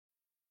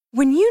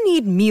When you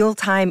need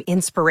mealtime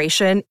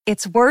inspiration,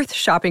 it's worth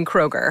shopping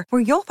Kroger,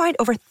 where you'll find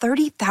over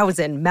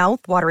 30,000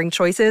 mouth-watering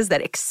choices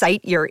that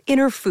excite your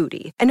inner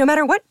foodie. And no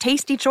matter what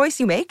tasty choice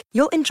you make,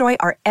 you'll enjoy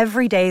our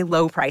everyday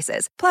low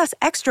prices, plus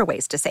extra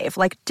ways to save,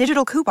 like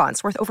digital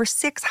coupons worth over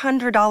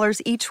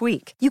 $600 each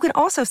week. You can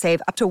also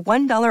save up to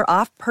 $1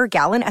 off per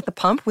gallon at the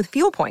pump with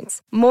fuel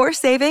points. More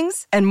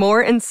savings and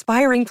more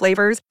inspiring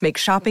flavors make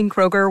shopping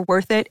Kroger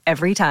worth it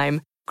every time.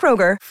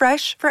 Kroger,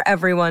 fresh for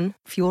everyone.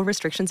 Fuel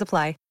restrictions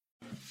apply.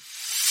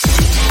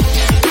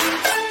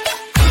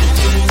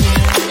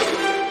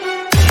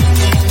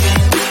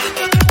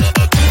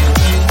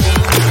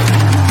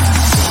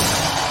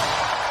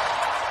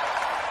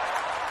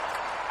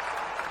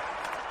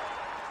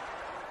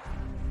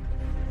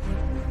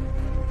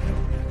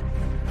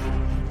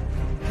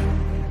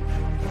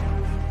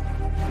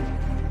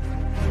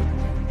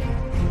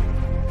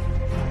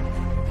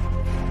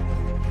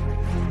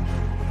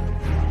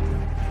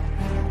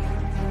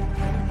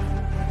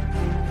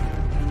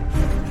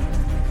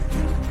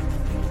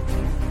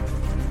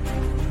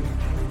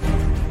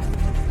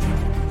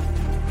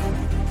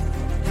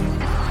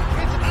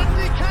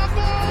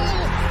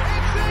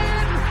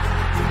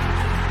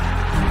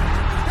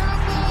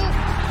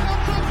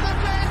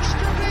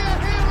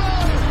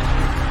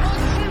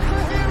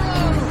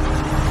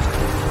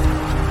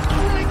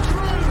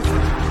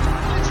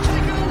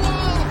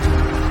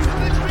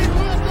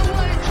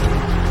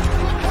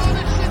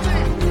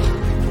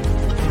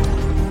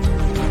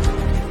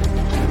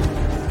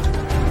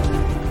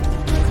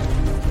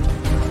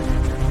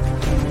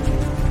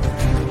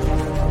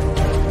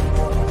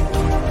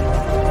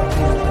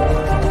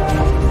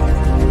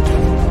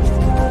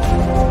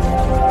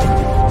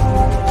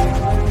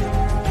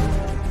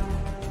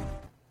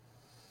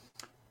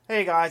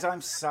 Hey guys,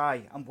 I'm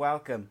Cy and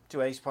welcome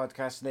to Ace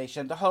Podcast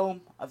Nation, the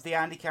home of the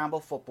Andy Campbell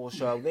Football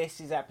Show.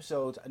 This is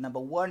episode number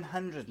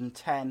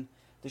 110.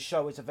 The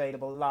show is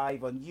available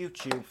live on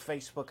YouTube,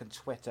 Facebook and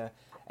Twitter.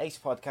 Ace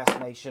Podcast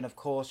Nation, of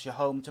course, your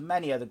home to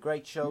many other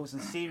great shows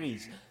and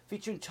series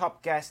featuring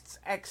top guests,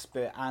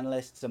 expert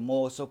analysts and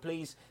more. So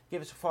please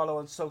give us a follow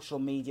on social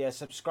media,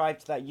 subscribe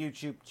to that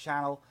YouTube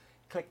channel,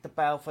 click the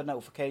bell for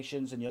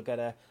notifications and you'll get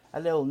a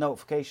little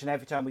notification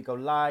every time we go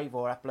live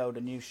or upload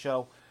a new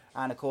show.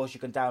 And of course you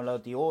can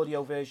download the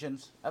audio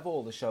versions of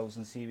all the shows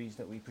and series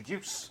that we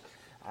produce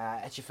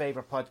at your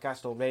favourite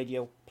podcast or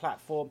radio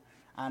platform.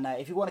 And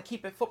if you want to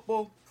keep it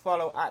football,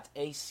 follow at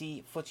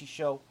AC Footy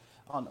Show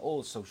on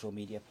all social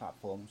media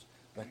platforms.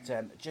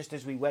 But just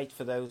as we wait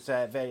for those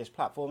various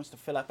platforms to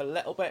fill up a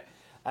little bit,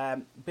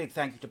 big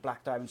thank you to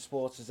Black Diamond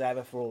Sports as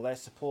ever for all their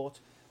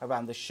support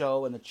around the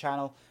show and the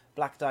channel.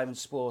 Black Diamond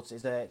Sports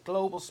is a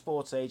global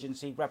sports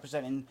agency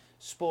representing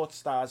sports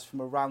stars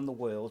from around the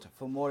world.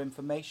 For more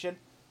information,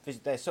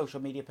 visit their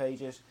social media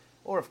pages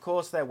or of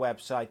course their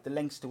website, the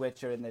links to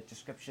which are in the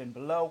description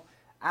below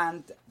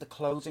and the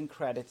closing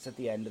credits at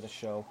the end of the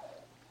show.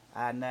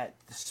 And the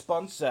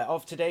sponsor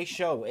of today's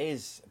show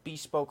is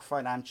Bespoke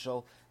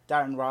Financial.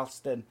 Darren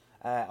Ralston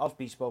of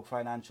Bespoke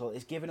Financial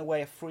is giving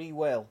away a free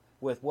will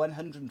worth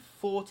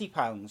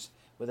 £140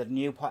 with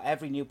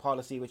every new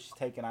policy which is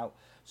taken out.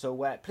 So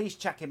please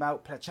check him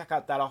out, check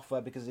out that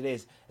offer because it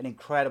is an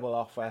incredible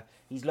offer.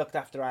 He's looked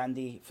after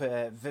Andy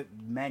for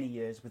many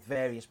years with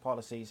various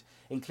policies,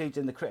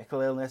 including the critical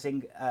illness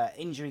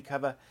injury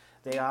cover.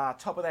 They are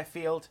top of their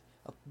field,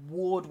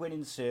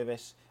 award-winning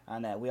service,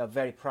 and we are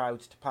very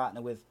proud to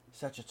partner with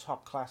such a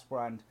top-class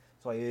brand.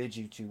 So I urge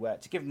you to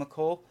give them a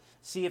call,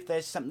 see if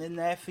there's something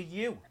there for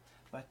you.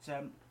 But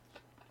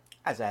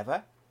as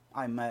ever,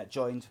 I'm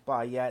joined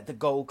by the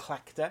goal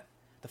collector,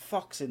 the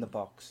fox in the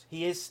box.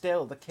 He is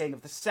still the king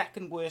of the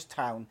second worst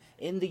town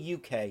in the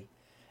UK,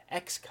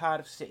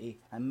 ex-Cardiff City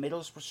and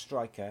Middlesbrough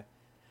striker,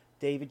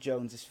 David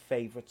Jones'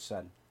 favourite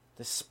son,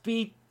 the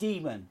speed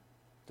demon,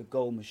 the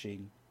goal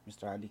machine,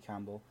 Mr. Andy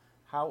Campbell.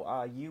 How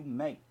are you,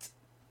 mate?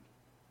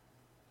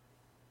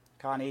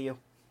 Can't hear you.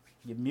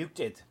 You're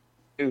muted.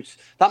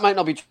 That might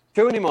not be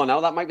true anymore now.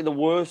 That might be the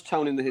worst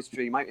town in the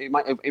history. He might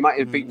have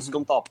beaten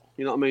Scunthorpe.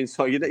 You know what I mean?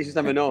 So you just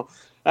never know.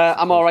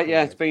 I'm all right.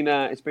 Yeah, it's been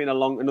a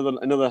long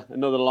another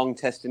long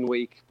testing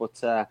week,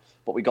 but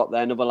we got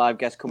there. Another live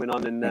guest coming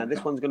on, and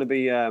this one's going to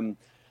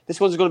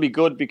be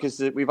good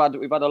because we've had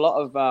a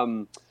lot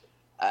of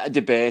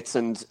debates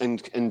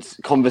and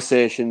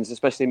conversations,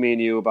 especially me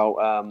and you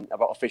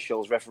about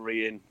officials,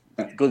 refereeing,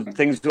 good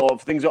things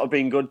that have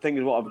been good,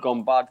 things what have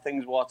gone bad,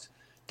 things what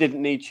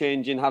didn't need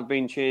changing, have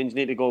been changed,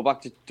 need to go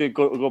back to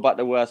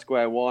where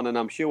square one, and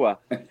I'm sure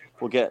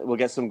we'll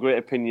get some great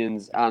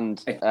opinions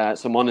and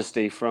some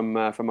honesty from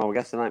our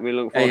guest tonight. We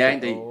look forward to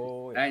Andy.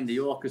 Andy,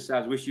 Orcus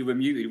says, wish you were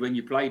muted when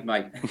you played,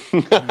 mate. Here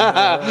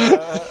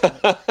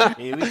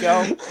we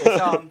go.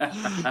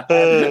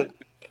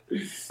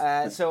 It's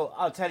on. So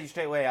I'll tell you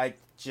straight away, I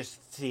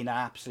just seen an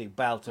absolute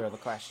belter of a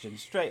question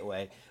straight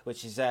away,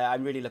 which is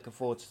I'm really looking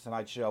forward to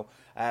tonight's show.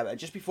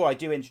 Just before I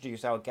do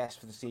introduce our guest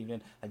for this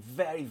evening, I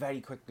very,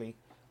 very quickly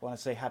want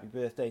to say happy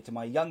birthday to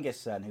my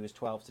youngest son, who is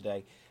 12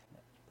 today,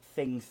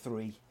 Thing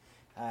 3.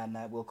 and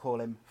we'll call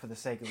him for the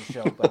sake of the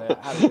show.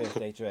 But happy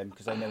birthday to him,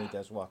 because I know he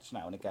does watch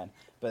now and again.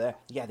 But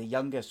yeah, the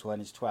youngest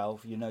one is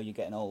 12. You know you're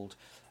getting old.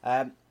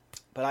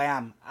 But I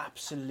am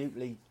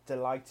absolutely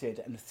delighted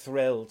and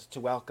thrilled to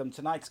welcome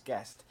tonight's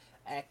guest,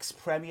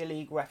 ex-Premier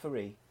League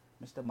referee,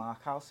 Mr.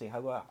 Mark Halsey.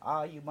 How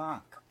are you,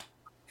 Mark?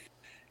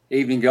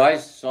 Evening,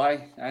 guys.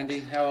 Hi, Andy.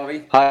 How are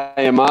we?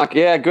 Hi, Mark.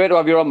 Yeah, great to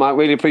have you on, Mark.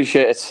 Really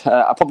appreciate it.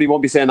 I probably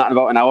won't be saying that in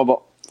about an hour,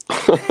 but...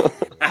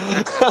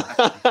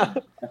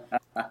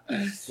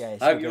 I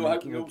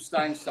hope you're all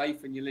staying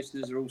safe and your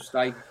listeners are all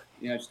staying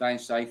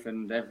safe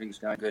and everything's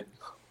going good.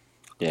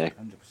 Yeah,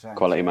 100%.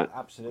 quality, mate.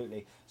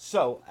 Absolutely.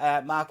 So,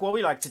 Mark, what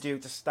we like to do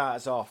to start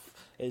us off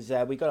is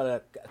we got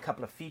a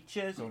couple of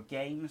features or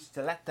games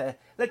to let the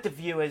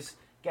viewers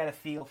get a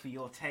feel for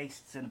your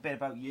tastes and a bit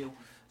about you.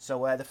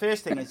 So, the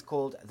first thing is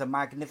called the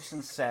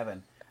Magnificent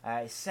Seven.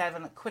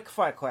 7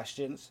 quick-fire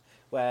questions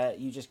where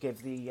you just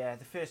give the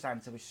first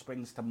answer which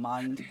springs to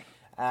mind,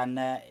 and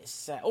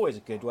it's always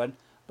a good one.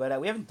 But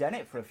we haven't done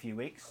it for a few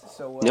weeks,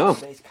 so No.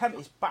 it's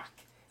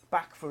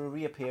back for a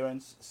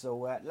reappearance.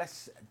 So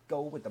let's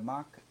go with the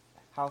Mark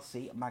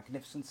Halsey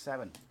Magnificent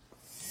Seven.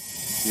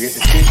 You get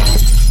the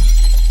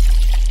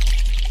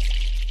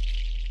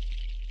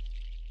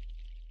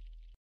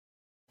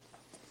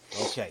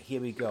Okay,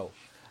 here we go.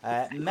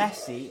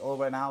 Messi or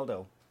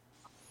Ronaldo?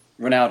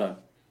 Ronaldo.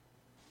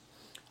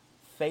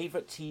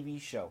 Favorite TV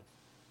show?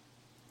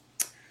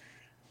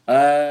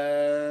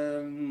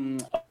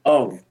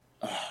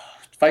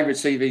 Favorite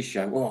TV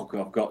show. Oh,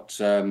 God,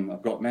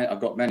 I've got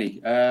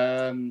many.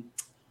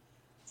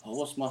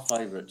 What's my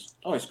favourite?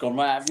 Oh, it's gone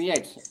right out of my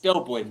head.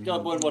 Girl Boy and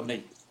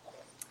Rodney.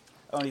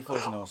 Only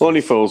Fools and Horses. Only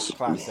Fools.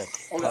 Classic.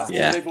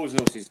 Yeah. Only Fools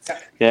and Horses.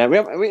 Yeah, do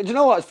you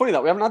know what? It's funny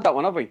that we haven't had that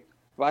one, have we?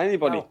 By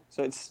anybody. No.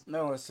 So it's...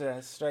 No, it's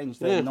strange.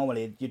 That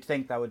normally, you'd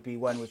think that would be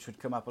one which would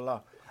come up a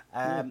lot.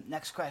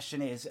 Next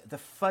question is, the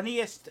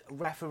funniest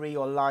referee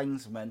or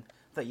linesman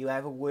that you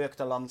ever worked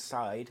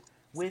alongside,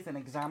 with an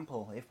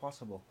example, if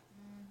possible.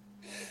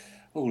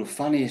 The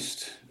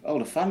funniest.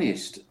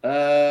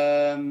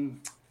 I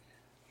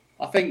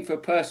think for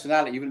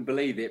personality, you wouldn't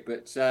believe it,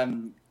 but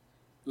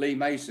Lee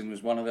Mason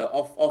was one of the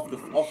off the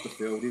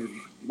field. He was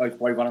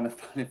probably one of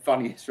the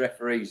funniest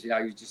referees. You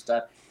know, he just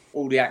had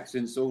all the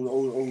accents,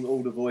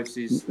 all the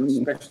voices.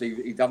 Especially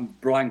he done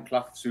Brian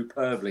Clough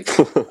superbly.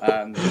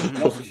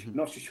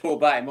 Not so sure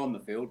about him on the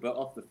field, but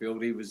off the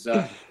field he was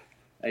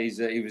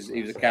he was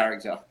a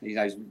character.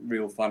 He's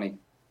real funny.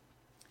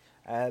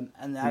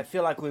 And I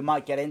feel like we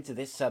might get into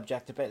this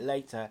subject a bit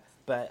later,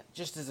 but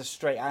just as a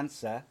straight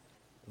answer,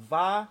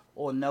 VAR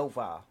or no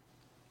VAR?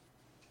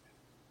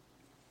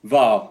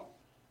 VAR.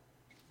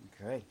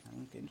 Okay,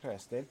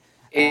 interesting.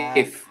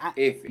 If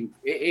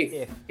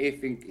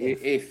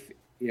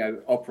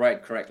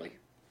operate correctly.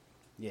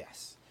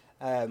 Yes,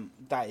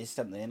 that is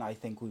something I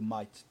think we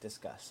might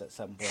discuss at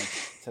some point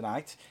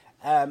tonight.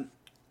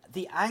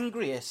 The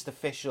angriest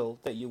official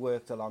that you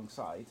worked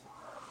alongside?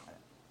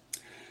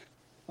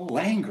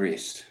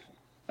 Angriest.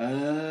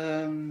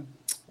 That's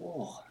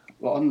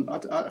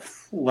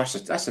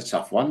a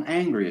tough one.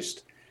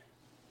 Angriest.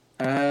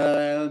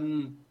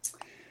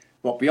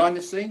 What, behind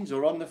the scenes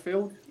or on the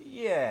field?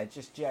 Yeah,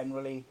 just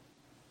generally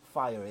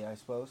fiery, I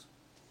suppose.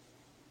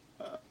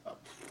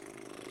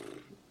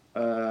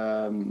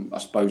 I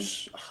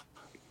suppose.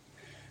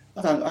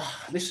 I don't.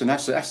 Listen,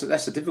 that's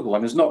a difficult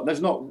one. There's not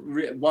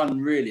one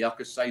really I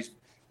could say is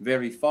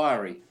very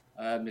fiery.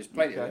 There's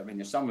plenty. Okay. I mean,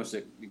 there's some of us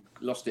that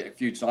lost it a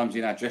few times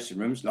in our dressing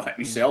rooms, like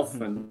myself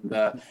and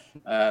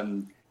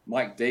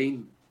Mike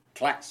Dean,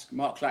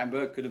 Mark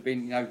Clattenburg could have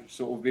been,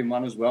 sort of been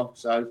one as well.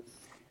 So,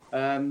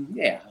 I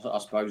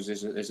suppose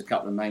there's a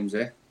couple of names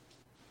there.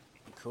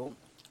 Cool.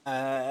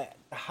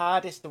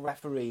 Hardest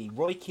referee,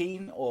 Roy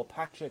Keane or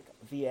Patrick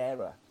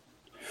Vieira?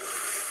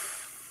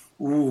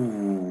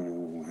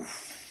 Ooh,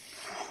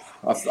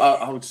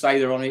 I would say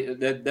they're on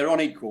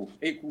equal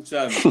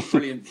terms.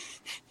 Brilliant.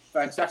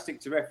 Fantastic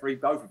to referee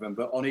both of them,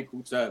 but on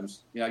equal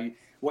terms.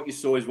 What you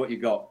saw is what you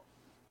got.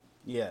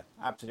 Yeah,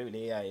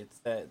 absolutely. Yeah, it's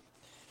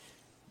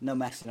no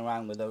messing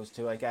around with those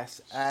two, I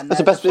guess. And It's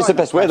the best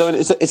way, though.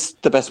 It's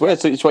the best way.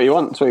 It's what you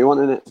want. It's what you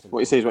want, isn't it? What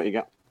you see is what you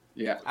get.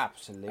 Yeah,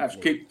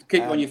 absolutely.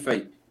 Keep on your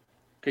feet.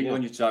 Keep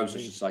on your toes, I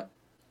should say.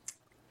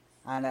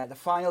 And the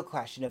final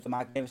question of the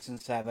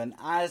Magnificent Seven,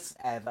 as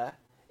ever,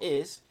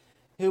 is: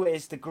 who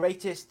is the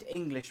greatest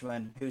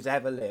Englishman who's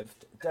ever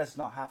lived? It does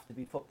not have to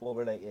be football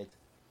related.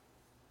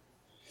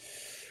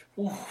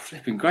 Oh,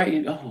 flipping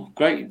great! Oh,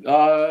 great!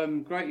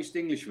 Greatest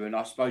Englishman.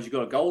 I suppose you've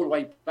got to go all the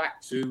way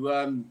back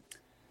to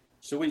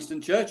Sir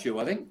Winston Churchill,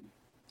 I think.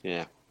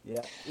 Yeah,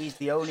 he's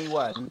the only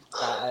one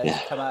that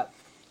has come up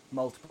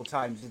multiple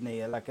times, isn't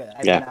he? Like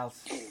everyone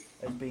else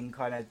has been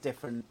kind of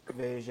different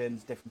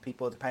versions, different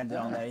people depending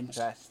on their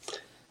interests.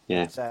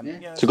 Yeah,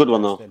 it's a good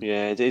one though.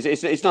 Yeah,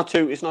 it's not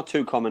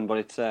too common,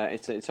 but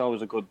it's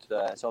always a good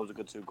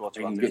to go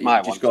to. It's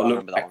my one. Got to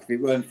look back. If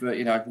it weren't for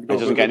it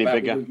doesn't get any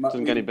bigger.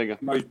 Doesn't get any bigger.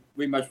 We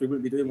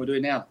wouldn't be doing what we're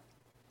doing now.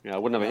 Yeah, I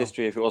wouldn't have a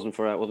history if it wasn't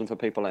for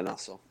people like that.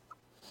 So.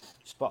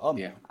 Spot on.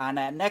 Yeah.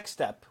 And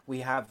next up, we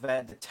have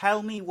the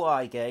Tell Me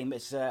Why game.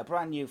 It's a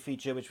brand new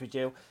feature which we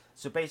do.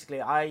 So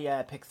basically,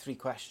 I pick 3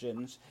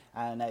 questions,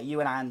 and you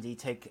and Andy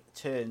take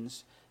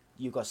turns.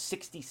 You've got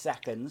 60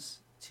 seconds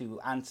to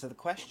answer the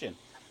question.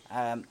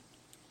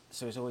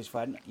 So it's always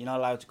fun. You're not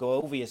allowed to go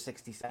over your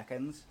 60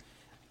 seconds,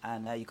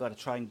 and you've got to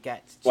try and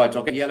get... Why, do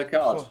I get a yellow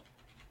card?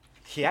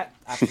 Yeah,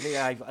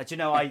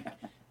 absolutely.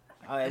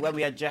 When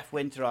we had Jeff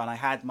Winter on, I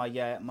had my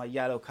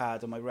yellow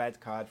card and my red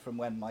card from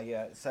when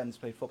my sons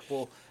played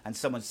football, and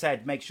someone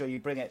said, make sure you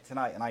bring it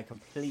tonight, and I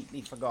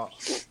completely forgot.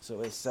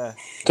 So it's...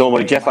 don't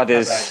worry, Jeff had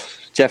his.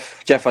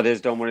 Jeff had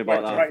his, don't worry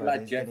about that. Great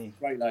lad, Jeff.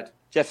 Great lad.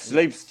 Jeff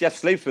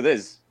sleeps with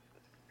his.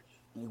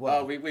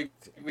 Well, we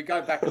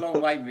go back a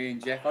long way, me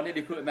and Jeff. I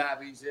nearly put him out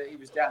of his... he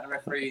was down to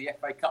referee the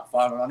FA Cup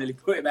final, and I nearly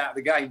put him out of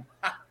the game.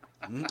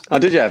 Oh,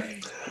 did you?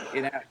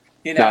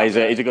 No, he's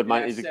a good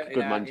man. He's a good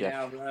man,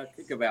 Jeff.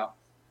 Kickabout.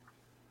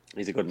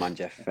 He's a good man,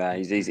 Jeff.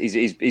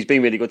 He's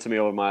been really good to me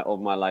over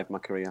my life, my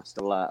career.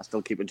 I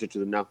still keep in touch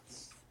with him now.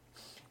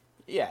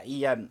 Yeah,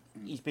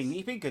 he's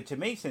been good to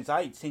me since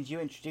you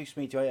introduced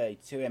me to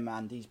him,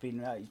 and he's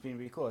been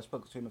really cool. I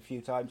spoke to him a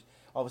few times.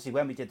 Obviously,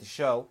 when we did the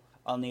show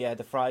on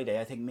the Friday,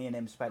 I think me and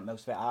him spent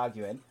most of it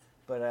arguing.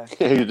 But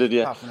you did,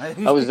 yeah.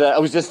 I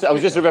was just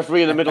a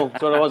referee in the middle.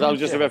 That's what I was. I was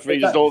just a referee,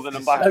 just holding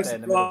him back.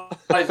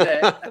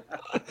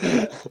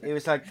 It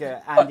was like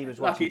Andy was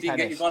watching tennis. You didn't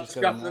get your one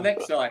scrap on the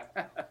next side.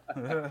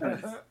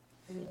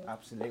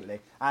 Absolutely.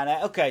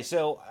 And okay,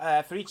 so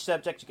for each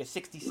subject, you get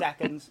 60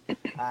 seconds,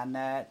 and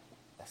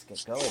let's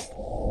get going.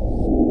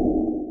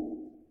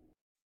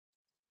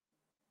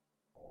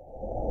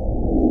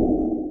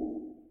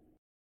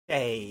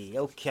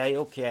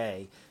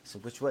 Okay. So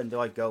which one do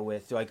I go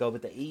with? Do I go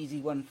with the easy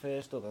one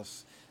first, or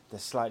the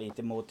slightly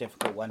more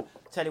difficult one?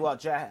 Tell you what,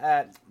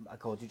 Jeff, I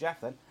called you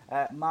Jeff then.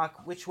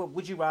 Mark, which one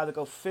would you rather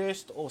go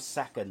first or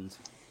second?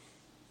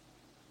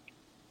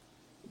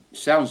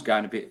 Sounds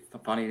going a bit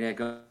funny there,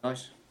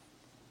 guys.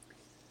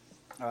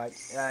 All right,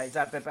 is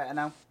that a bit better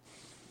now?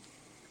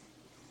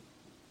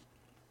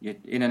 You're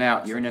in and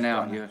out. You're in and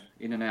out. You're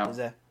in and out. Is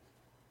there?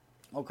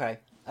 Okay.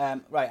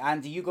 Right,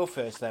 Andy, you go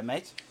first then,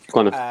 mate.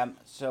 Go on.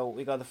 So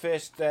we got the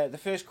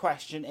first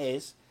question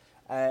is,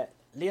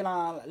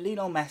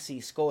 Lionel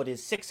Messi scored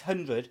his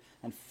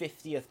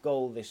 650th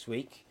goal this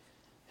week.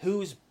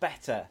 Who's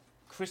better,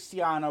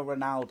 Cristiano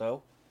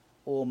Ronaldo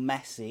or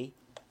Messi,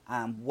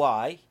 and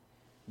why?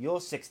 Your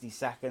 60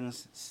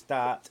 seconds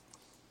start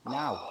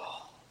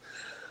now.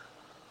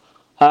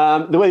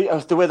 The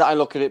way that I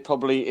look at it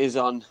probably is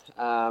on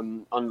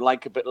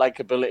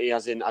likability,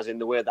 as in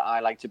the way that I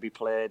like to be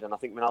played, and I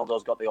think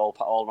Ronaldo's got the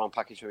all round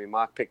package for me.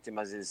 Mark picked him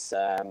as his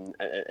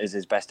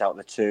best out of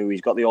the two.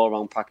 He's got the all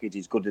round package.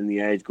 He's good in the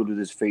edge, good with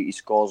his feet. He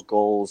scores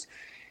goals.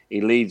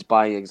 He leads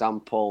by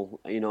example.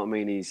 You know what I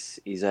mean?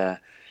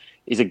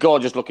 He's a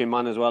gorgeous looking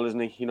man as well, isn't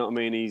he? You know what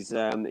I mean? He's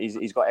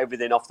got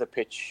everything off the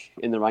pitch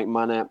in the right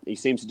manner. He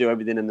seems to do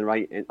everything in the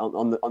right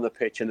on the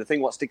pitch. And the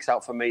thing what sticks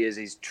out for me is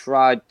he's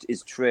tried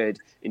his trade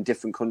in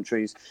different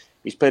countries.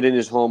 He's played in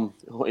his home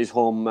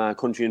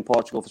country in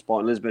Portugal for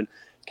Sporting Lisbon.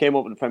 Came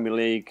up in the Premier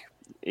League.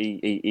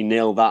 He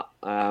nailed that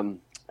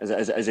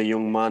as a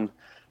young man.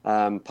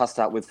 Passed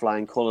out with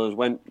flying colours.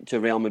 Went to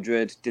Real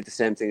Madrid. Did the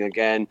same thing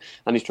again.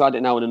 And he's tried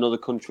it now in another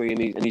country,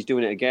 and he's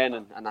doing it again.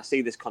 And I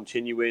see this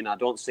continuing. I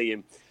don't see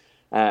him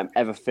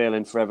ever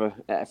failing forever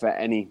for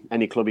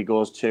any club he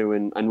goes to,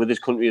 and with his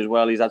country as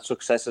well, he's had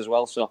success as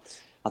well. So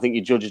I think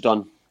he judged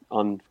on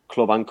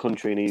club and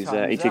country, and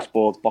he ticks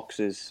both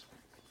boxes.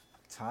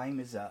 Time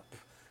is up.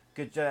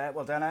 Good,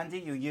 well done, Andy.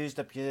 You used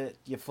up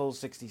your full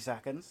 60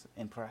 seconds.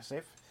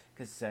 Impressive,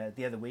 because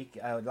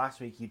last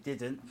week you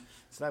didn't,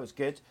 so that was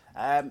good.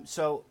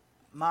 So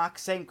Mark,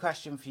 same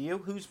question for you.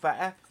 Who's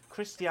better,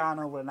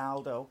 Cristiano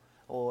Ronaldo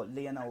or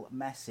Lionel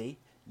Messi?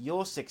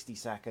 Your 60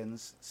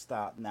 seconds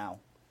start now.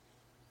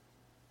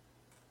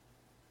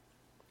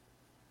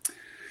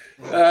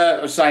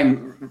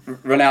 Same,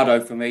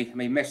 Ronaldo for me. I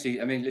mean, Messi.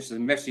 I mean,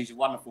 listen, Messi's a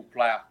wonderful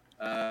player,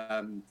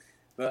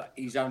 but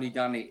he's only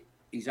done it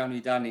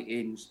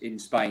in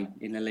Spain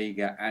in La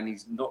Liga, and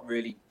he's not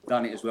really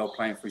done it as well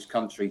playing for his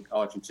country,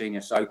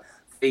 Argentina. So,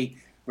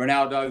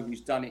 Ronaldo,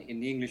 who's done it in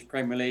the English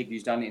Premier League,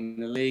 he's done it in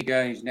La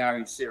Liga, he's now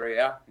in Serie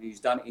A, and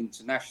he's done it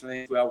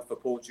internationally as well for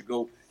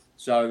Portugal.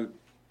 So,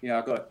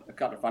 I've got a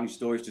couple of funny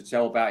stories to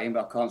tell about him,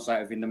 but I can't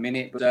say it in a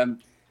minute. But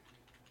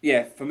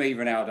for me,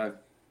 Ronaldo,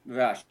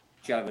 without a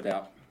shadow of a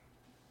doubt.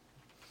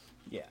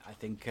 Yeah, I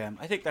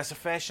think that's a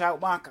fair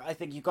shout, Mark. I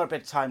think you've got a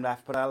bit of time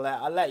left, but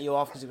I'll let you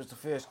off because it was the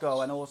first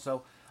go, and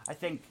also I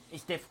think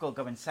it's difficult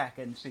going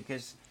second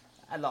because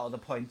a lot of the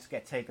points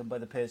get taken by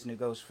the person who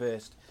goes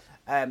first.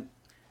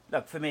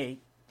 Look, for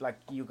me, like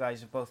you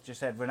guys have both just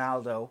said,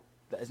 Ronaldo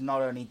has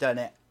not only done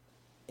it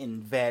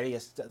in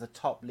various the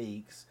top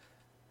leagues,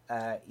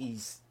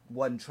 he's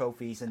won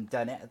trophies and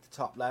done it at the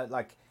top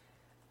level.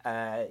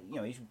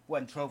 He's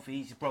won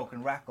trophies, he's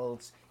broken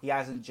records. He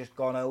hasn't just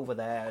gone over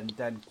there and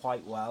done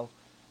quite well.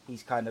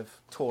 He's kind of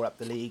tore up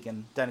the league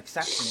and done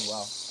exceptionally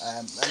well.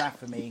 And that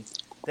for me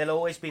there'll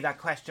always be that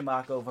question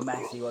mark over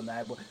Messi on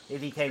there. But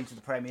if he came to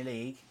the Premier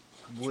League,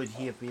 would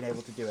he have been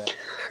able to do it?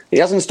 He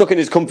hasn't stuck in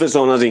his comfort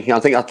zone, has he? I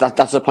think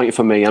that's the point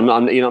for me. You know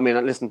what I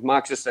mean? Listen,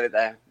 Mark just said it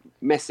there.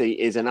 Messi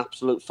is an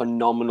absolute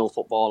phenomenal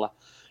footballer.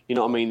 You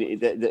know what I mean?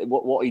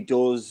 What he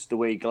does, the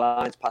way he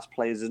glides past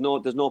players. There's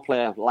no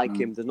player like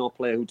him. There's no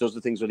player who does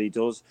the things that he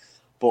does.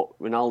 But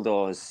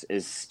Ronaldo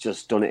has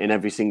just done it in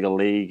every single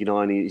league, you know,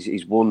 and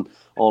he's won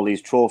all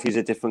these trophies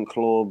at different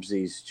clubs.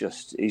 He's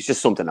just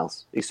something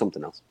else. He's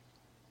something else.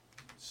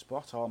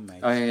 Spot on,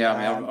 mate. Oh, yeah,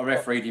 I mean, I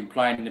refereed him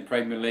playing in the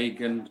Premier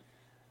League and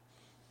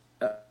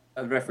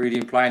I refereed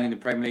him playing in the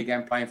Premier League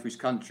and playing for his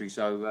country.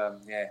 So,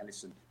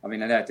 listen, I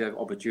mean, I had the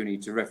opportunity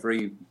to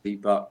referee,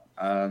 but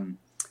I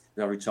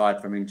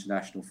retired from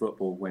international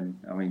football when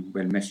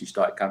Messi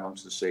started coming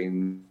onto the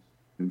scene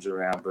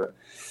around. But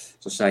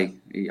as I say,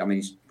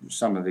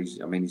 some of these,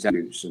 his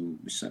attributes and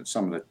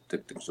some of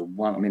the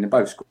one. I mean, they're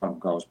both scored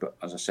goals, but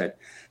as I said,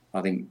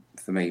 I think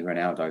for me,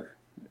 Ronaldo,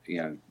 you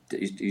know,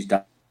 he's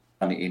done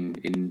it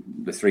in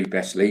the three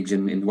best leagues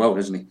in the world,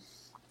 hasn't he?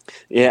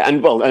 Yeah,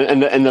 and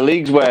the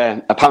leagues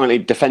where apparently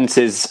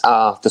defences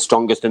are the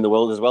strongest in the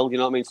world as well. You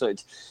know what I mean? So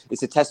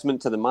it's a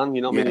testament to the man.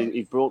 You know what I mean?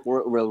 He's broke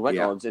world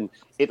records, and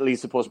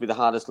Italy's supposed to be the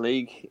hardest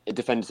league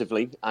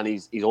defensively, and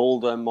he's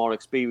older, more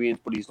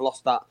experienced, but he's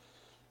lost that.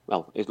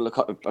 Well,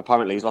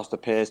 apparently he's lost the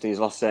pace and he's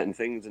lost certain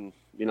things, and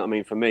you know what I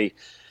mean. For me,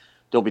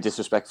 don't be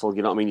disrespectful.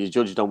 You know what I mean? You're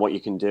judged on what you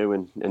can do,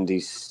 and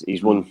he's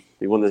won.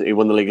 He won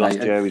the league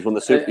last year. He's won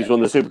the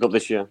Super Cup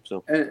this year.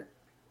 So.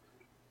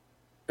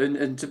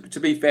 And to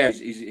be fair,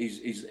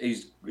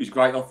 he's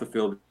great off the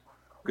field,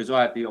 because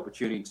I had the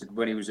opportunity to,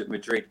 when he was at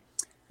Madrid,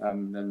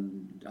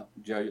 and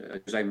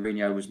Jose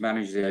Mourinho was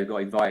manager there. I got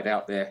invited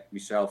out there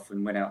myself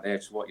and went out there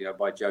to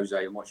by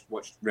Jose and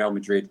watched Real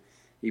Madrid.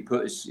 He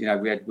put us,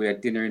 we had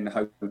dinner in the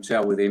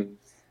hotel with him,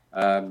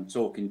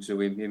 talking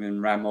to him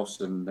and Ramos,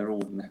 and they're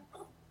all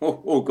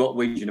got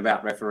whinging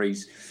about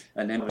referees,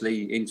 and then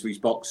obviously into his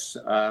box.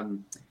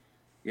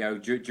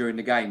 During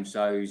the game.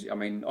 So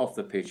off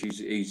the pitch,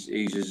 he's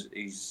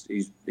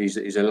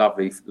a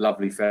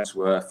lovely fence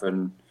worth,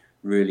 and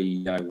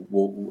really,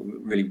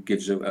 really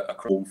gives a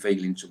warm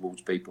feeling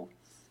towards people.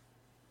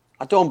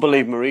 I don't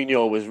believe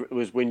Mourinho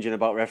was whinging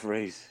about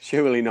referees.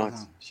 Surely not.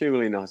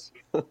 Surely not.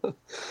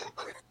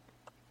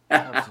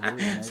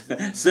 Absolutely.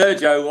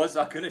 Sergio was,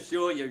 I can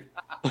assure you.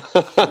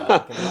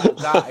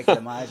 I can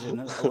imagine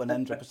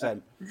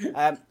 100%.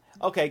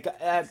 Okay,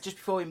 just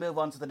before we move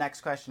on to the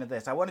next question of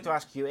this, I wanted to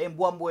ask you, in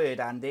one word,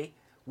 Andy,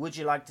 would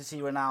you like to see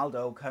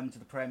Ronaldo come to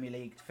the Premier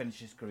League to finish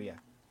his career?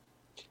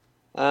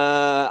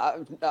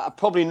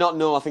 Probably not.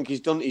 No, I think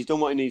he's done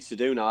what he needs to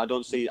do now. I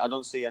don't see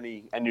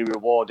any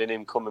reward in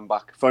him coming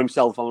back for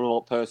himself. I don't know,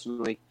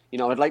 personally.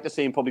 I'd like to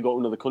see him probably go to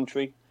another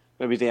country,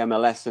 maybe the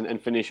MLS,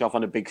 and finish off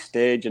on a big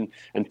stage and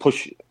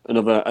push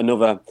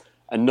another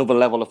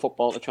level of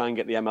football to try and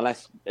get the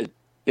MLS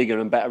bigger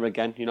and better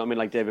again. You know what I mean?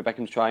 Like David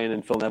Beckham's trying,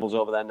 and Phil Neville's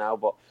over there now.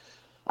 But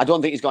I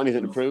don't think he's got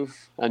anything to prove.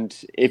 And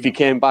if he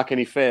came back and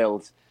he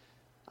failed,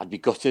 I'd be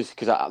gutted,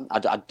 because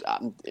I'd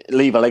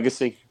leave a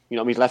legacy. You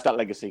know what I mean? He's left that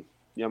legacy.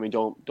 You know what I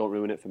mean? Don't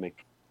ruin it for me.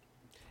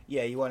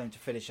 Yeah, you want him to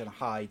finish on a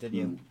high, don't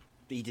you?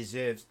 He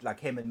deserves, like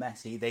him and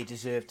Messi, they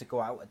deserve to go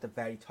out at the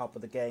very top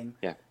of the game.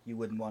 Yeah. You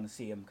wouldn't want to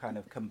see him kind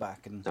of come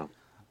back and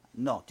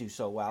not do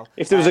so well.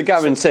 If there was a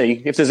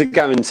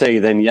guarantee,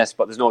 then yes,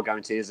 but there's no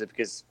guarantee, is it?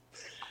 Because,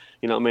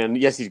 you know what I mean?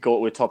 Yes, he's got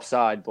to a top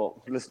side, but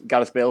listen,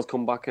 Gareth Bale's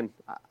come back, and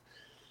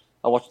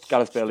I watched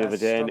Gareth Bale the other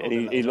day, and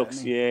he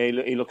looks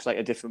like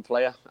a different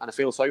player, and I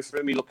feel sorry for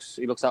him. He looks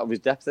out of his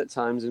depth at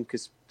times, and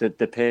because the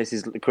pace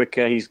is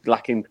quicker, he's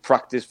lacking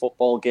practice,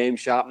 football, game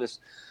sharpness,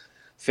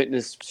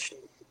 fitness,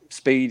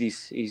 speed.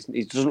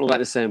 He doesn't look like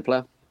the same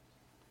player.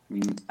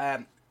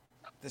 The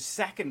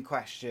second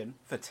question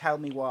for Tell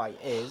Me Why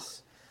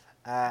is,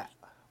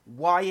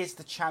 why is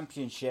the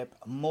Championship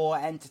more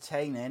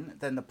entertaining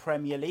than the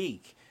Premier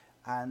League?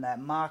 And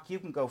Mark, you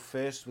can go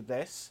first with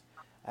this.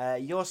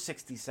 You're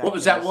 60 seconds. What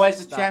was that? Why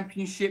is the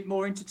Championship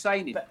more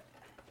entertaining?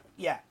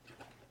 Yeah.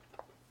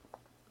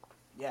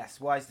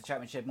 Yes. Why is the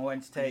Championship more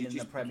entertaining than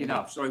the Premier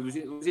League? Sorry, was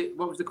it?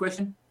 What was the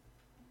question?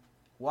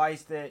 Why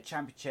is the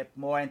Championship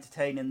more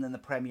entertaining than the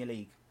Premier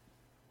League?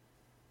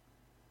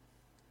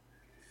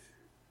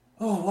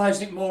 Oh, why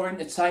is it more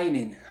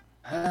entertaining?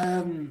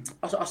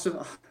 That's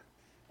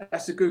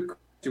a good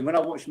question. When I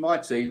watch my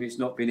team, it's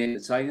not been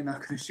entertaining, I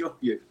can assure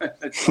you.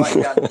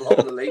 Trying down the block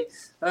of the league.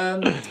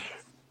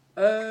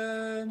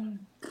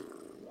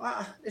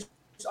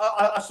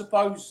 I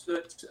suppose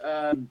that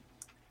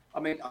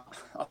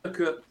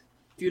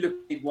if you look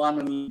at League One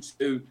and League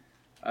Two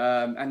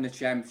and the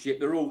Championship,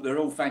 they're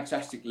all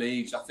fantastic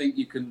leagues. I think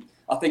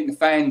the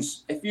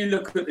fans, if you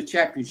look at the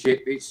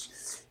Championship,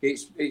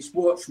 it's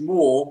watched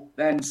more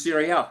than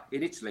Serie A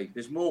in Italy.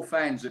 There's more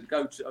fans that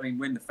go to.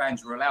 When the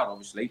fans were allowed,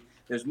 obviously,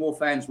 there's more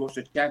fans watch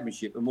the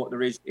Championship than what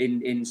there is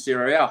in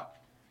Serie A.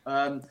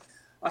 I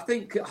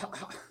think.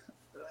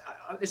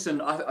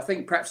 Listen, I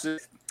think perhaps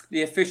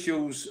the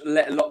officials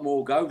let a lot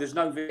more go. There's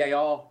no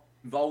VAR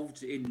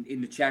involved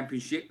in the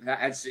Championship,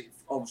 as it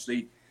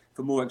obviously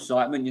for more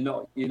excitement.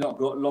 You're not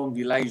got long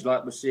delays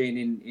like we're seeing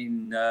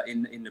in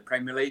the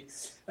Premier League.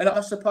 And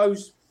I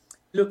suppose,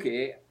 look at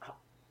it,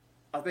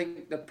 I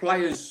think the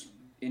players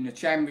in the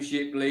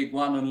Championship, League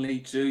One and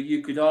League Two,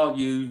 you could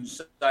argue,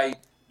 say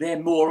they're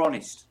more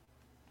honest.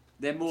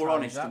 They're more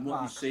honest than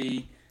what you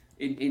see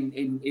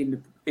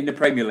in the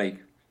Premier League.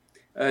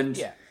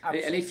 And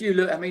if you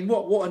look, I mean,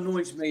 what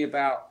annoys me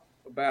about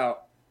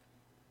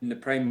in the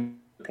Premier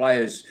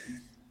players,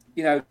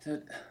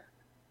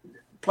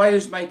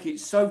 players make it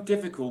so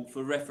difficult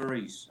for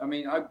referees. I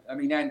mean,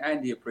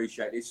 Andy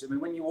appreciate this. I mean,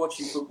 when you're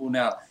watching football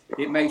now,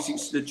 it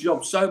makes the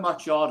job so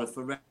much harder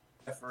for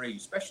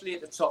referees, especially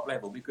at the top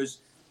level, because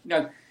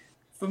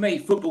for me,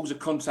 football's a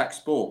contact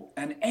sport,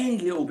 and any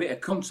little bit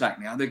of contact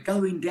now, they're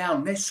going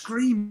down, they're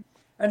screaming,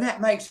 and that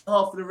makes it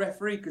hard for the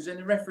referee, because then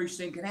the referee's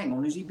thinking, "Hang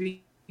on, is he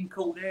being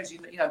called there?"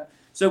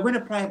 So when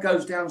a player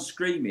goes down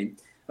screaming,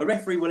 a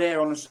referee will err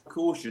on a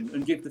caution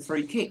and give the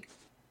free kick.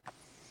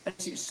 And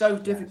it's so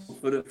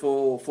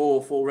difficult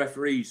for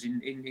referees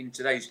in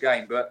today's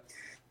game. But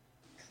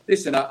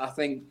listen, I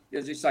think,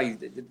 as you say,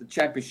 the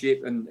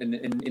Championship and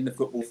in the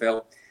football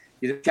field,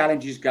 the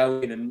challenges go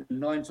in, and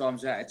 9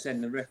 times out of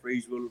 10, the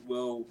referees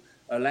will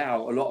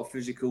allow a lot of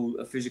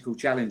physical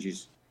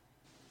challenges,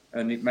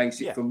 and it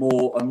makes it for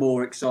a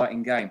more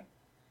exciting game.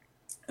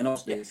 And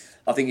obviously,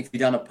 I think if you'd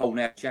done a poll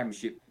now,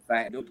 Championship,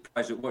 the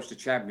guys that watch the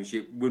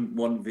Championship wouldn't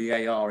want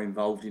VAR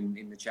involved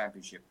in the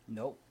Championship.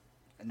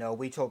 No,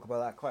 we talk about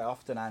that quite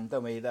often, and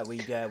don't we? That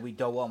we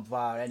don't want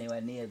VAR anywhere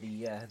near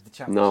the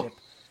Championship.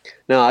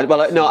 I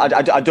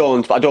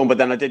don't. But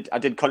then I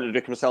did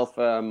contradict myself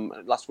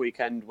last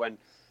weekend when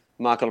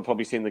Mark will have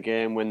probably seen the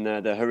game when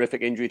the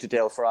horrific injury to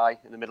Dale Fry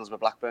in the middle of a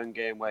Blackburn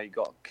game where he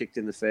got kicked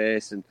in the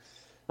face, and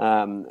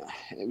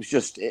it was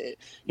just, That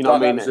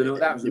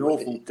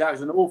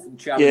was an awful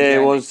challenge.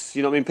 Yeah, it was.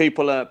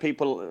 People are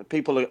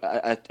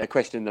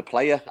questioning the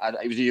player.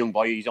 He was a young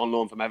boy. He's on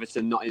loan from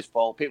Everton. Not his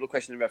fault. People are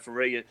questioning the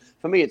referee. And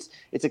for me,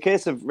 it's a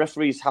case of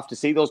referees have to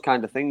see those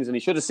kind of things, and he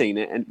should have seen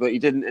it, but he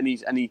didn't.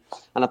 And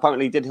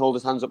apparently he did hold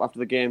his hands up after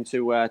the game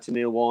to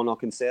Neil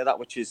Warnock and say that,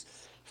 which is,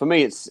 for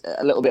me, it's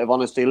a little bit of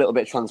honesty, a little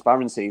bit of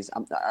transparency.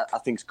 I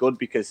think it's good,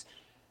 because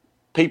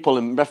people,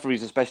 and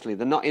referees especially,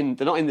 they're not in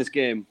this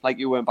game like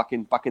you weren't back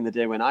in the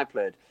day when I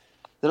played.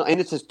 They're not in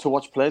it to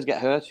watch players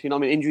get hurt.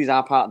 Injuries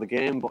are part of the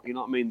game, but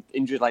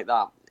injuries like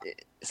that,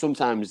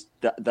 sometimes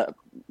that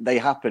they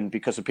happen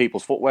because of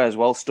people's footwear as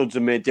well. Studs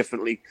are made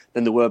differently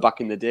than they were back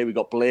in the day. We've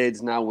got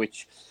blades now,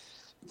 which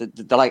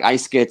they're like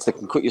ice skates that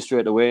can cut you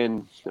straight away.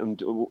 And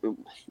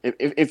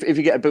if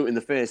you get a boot in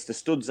the face, the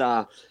studs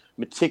are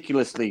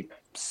meticulously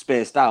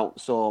spaced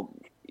out. So,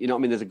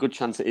 there's a good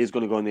chance it is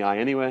going to go in the eye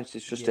anyway.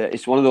 It's just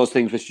it's one of those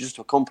things which is just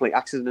a complete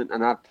accident.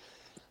 And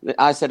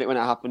I said it when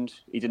it happened.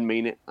 He didn't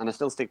mean it, and I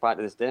still stick by it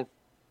to this day.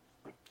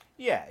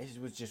 Yeah, it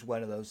was just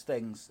one of those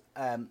things.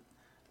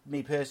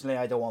 Me personally,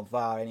 I don't want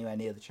VAR anywhere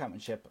near the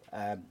Championship.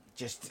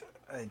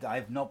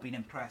 I've not been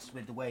impressed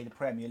with the way the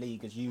Premier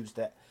League has used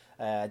it.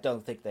 I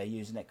don't think they're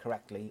using it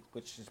correctly,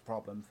 which is a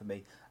problem for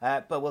me.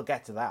 But we'll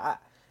get to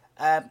that.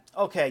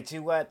 Okay,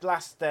 to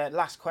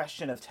last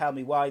question of Tell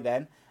Me Why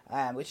then,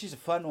 which is a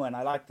fun one.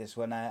 I like this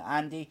one.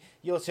 Andy,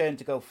 your turn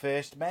to go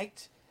first,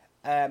 mate.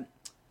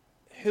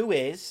 Who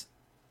is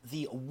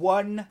the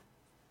one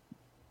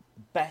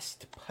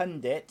best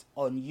pundit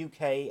on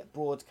UK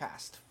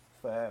broadcast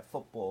for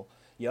football?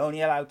 You're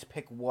only allowed to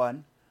pick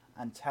one,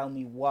 and tell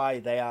me why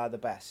they are the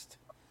best.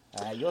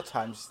 Your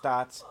time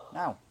starts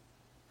now.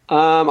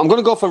 I'm going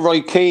to go for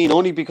Roy Keane,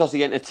 only because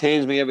he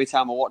entertains me every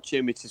time I watch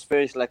him. It's his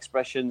facial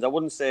expressions. I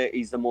wouldn't say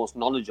he's the most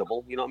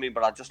knowledgeable,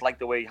 but I just like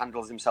the way he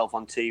handles himself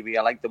on TV.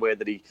 I like the way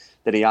that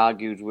he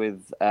argued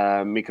with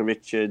Micah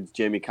Richards,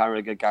 Jamie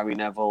Carragher, Gary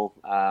Neville,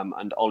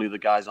 and all the other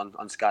guys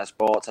on Sky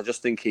Sports. I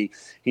just think he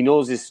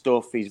knows his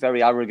stuff. He's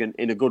very arrogant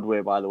in a good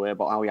way, by the way,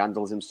 about how he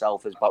handles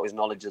himself, about his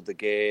knowledge of the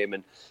game,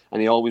 and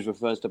he always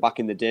refers to back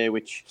in the day,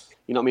 which,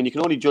 you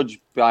can only judge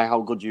by how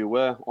good you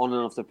were on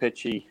and off the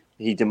pitch.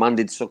 He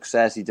demanded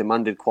success, he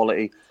demanded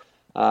quality,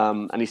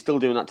 and he's still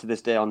doing that to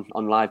this day on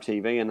live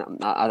TV. And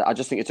I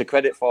just think it's a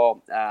credit for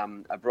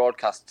a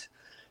broadcaster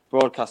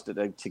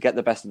to get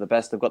the best of the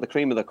best. They've got the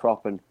cream of the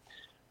crop, and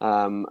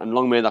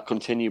long may that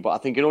continue. But I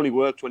think it only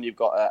works when you've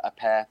got a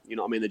pair,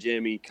 the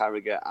Jamie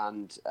Carragher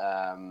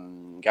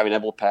and Gary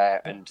Neville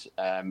pair, and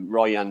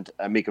Roy and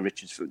Micah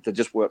Richards. They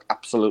just work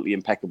absolutely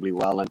impeccably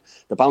well, and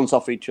they bounce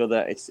off each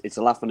other. It's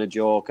a laugh and a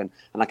joke, and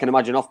I can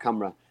imagine off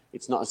camera,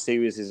 it's not as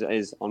serious as it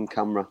is on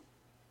camera.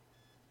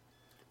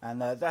 And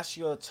that's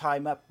your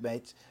time up,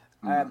 mate.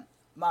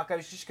 Mark, I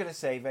was just going to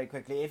say very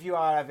quickly, if you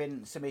are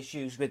having some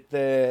issues with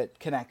the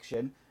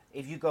connection,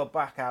 if you go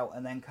back out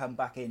and then come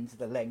back into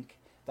the link,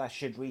 that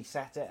should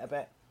reset it a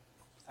bit.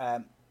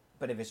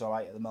 But if it's all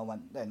right at the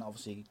moment, then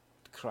obviously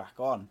crack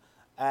on.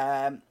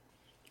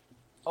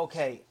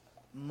 Okay,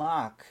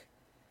 Mark,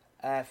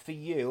 for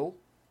you,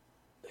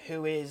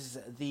 who is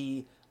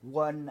the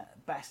one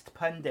best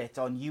pundit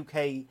on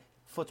UK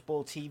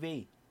football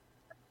TV?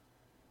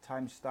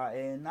 Time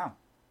starting now.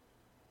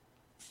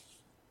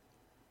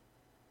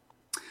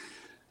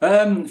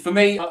 For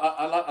me,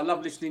 I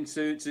love listening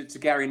to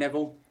Gary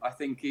Neville. I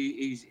think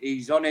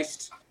he's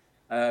honest,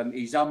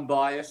 he's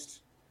unbiased.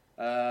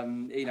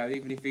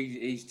 Even if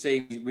his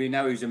team, we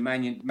know he's a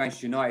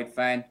Manchester United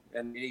fan,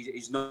 and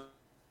he's not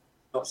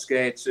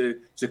scared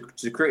to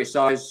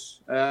criticise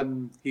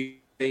his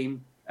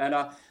team. And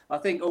I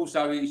think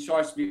also he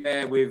tries to be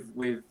fair with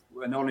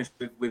and honest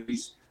with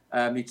his.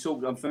 For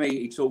me,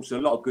 he talks a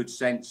lot of good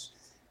sense.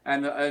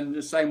 And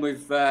the same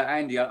with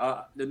Andy,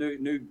 the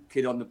new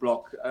kid on the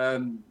block,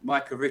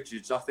 Micah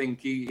Richards. I think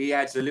he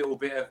adds a little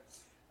bit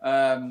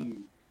of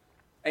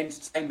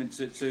entertainment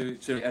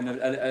to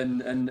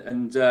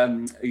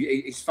and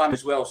he's fun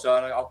as well. So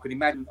I could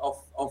imagine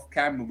off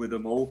camera with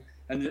them all.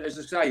 And as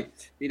I say,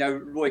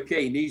 Roy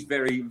Keane, he's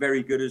very,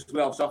 very good as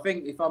well. So I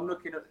think if I'm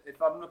looking at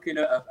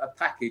a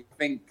package, I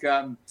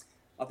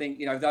think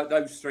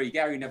those three: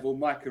 Gary Neville,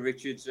 Micah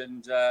Richards,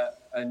 and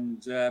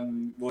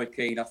Roy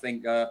Keane. I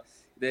think.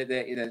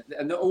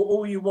 And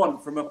all you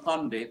want from a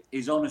pundit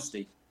is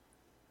honesty,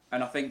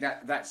 and I think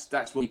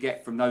that's what you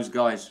get from those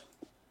guys.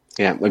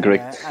 Yeah, agree.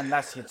 And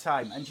that's your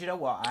time. And do you know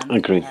what, Anne?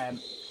 Agree.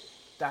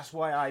 That's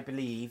why I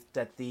believe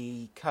that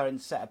the current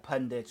set of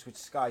pundits which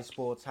Sky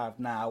Sports have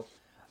now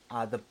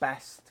are the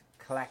best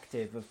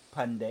collective of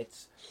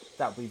pundits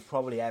that we've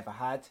probably ever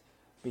had.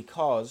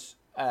 Because,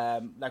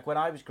 like when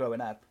I was growing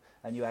up,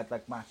 and you had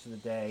like Match of the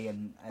Day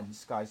and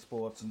Sky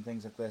Sports and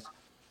things like this,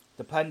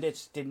 the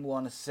pundits didn't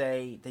want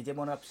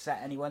to upset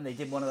anyone. They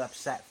didn't want to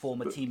upset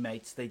former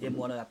teammates. They didn't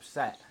want to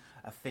upset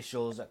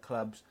officials at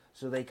clubs.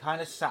 So they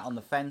kind of sat on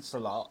the fence a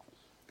lot.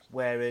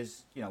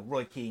 Whereas,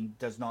 Roy Keane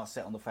does not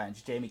sit on the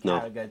fence. Jamie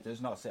Carragher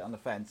does not sit on the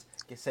fence.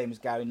 Same as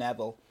Gary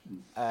Neville.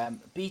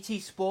 BT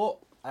Sport,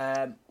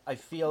 I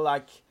feel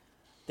like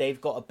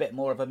they've got a bit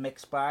more of a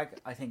mixed bag.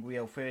 I think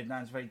Rio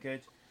Ferdinand's very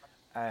good.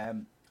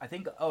 I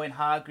think Owen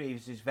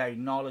Hargreaves is very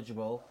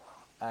knowledgeable.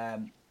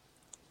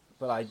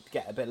 But I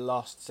get a bit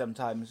lost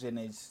sometimes in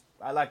his.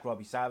 I like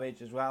Robbie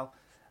Savage as well.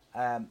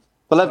 But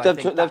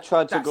they've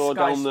tried to go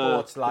down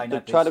the.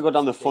 They've tried to go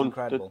down the fun.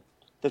 Incredible.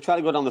 They've tried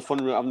to go down the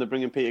fun route, having to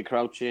bring in Peter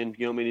Crouch in.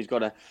 You know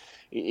what I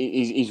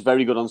mean? He's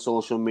very good on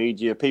social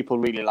media. People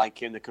really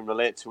like him. They can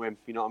relate to him.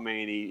 You know what I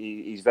mean?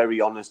 He's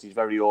very honest. He's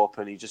very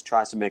open. He just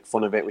tries to make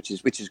fun of it, which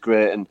is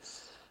great. And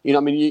you know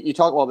what I mean? You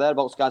talk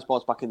about Sky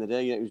Sports back in the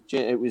day.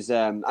 It was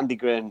Andy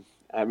Gray and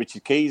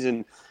Richard Keys,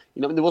 and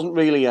there wasn't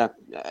really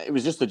it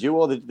was just a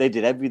duo. They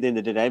did everything.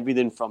 They did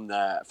everything from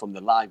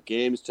the live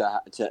games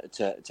to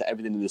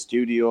everything in the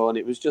studio, and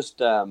it was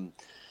just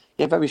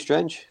very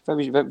strange,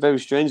 very, very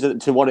strange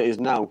to what it is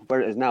now.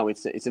 Where it is now,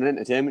 it's an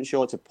entertainment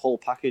show. It's a whole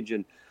package,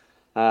 and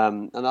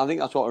I think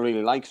that's what I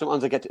really like.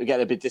 Sometimes I get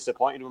a bit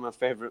disappointed when my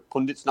favourite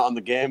pundit's not on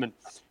the game, and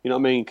you know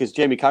what I mean, because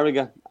Jamie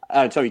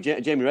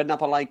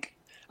Redknapp I like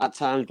at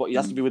times, but he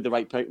has to be with the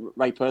right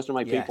person,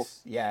 right people.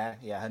 Yeah,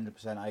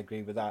 100%. I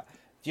agree with that.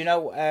 Do you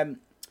know?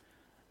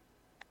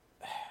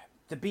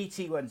 The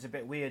BT one's a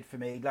bit weird for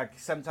me. Like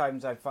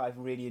sometimes I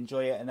really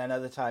enjoy it, and then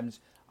other times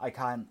I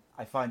can't.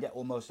 I find it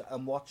almost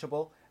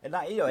unwatchable. And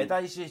that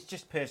that is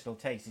just personal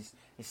taste.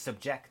 It's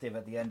subjective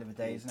at the end of the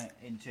day, isn't it?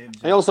 In terms.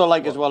 I also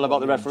like as well about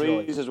the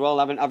referees as well,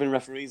 having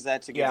referees there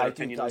to give their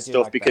opinion on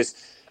stuff like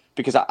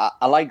because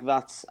I like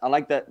that. I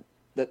like that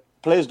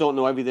players don't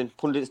know everything,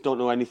 pundits don't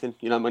know anything.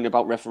 You know what I mean,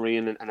 about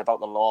refereeing and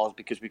about the laws,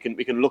 because we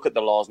can look at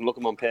the laws and look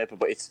them on paper,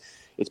 but it's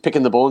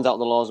picking the bones out of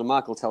the laws. And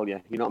Mark will tell you,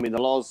 you know what I mean.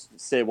 The laws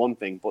say one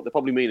thing, but they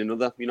probably mean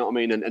another. You know what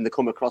I mean, and they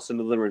come across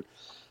another,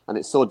 and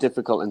it's so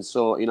difficult. And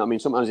so you know what I mean.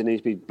 Sometimes it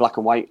needs to be black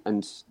and white,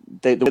 and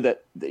the way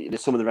that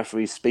some of the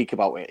referees speak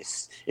about it,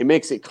 it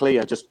makes it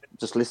clear just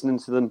listening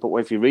to them. But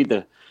if you read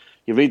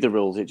the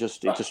rules, it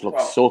just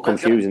looks so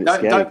confusing.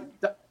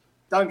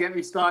 Don't get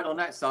me started on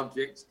that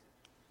subject.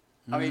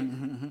 I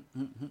mean,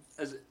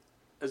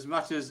 as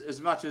much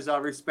as I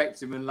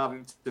respect him and love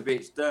him to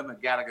bits,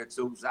 Dermot Gallagher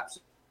talks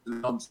absolute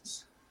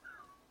nonsense.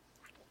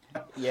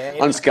 Yeah,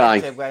 on Sky.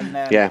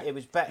 It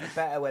was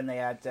better when they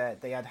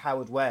had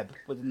Howard Webb,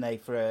 wouldn't they,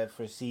 for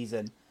a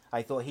season?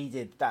 I thought he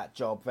did that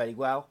job very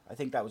well. I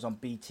think that was on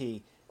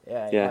BT.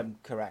 If I'm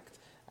correct.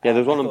 Yeah,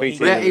 there was one on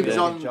BT. Yeah, he was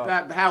on.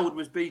 Howard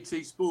was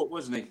BT Sport,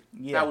 wasn't he?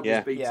 Yeah, Howard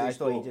was BT I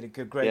Sport. thought he did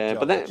a great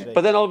job.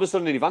 But then all of a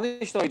sudden he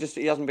vanished. Though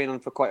he hasn't been on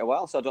for quite a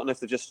while. So I don't know if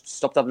they just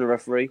stopped having a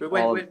referee. But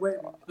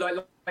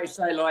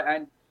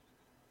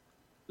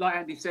like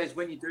Andy says,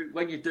 when you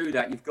do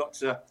that, you've got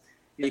to.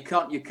 You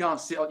cannot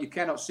sit on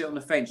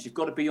the fence. You've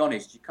got to be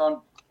honest. You can't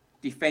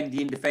defend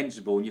the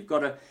indefensible, and you've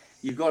got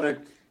to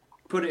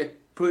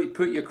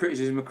put your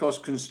criticism across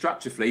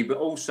constructively, but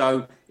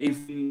also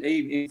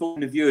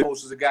inform the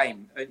viewers of the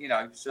game.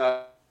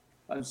 So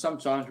and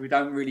sometimes we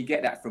don't really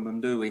get that from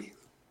them, do we?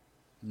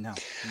 No,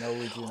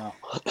 we do not.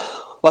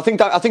 Well,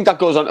 I think that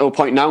goes on to a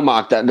point now,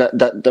 Mark.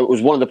 That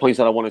was one of the points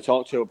that I want to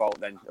talk to you about.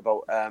 Then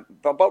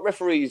about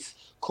referees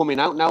coming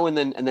out now and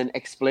then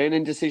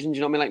explaining decisions.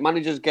 You know what I mean? Like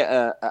managers get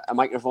a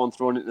microphone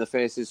thrown into their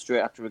faces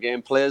straight after a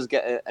game. Players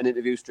get an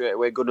interview straight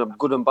away, good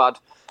and bad,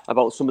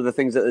 about some of the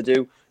things that they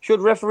do.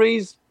 Should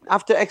referees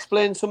have to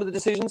explain some of the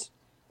decisions?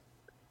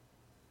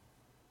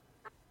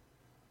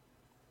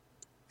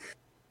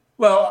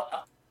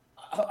 Well,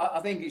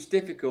 I think it's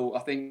difficult. I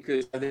think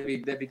because they'll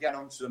be getting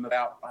on to them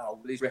about,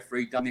 this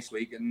referee done this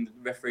week and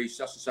referee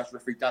such and such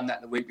referee done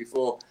that the week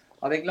before.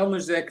 I think long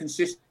as they're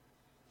consistent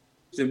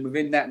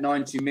within that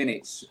 90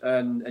 minutes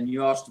and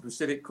you ask the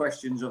specific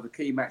questions of the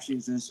key match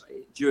incidents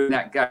during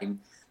that game,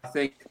 I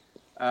think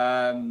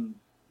then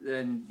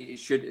it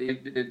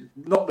should,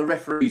 not the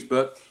referees,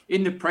 but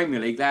in the Premier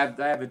League, they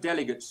have a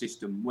delegate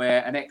system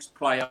where an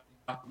ex-player,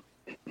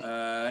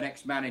 an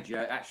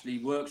ex-manager actually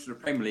works for the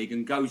Premier League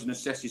and goes and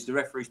assesses the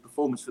referee's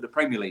performance for the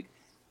Premier League.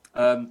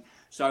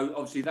 So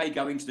obviously they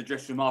go into the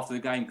dressing room after the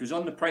game because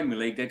on the Premier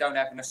League, they don't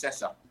have an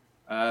assessor.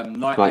 They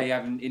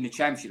have in the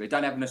Championship. They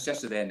don't have an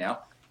assessor there now.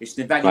 It's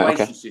an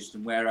evaluation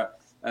system where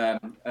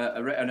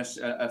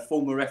a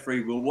former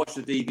referee will watch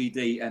the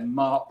DVD and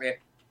mark their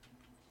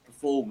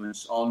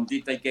performance on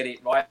did they get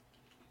it right,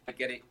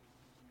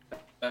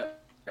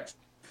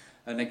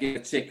 and they get a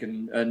tick.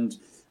 And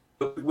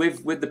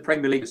with the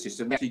Premier League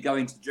system, they actually go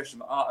into the dressing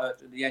room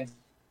at the end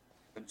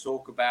and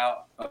talk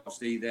about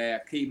obviously their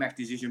key match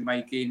decision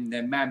making,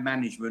 their man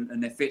management,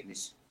 and their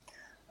fitness.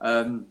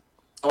 So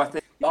I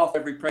think after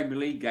every Premier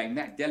League game,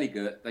 that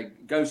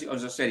delegate goes,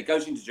 as I said, he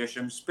goes into the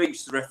dressing room,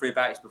 speaks to the referee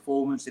about his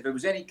performance. If there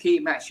was any key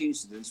match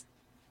incidents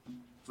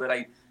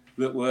that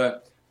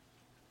were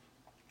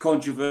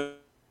controversial,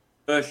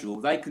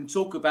 they can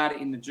talk about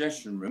it in the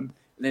dressing room.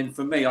 And then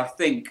for me, I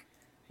think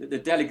that the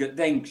delegate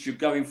then should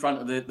go in front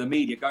of the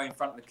media, go in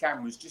front of the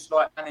cameras, just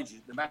like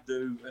managers, the man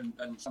do,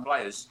 and some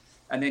players,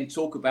 and then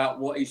talk about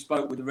what he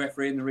spoke with the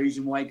referee and the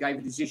reason why he gave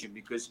a decision.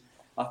 Because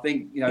I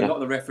think, a lot of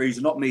the referees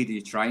are not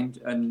media trained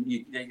and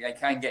they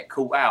can get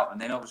caught out.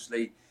 And then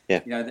obviously,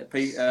 that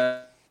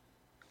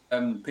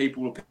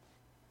people will pick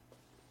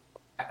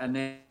and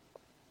then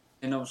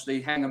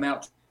obviously hang them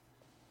out.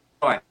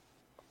 Right.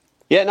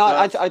 Yeah, no,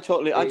 I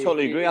totally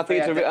agree. I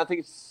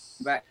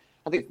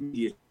think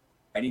media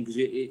training because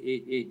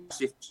it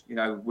sifts,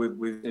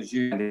 with as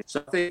you.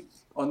 So I think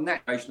on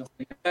that basis, I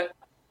think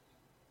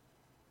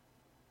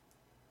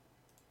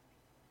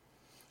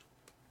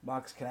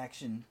Mark's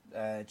connection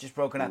just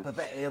broken up a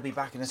bit. He'll be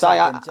back in a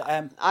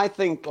second. I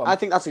think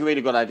that's a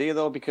really good idea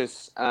though,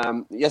 because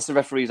yes, the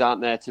referees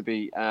aren't there to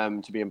be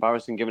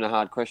embarrassed and given a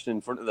hard question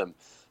in front of them.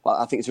 But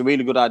I think it's a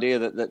really good idea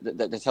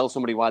that they tell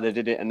somebody why they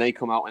did it and they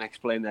come out and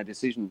explain their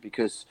decision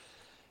because,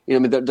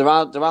 there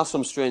are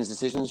some strange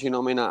decisions.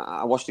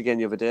 I watched again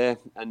the other day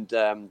and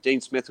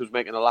Dean Smith was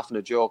making a laugh and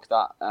a joke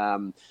that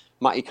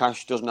Matty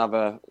Cash doesn't have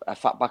a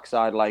fat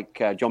backside like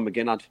John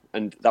McGinn had,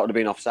 and that would have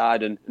been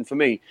offside. And for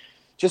me,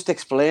 just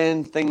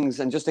explain things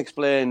and just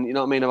explain,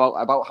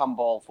 about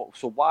handball.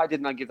 So why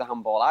didn't I give the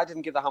handball? I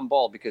didn't give the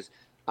handball because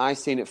I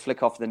seen it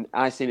flick off the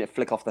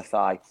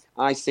thigh.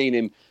 I seen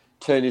him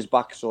turn his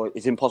back, so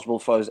it's impossible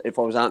for us if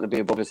I was out to be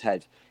above his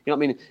head.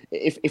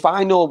 If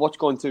I know what's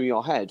going through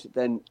your head,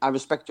 then I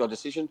respect your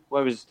decision.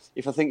 Whereas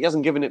if I think he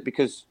hasn't given it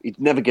because he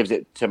never gives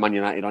it to Man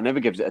United or never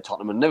gives it to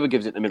Tottenham and never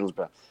gives it to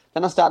Middlesbrough,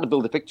 then I start to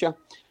build a picture.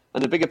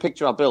 And the bigger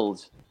picture I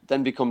build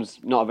then becomes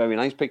not a very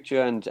nice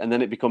picture, and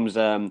then it becomes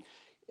that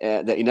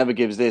he never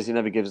gives this, he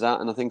never gives that.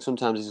 And I think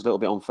sometimes it's a little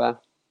bit unfair.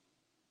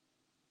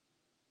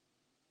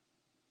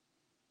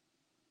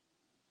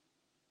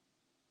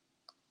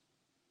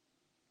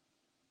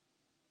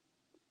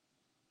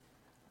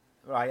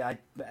 Right,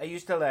 are you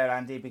still there,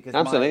 Andy? Because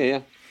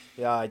absolutely,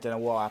 yeah, I don't know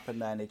what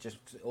happened then. It just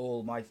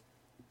all my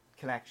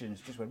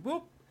connections just went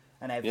whoop,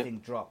 and everything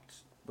dropped.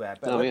 But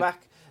we're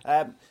back.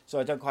 So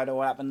I don't quite know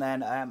what happened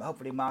then.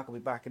 Hopefully Mark will be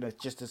back in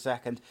just a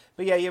second.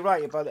 But yeah, you're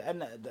right about it.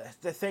 And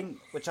the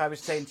thing which I was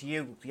saying to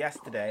you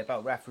yesterday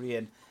about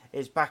refereeing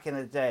is back in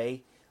the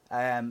day,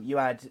 you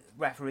had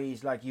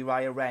referees like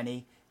Uriah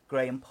Rennie,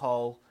 Graham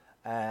Poll,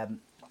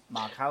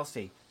 Mark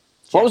Halsey.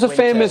 What was a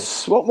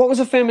famous? What was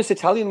a famous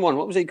Italian one?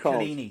 What was he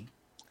called?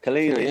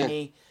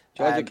 Chiellini,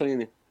 Giorgio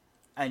Chiellini.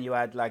 And you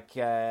had like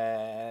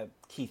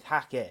Keith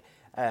Hackett,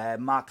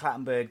 Mark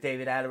Clattenburg,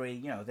 David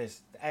Ellery.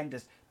 There's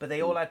endless, but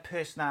they all had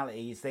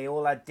personalities. They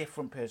all had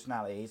different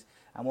personalities,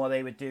 and what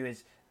they would do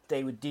is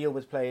they would deal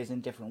with players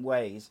in different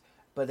ways.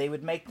 But they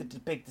would make the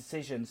big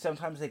decisions.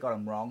 Sometimes they got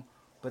them wrong,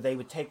 but they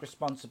would take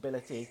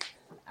responsibility,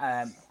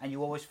 and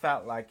you always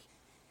felt like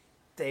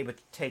they were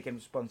taking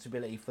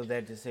responsibility for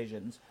their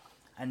decisions.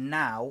 And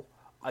now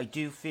I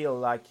do feel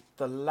like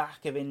the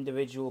lack of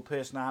individual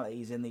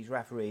personalities in these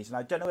referees, and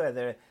I don't know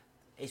whether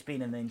it's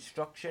been an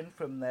instruction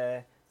from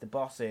the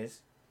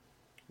bosses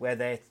where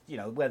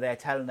they're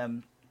telling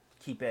them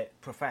keep it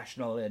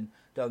professional and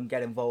don't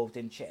get involved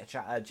in chitter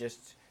chatter,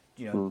 just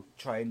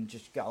try and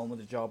just get on with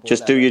the job.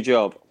 Just do your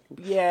job.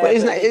 Yeah, but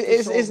isn't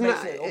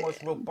that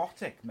almost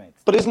robotic, mate?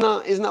 But isn't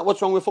that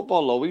what's wrong with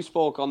football, though? We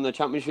spoke on the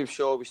Championship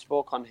show. We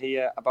spoke on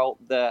here about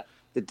the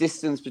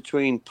distance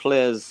between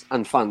players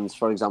and fans,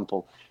 for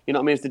example.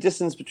 If the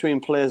distance between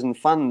players and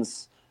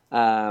fans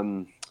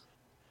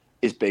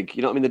is big,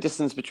 the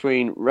distance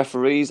between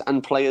referees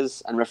and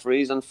players and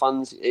referees and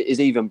fans is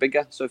even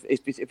bigger. So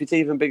if it's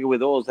even bigger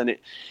with those, then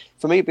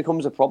for me it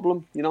becomes a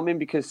problem.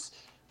 Because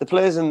the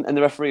players and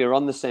the referee are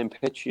on the same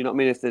pitch.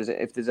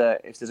 If there's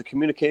a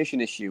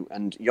communication issue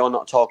and you're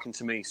not talking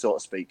to me, so to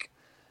speak,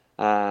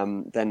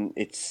 then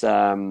it's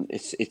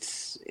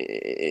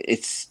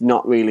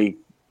not really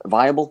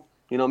viable.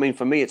 You know what I mean?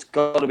 For me, it's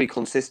got to be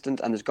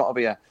consistent, and there's got to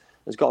be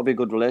a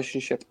good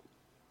relationship.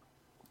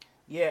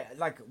 Yeah,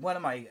 like one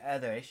of my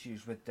other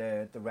issues with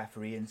the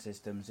refereeing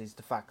systems is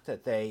the fact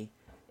that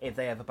if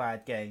they have a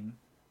bad game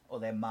or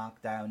they're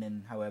marked down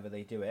in however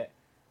they do it,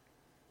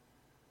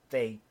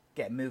 they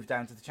get moved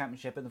down to the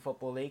Championship in the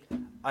Football League.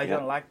 I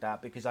don't like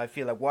that, because I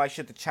feel like, why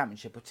should the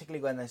Championship,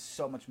 particularly when there's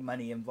so much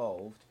money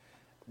involved,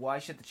 why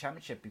should the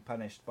Championship be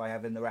punished by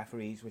having the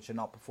referees which are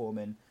not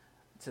performing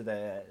to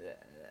the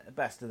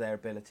best of their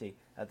ability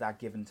at that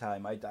given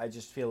time? I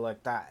just feel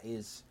like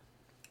there's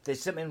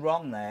something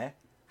wrong there.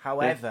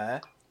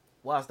 However,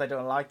 whilst I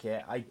don't like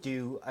it, I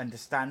do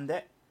understand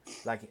it.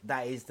 Like,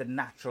 that is the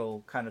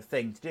natural kind of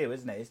thing to do,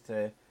 isn't it? Is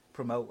to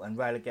promote and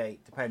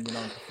relegate depending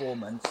on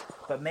performance.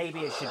 But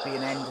maybe it should be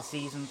an end of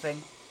season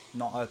thing,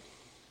 not a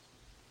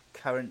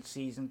current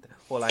season.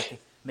 Or like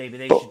maybe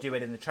they should do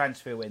it in the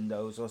transfer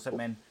windows or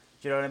something.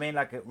 Do you know what I mean?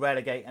 Like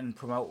relegate and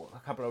promote a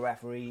couple of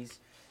referees.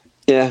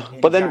 Yeah,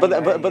 but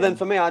then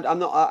for me,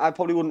 I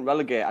probably wouldn't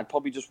relegate. I'd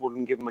probably just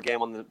wouldn't give him a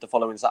game on the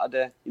following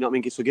Saturday. You know what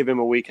I mean? So give him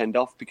a weekend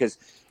off, because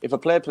if a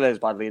player plays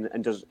badly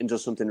and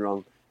does something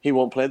wrong, he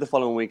won't play the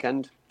following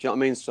weekend. Do you know what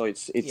I mean? So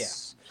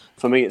it's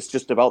for me, it's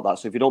just about that.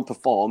 So if you don't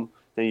perform,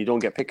 then you don't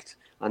get picked,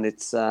 and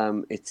it's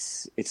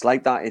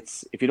like that.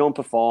 It's if you don't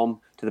perform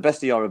to the best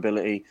of your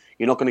ability,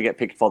 you're not going to get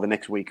picked for the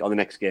next week or the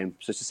next game.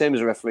 So it's the same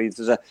as a referee.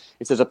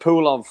 If there's a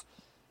pool of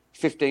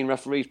 15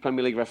 referees,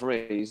 Premier League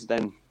referees,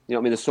 then you know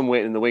what I mean, there's some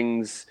waiting in the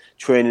wings,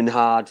 training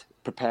hard,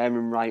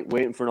 preparing right,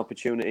 waiting for an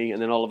opportunity, and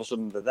then all of a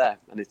sudden they're there.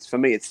 And it's for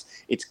me, it's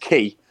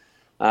key.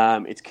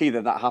 It's key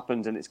that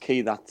happens, and it's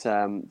key that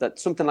that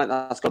something like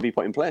that's got to be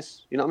put in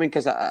place. You know what I mean?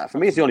 Because for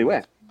me, it's the only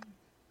way.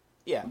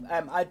 Yeah,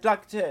 I'd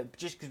like to,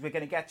 just because we're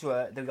going to get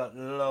to they've got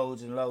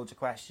loads and loads of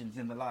questions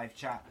in the live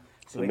chat,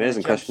 so we're going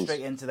to jump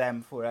straight into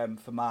them for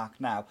Mark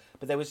now.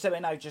 But there was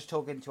something I was just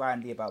talking to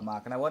Andy about,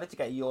 Mark, and I wanted to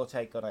get your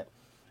take on it.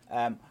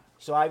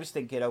 So I was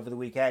thinking over the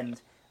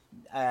weekend,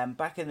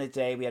 back in the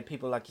day, we had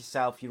people like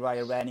yourself,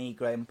 Uriah Rennie,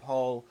 Graham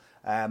Paul,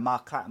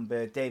 Mark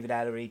Clattenburg, David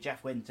Ellery,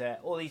 Jeff Winter,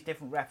 all these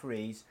different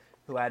referees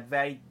who had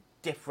very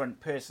different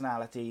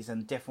personalities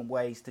and different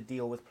ways to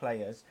deal with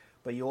players,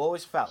 but you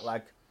always felt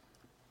like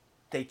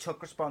they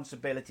took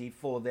responsibility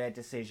for their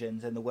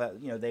decisions, and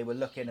they were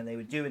looking and they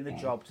were doing the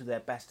job to their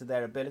best of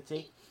their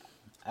ability.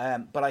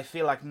 But I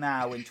feel like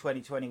now in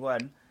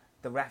 2021,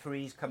 the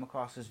referees come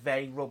across as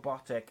very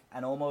robotic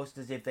and almost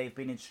as if they've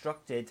been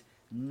instructed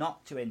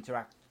not to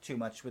interact too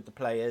much with the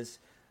players,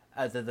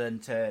 other than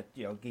to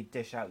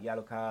dish out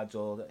yellow cards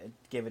or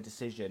give a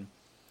decision.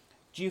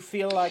 Do you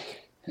feel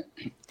like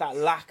that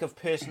lack of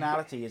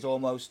personality is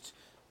almost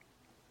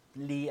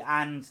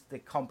and the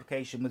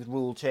complication with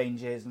rule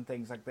changes and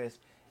things like this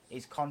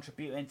is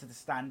contributing to the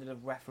standard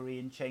of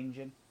refereeing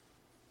changing?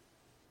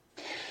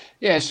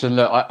 Yes, and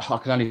look, I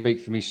can only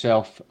speak for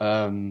myself.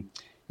 For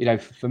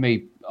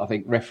me, I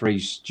think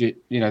referees,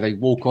 they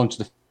walk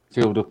onto the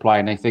field of play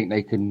and they think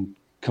they can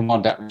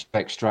command that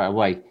respect straight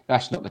away.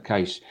 That's not the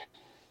case.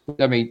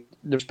 I mean,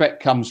 the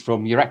respect comes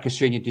from your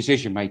accuracy in your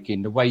decision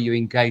making, the way you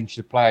engage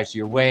the players,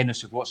 your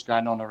awareness of what's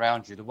going on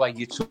around you, the way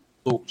you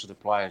talk to the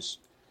players.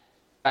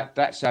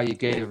 That's how you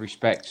get the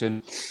respect.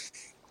 And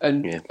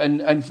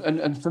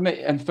for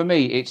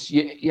me, it's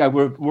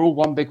we're all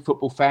one big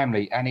football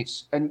family, and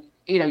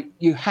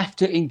you have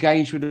to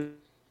engage with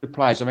the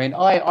players. I mean,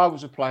 I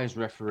was a players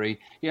referee.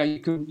 You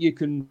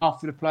can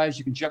laugh with the players,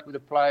 you can joke with the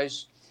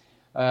players.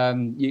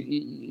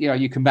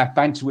 You can have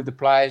banter with the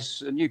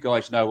players, and you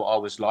guys know what I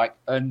was like,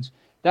 and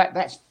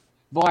that's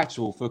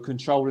vital for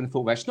controlling the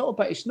football. It's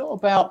not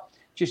about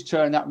just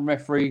turning up and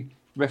refereeing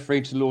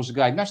to the laws of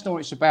the game. That's not what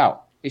it's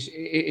about.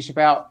 It's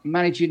about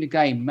managing the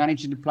game,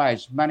 managing the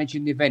players,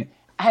 managing the event,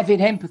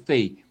 having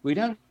empathy. We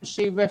don't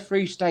see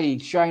referees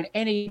showing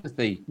any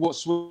empathy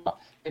whatsoever.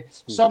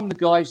 Some of the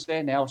guys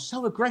there now are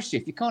so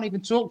aggressive, you can't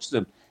even talk to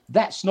them.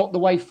 That's not the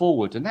way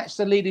forward, and that's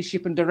the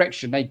leadership and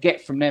direction they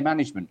get from their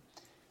management.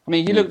 I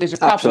mean, there's a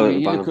couple.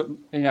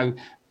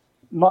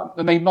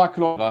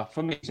 Michael Oliver,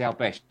 for me, is our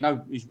best.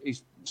 No,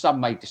 some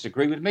may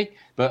disagree with me,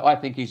 but I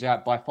think he's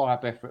out by far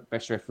our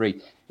best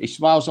referee. He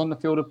smiles on the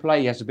field of play.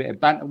 He has a bit of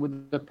banter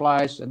with the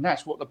players, and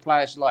that's what the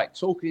players like,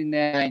 talking in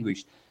their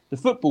language. The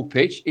football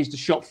pitch is the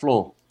shop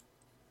floor.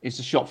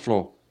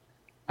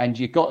 And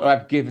you've got to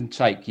have give and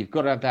take. You've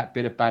got to have that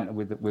bit of banter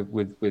with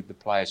the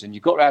players, and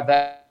you've got to have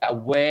that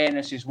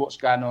awareness is what's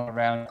going on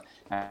around,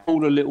 and all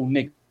the little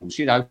niggles.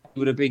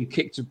 Would have been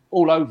kicked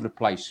all over the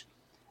place,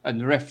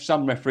 and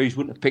some referees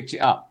wouldn't have picked it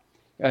up.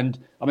 And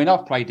I mean,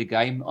 I've played the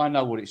game. I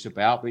know what it's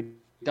about, but it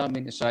doesn't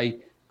mean to say,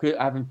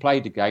 having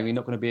played the game, you're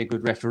not going to be a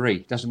good referee.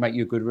 It doesn't make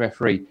you a good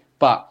referee.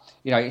 But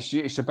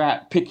it's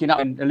about picking up,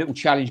 and a little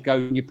challenge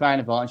goes when you're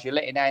playing advantage. You're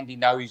letting Andy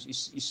know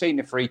he's seen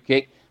the free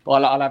kick.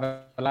 But I'll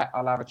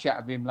have a chat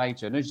with him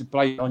later. And as a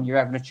player on, you're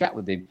having a chat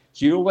with him.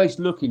 So you're always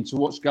looking to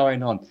what's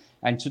going on.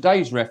 And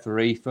today's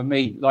referee, for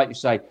me, like you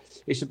say,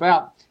 it's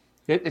about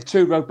they're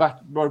too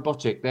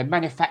robotic. They're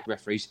manufactured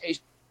referees.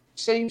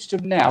 seems to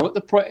now, at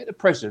the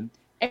present,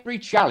 every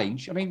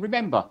challenge, I mean,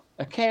 remember,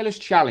 a careless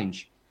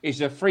challenge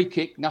is a free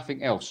kick,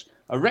 nothing else.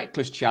 A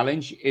reckless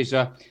challenge is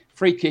a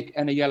free kick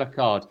and a yellow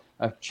card.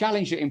 A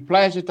challenge that in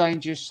players of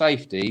danger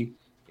safety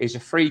is a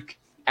free kick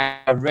and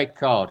a red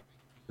card.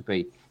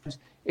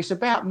 It's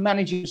about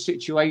managing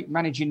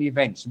the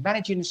events,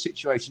 managing the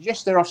situation.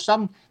 Yes, there are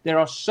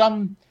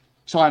some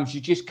times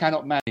you just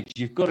cannot manage.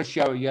 You've got to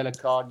show a yellow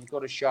card, you've got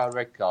to show a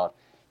red card.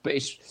 But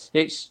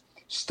it's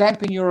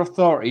stamping your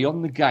authority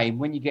on the game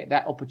when you get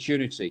that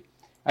opportunity.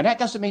 And that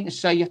doesn't mean to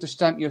say you have to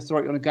stamp your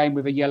authority on a game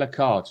with a yellow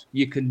card.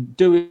 You can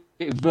do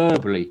it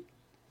verbally.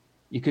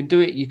 You can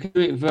do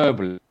it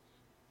verbally.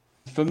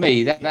 For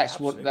me, that's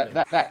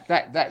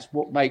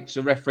what makes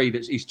a referee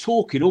he's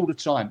talking all the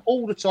time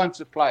to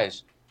the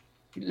players,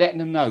 letting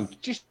them know.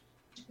 Just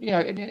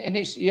and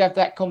it's you have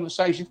that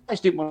conversation. I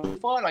just didn't want to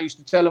fight. I used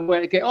to tell them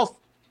where to get off.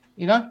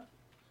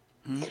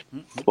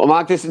 Well,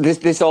 Mark,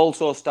 this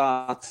also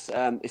starts.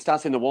 It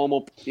starts in the warm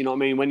up. You know what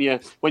I mean? When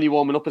you're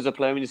warming up as a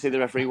player, when you see the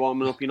referee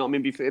warming up, you know what I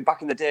mean.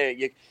 Back in the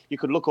day, you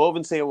could look over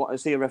and see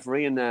a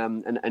referee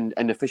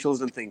and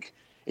officials and think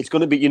it's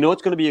going to be.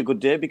 It's going to be a good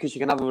day because you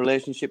can have a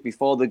relationship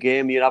before the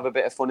game. You have a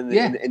bit of fun in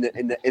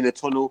the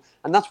tunnel,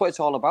 and that's what it's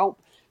all about.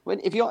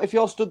 If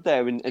you're stood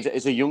there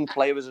as a young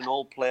player, as an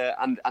old player,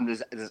 and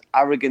there's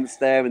arrogance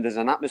there, and there's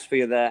an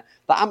atmosphere there,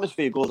 that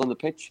atmosphere goes on the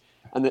pitch.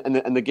 And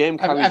the game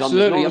carries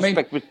Absolutely.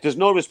 on. There's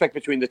no respect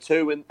between the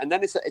two, and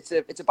then it's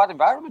a bad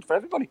environment for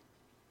everybody.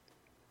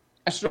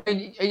 That's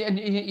right. And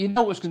you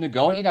know what's going to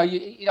go on. I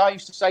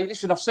used to say,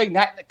 listen, I've seen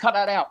that. Cut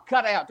that out.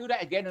 Do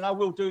that again, and I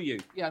will do you.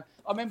 I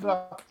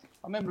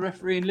remember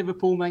refereeing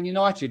Liverpool Man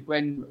United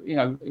when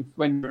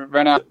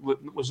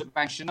Ronaldo was at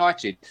Manchester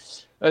United,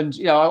 and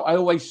I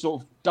always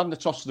sort of done the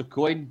toss of the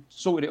coin,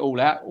 sorted it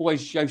all out.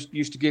 Always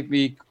used to give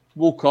me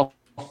walk off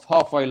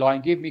halfway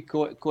line, give me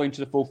coin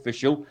to the full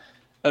official.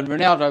 And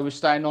Ronaldo was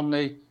standing on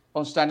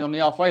the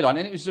halfway line,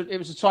 and it was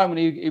a time when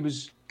he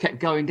was kept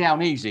going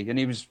down easy, and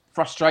he was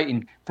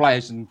frustrating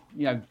players, and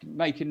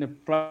making the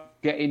play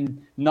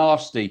getting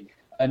nasty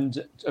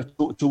and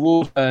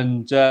towards.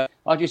 And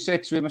I just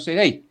said to him, I said,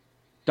 "Hey,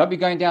 don't be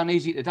going down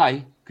easy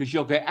today, because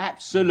you'll get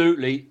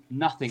absolutely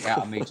nothing out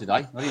of me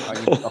today."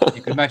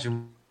 You can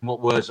imagine what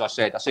words I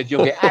said. I said,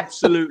 "You'll get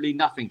absolutely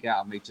nothing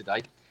out of me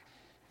today."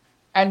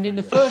 And in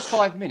the first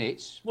 5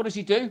 minutes, what does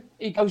he do?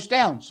 He goes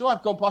down. So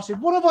I've gone past. I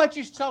said, "What have I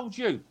just told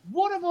you?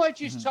 What have I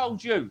just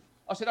told you?"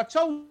 I said, "I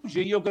told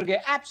you you're going to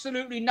get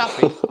absolutely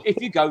nothing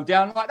if you go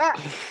down like that."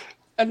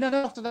 And then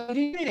after that,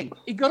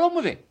 he got on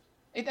with it.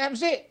 That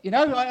was it,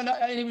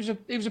 And he was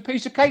a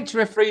piece of cake to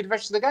referee the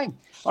rest of the game.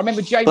 I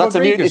remember Jay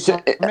Rodriguez.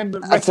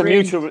 That's a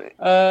mutual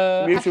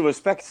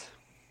respect.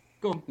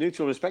 Go on.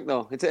 Mutual respect,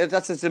 though.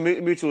 That's a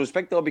mutual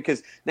respect, though,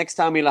 because next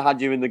time he'll have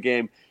had you in the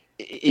game,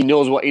 he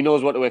knows what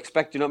to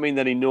expect. You know what I mean?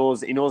 That he knows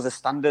the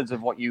standards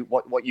of what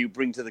you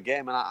bring to the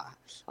game, and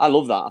I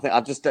love that. I think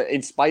it just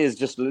inspires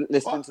just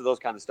listening to those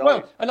kind of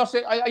stories. Well, and I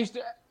said I used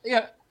to,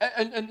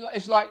 and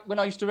it's like when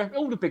I used to ref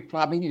all the big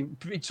players. I mean,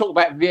 you talk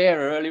about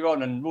Vieira earlier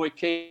on, and Roy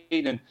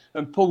Keane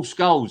and Paul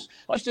Scholes.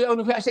 I used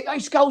to say, "Hey,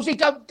 Scholesy,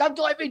 don't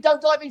dive in,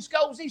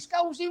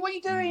 Scholesy, what are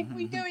you doing? What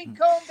are you doing?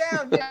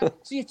 Calm down."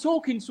 So you're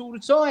talking all the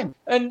time,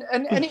 and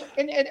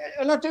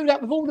I do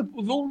that with all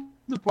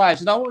the players.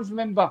 And I always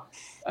remember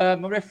I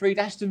refereed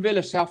Aston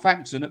Villa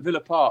Southampton at Villa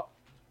Park.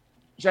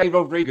 Jay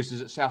Rodriguez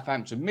is at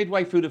Southampton.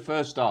 Midway through the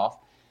first half,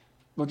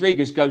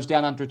 Rodriguez goes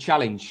down under a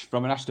challenge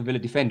from an Aston Villa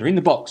defender in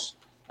the box,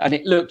 and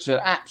it looked an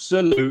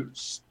absolute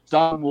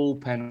stonewall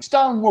penalty.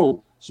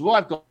 Stonewall. So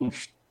I've got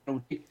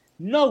penalty.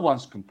 No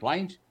one's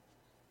complained.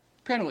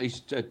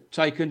 Penalties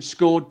taken,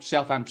 scored.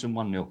 Southampton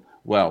 1-0.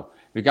 Well,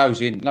 it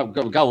goes in. No,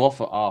 go off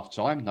at half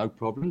time. No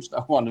problems.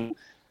 No one.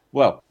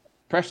 Well,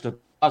 press the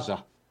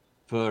buzzer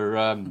for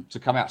to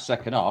come out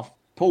second half.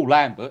 Paul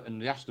Lambert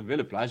and the Aston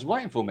Villa players are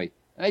waiting for me.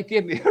 And they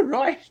give me a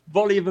right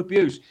volley of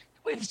abuse.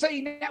 We've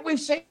seen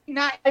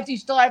that.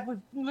 Eddie's died.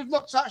 We've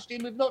not touched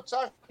him.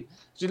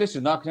 So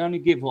listen, I can only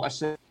give what I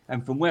said.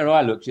 And from where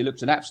I looked, it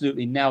looked an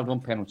absolutely nailed-on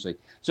penalty.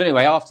 So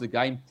anyway, after the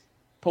game,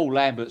 Paul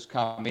Lambert's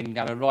come in. We've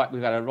had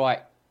a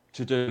right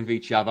to do with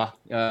each other.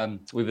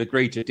 We've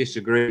agreed to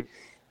disagree.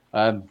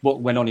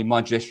 What went on in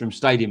my dressing room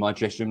stayed in my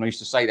dressing room. I used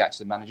to say that to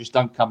the managers: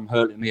 "Don't come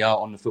hurting me out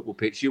on the football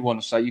pitch. You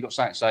want to say, you got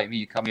something to say to me,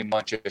 you come in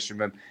my dressing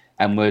room,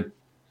 and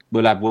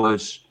we'll have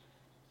words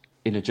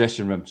in the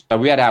dressing room." So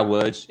we had our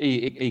words.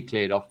 He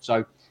cleared off.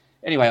 So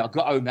anyway, I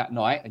got home that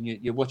night, and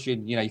you're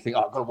watching. You think,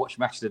 "Oh, I've got to watch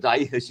Match of the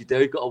Day," as you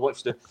do. Got to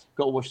watch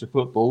the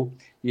football.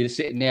 You're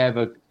sitting there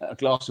with a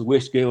glass of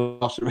whiskey or a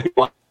glass of red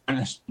wine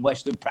and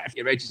Western Pat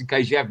your edges in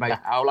case you have made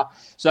a howler.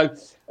 So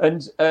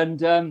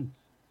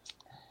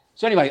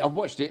So anyway, I've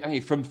watched it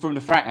from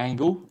the frat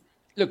angle.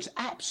 Looks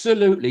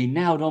absolutely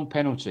nailed on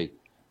penalty.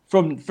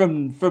 From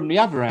the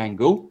other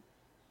angle,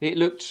 it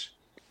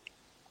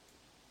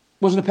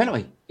wasn't a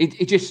penalty. He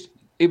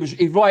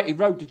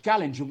rode the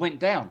challenge and went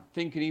down,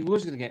 thinking he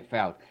was going to get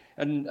fouled.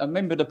 And I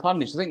remember the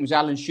pundits, I think it was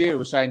Alan Shearer,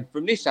 was saying,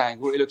 from this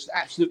angle, it looks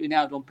absolutely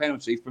nailed on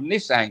penalty. From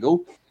this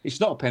angle,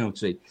 it's not a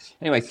penalty.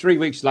 Anyway, 3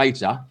 weeks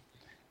later,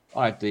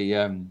 I had the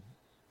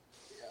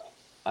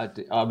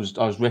I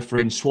was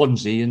refereeing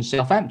Swansea and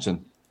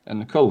Southampton,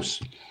 and of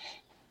course,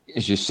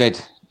 as you said,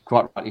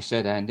 quite rightly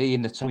said, Andy,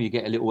 in the tunnel you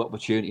get a little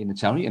opportunity in the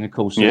tunnel, and of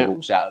course, it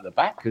walks out at the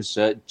back as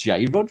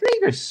Jay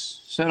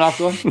Rodriguez. So I've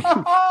gone,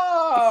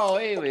 oh,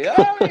 here we go.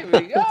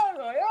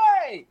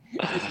 Hey.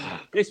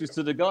 This was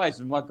to the guys,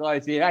 and my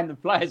guys here and the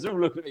players all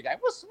looking at me going,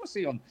 what's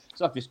he on?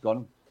 So I've just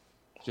gone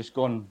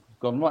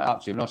right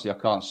up to him. And obviously, I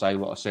can't say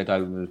what I said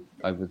over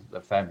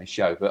the family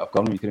show, but I've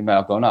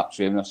gone up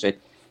to him and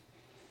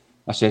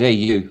I said, hey,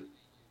 you,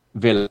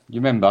 Villa, you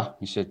remember?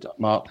 He said,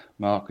 Mark,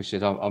 I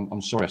said,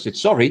 I'm sorry. I said,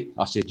 sorry.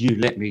 I said, you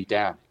let me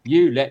down.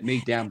 You let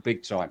me down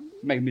big time.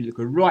 Made me look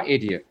a right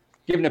idiot.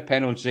 Given a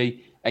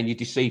penalty, and you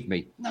deceived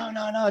me. No,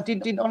 I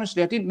didn't.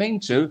 Honestly, I didn't mean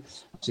to.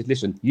 I said,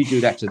 listen, you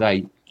do that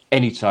today,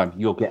 anytime,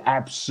 you'll get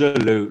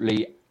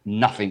absolutely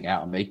nothing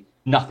out of me.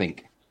 Nothing.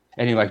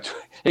 Anyway,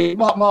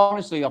 Mark,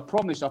 honestly, I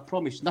promise,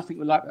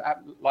 nothing like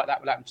that will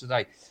happen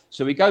today.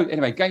 So we go,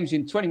 anyway, game's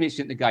in 20 minutes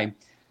into the game.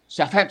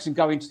 Southampton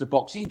go into the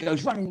box. He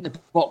goes running in the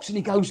box and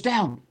he goes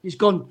down. He's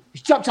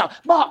jumped up.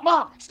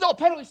 Mark, it's not a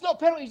penalty.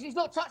 He's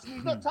not touched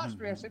me.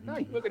 I said, no,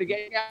 we're going to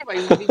get it out. But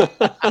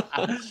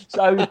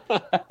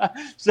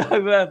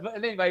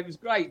anyway, it was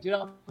great. Do you know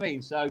what I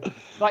mean? So,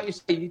 like you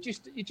say, you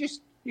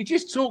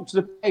just talk to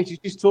the players. You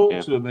just talk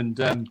to them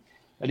and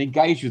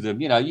engage with them.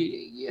 You know,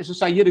 as I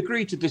say, you'd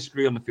agree to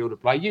disagree on the field of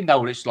play. You know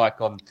what it's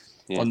like on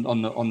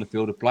the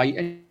field of play.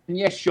 And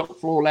yes, shop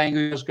floor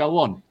language go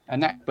on.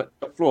 But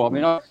floor, I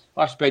mean,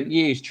 I spent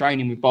years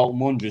training with Bolton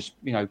Wanderers,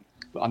 you know,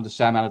 under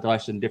Sam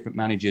Allardyce and different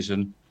managers.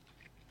 And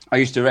I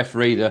used to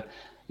referee the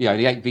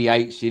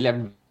 8v8s, the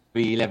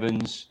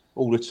 11v11s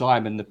all the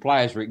time. And the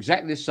players were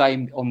exactly the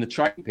same on the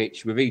training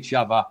pitch with each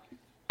other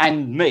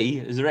and me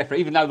as a referee,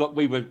 even though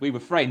we were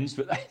friends.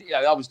 But,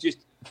 I was just,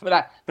 for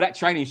that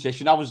training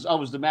session, I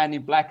was the man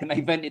in black and they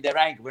vented their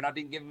anger when I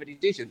didn't give them a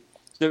decision.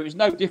 So it was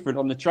no different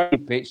on the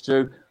training pitch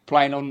to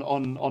playing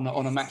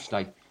on a match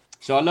day.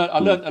 So I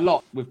learned a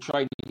lot with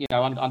training,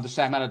 under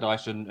Sam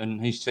Allardyce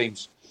and his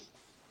teams.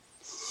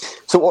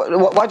 So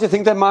why do you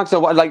think then, Mark? So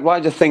why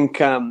do you think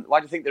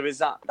there is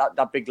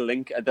that big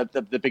link,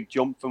 the big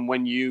jump from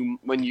when you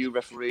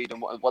refereed and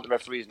what the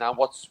referee is now?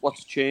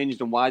 What's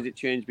changed and why has it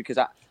changed? Because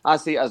I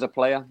see it as a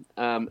player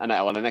and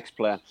an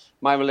ex-player.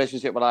 My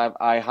relationship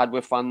I had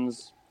with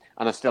fans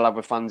and I still have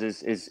with fans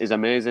is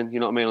amazing.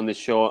 You know what I mean? On this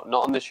show,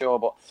 not on this show,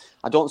 but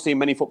I don't see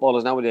many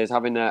footballers nowadays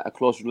having a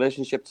close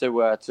relationship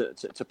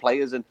to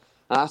players, and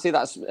I see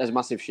that as a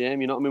massive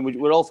shame. You know what I mean?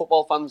 We're all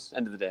football fans at the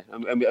end of the day,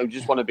 and we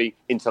just want to be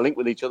interlinked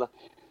with each other.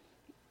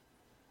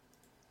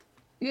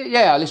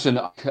 Yeah. Listen,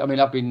 I mean,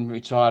 I've been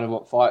retired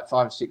 5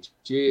 or 6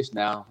 years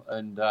now,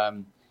 and I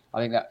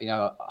think that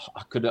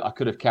I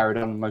could have carried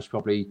on most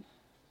probably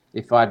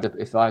if I had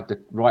the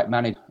right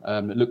manager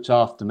that looked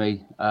after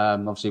me.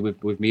 Obviously,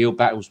 with my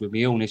battles with my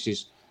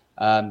illnesses,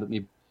 that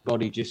my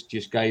body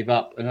just gave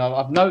up, and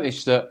I've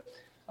noticed that.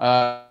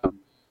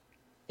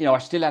 I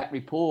still had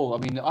rapport.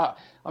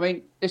 I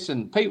mean,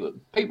 listen.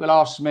 People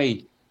ask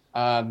me,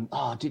 I've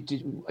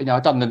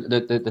done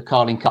the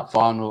Carling Cup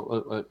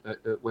final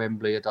at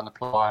Wembley. I've done the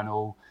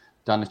final,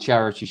 done the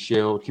Charity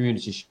Shield,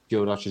 Community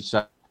Shield, I should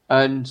say.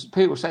 And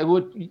people say,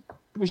 "Well,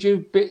 was you a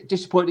bit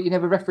disappointed that you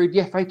never refereed the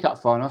FA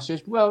Cup final?" I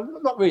said, "Well,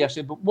 not really." I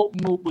said, "But what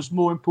was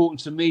more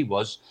important to me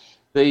was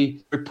the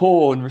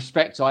rapport and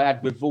respect I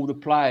had with all the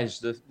players,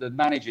 the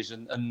managers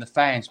and the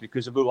fans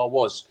because of who I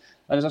was."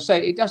 And as I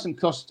say, it doesn't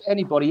cost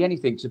anybody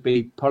anything to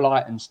be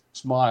polite and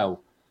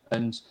smile.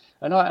 And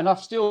I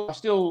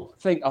still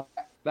think of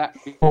that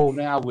rapport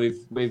now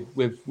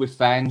with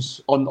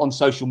fans on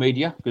social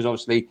media, because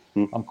obviously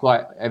I'm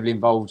quite heavily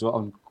involved.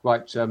 I'm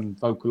quite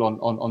vocal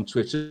on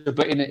Twitter,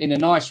 but in a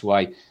nice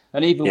way.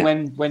 And even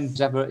when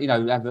have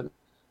a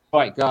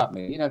right go at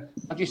me, I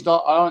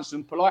answer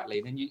them politely,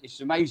 and then it's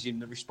amazing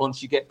the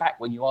response you get back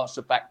when you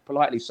answer back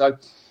politely. So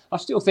I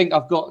still think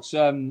I've got.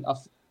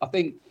 I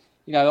think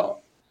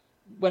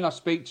when I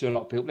speak to a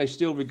lot of people, they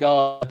still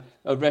regard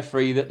a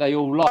referee that they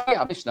all like.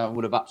 Yeah, listen, I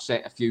would have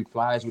upset a few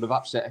players, would have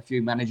upset a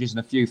few managers and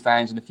a few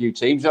fans and a few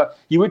teams.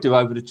 You would do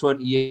over the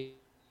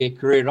 20-year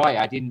career I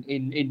had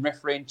in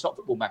refereeing top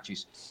football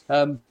matches.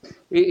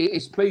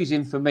 It's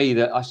pleasing for me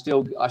that I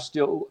still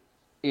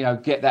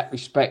get that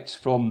respect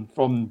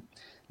from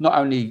not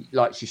only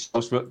like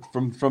yourselves, but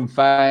from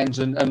fans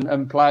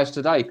and players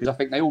today, because I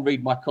think they all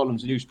read my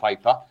columns in the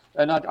newspaper,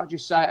 and I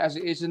just say it as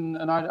it is, and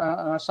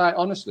I say it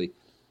honestly.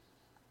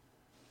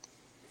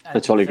 I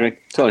totally agree.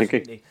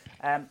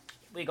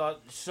 We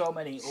got so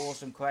many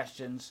awesome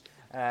questions.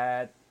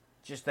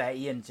 Just there,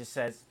 Ian just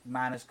says,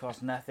 "Man has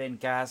cost nothing."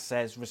 Gaz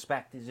says,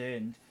 "Respect is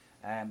earned,"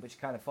 which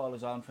kind of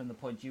follows on from the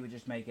point you were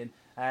just making.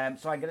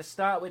 So I'm going to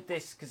start with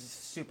this because it's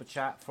a super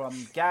chat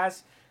from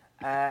Gaz.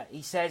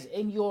 He says,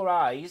 "In your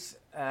eyes,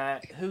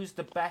 who's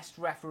the best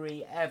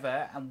referee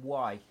ever and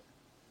why?"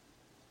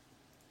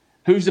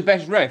 Who's the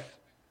best ref?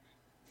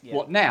 Yeah.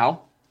 What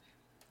now?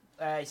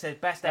 He says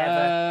best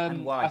ever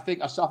and why. I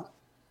think I saw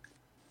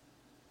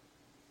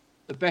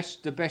the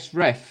best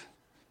ref.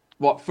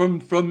 What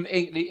from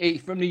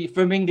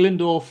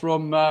England or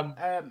from?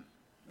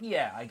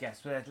 Yeah, I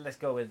guess let's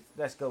go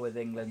with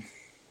England.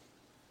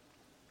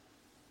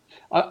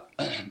 I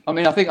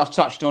mean, I think I've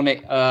touched on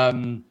it.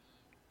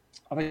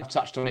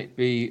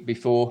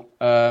 Before.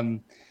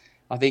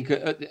 I think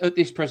at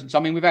this present, I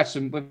mean, we've had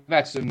some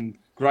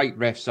great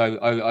refs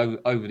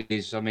over the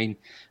years. I mean,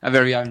 our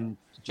very own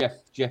Jeff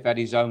had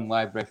his own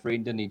way of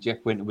refereeing, didn't he? Jeff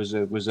Winter was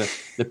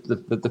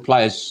the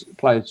players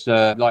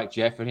like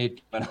Jeff, and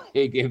he'd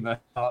give him a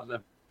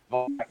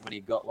when he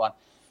got one.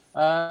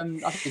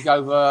 I think you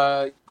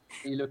go.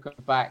 You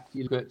look back.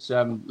 You look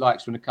at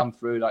likes when they come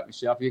through, like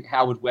yourself. You think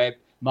Howard Webb,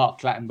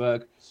 Mark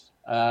Clattenburg.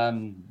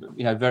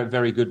 Very,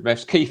 very good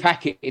refs. Keith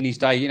Hackett in his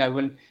day,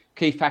 when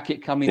Keith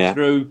Hackett coming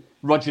through,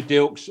 Roger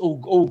Dilks,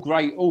 all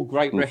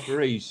great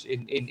referees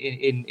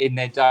in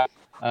their day.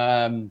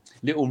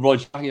 Little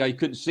Roger, you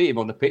couldn't see him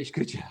on the pitch,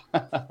 could you?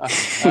 But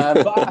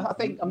I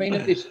think,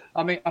 at this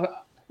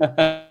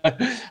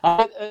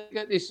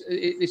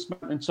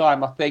moment in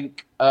time, I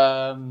think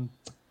in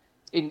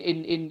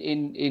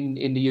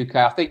the UK,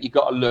 I think you've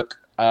got to look.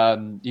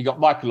 You got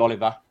Michael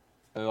Oliver,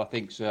 who I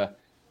think's.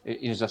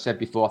 As I said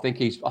before, I think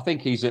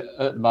he's at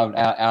the moment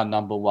our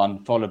number one.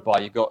 Followed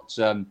by you got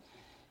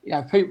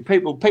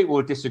people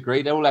will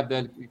disagree. They all have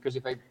their because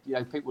if they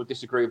people will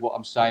disagree with what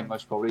I'm saying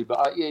most probably.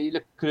 But you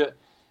look at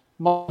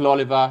Michael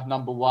Oliver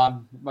number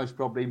one, most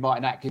probably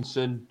Martin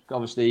Atkinson.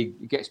 Obviously,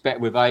 he gets better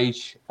with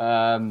age.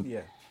 Up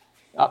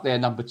there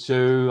number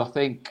two, I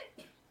think.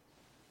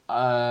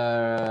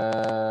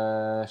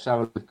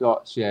 So we've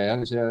got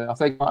I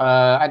think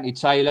Anthony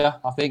Taylor.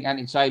 I think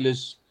Anthony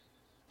Taylor's.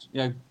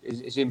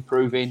 Is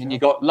improving, sure. And you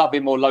got love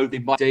him or loathe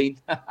him, Dean.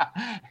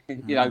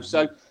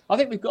 So I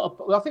think we've got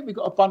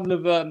a bundle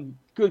of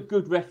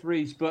good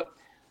referees, but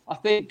I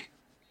think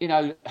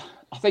the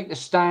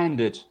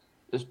standard,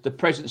 the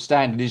present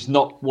standard, is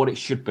not what it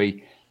should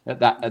be at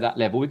that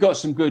level. We've got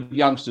some good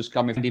youngsters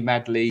coming, Andy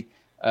Madley,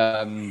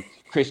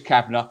 Chris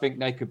Kavanagh. I think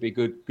they could be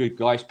good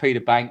guys. Peter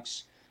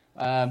Banks,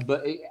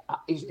 but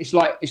it's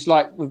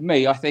like with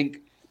me. I think,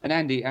 and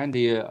Andy,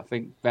 I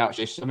think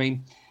vouches. I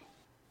mean.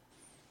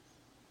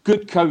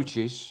 Good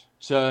coaches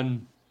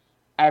turn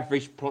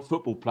average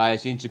football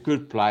players into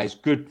good players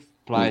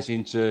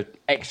into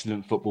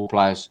excellent football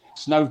players.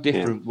 It's no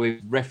different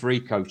with referee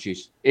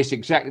coaches. It's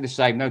exactly the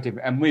same, no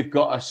different. And we've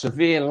got a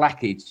severe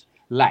lack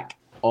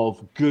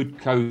of good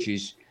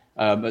coaches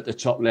at the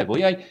top level.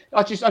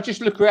 I just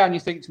look around and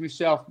you think to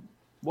myself,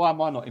 why am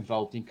I not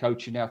involved in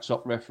coaching our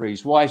top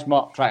referees? Why is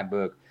Mark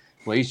Clattenburg?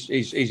 Well,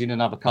 he's in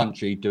another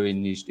country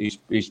doing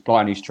he's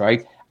plying his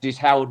trade. Is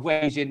Howard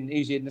Webb?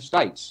 He's in the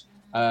States.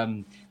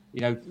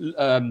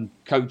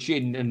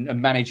 Coaching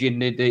and managing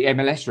the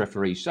MLS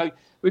referees. So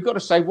we've got to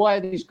say, why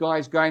are these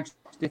guys going to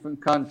different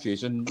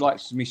countries? And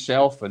like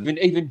myself and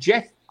even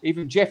Jeff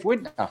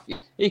Winter,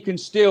 he can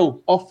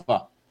still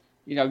offer,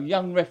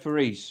 young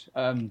referees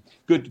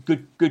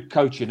good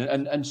coaching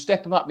and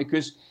step them up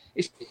because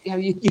it's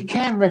you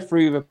can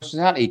referee with a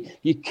personality,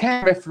 you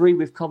can referee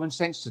with common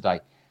sense today,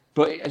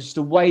 but it's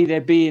the way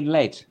they're being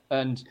led.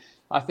 And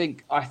I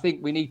think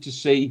we need to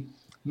see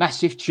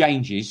massive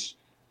changes.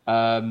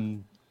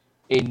 In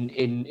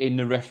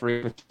the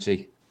referee.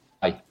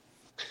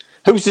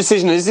 Whose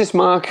decision is this,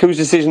 Mark? Whose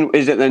decision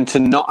is it then to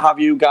not have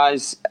you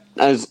guys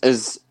as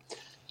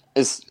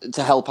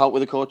to help out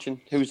with the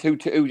coaching? Who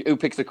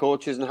picks the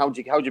coaches and how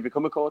do you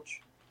become a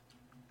coach?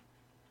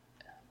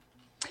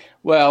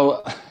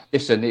 Well,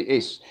 listen,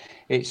 it's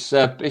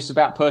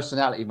about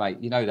personality, mate.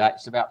 You know that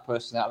it's about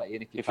personality,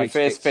 and if your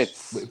face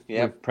fits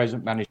with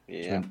present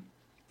management.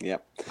 Yeah,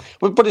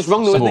 but it's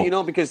wrong though, isn't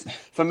it? Because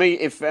for me,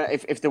 if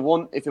they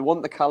want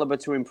the caliber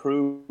to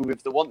improve,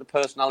 if they want the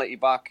personality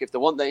back, if they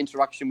want the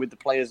interaction with the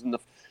players and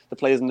the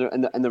players and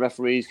the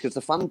referees, because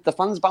the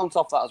fans bounce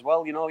off that as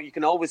well. You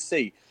can always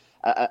see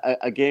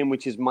a game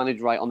which is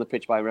managed right on the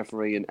pitch by a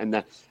referee, and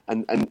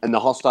the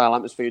hostile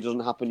atmosphere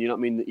doesn't happen. You know what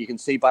I mean? You can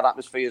see bad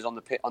atmospheres in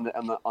the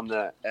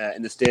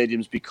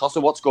stadiums because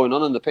of what's going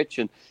on the pitch,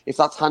 and if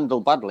that's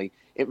handled badly,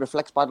 it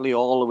reflects badly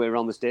all the way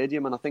around the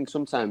stadium. And I think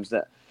sometimes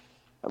that.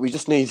 It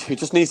just needs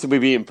to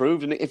be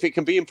improved, and if it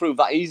can be improved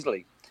that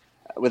easily,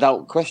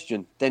 without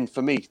question, then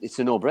for me it's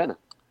a no-brainer.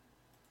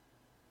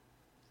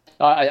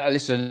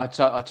 Listen. I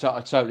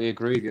totally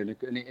agree with you,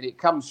 and it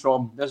comes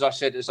from, as I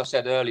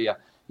said earlier.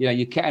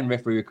 You can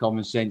referee with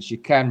common sense, you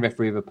can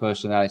referee with a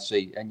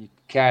personality, and you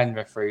can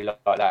referee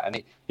like that,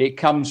 and it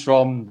comes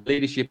from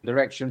leadership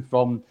direction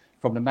from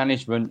the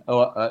management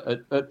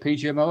at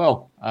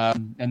PGMOL,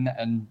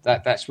 and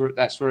that's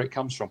where it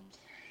comes from.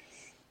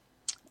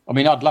 I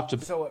mean, I'd love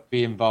to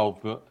be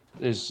involved, but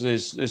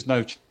there's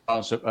no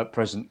chance at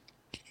present.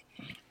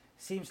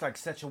 Seems like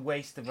such a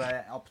waste of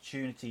an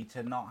opportunity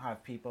to not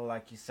have people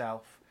like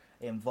yourself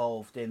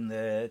involved in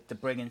the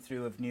bringing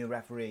through of new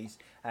referees.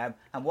 And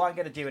what I'm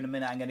going to do in a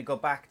minute, I'm going to go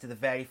back to the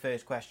very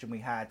first question we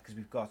had because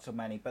we've got so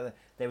many. But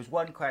there was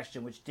one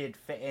question which did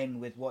fit in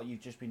with what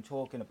you've just been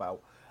talking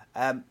about.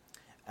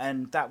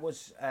 And that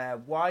was,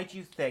 why do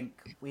you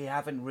think we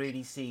haven't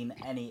really seen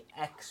any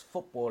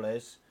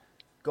ex-footballers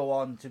go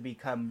on to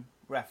become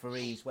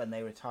referees when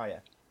they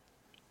retire?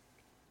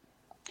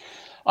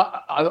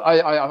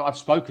 I've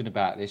spoken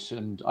about this,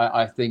 and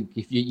I think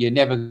if you're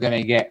never going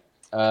to get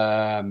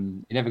a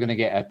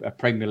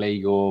Premier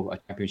League or a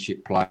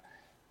Championship player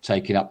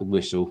taking up the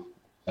whistle.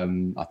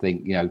 I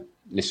think,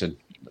 listen,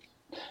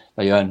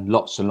 they earn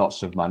lots and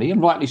lots of money,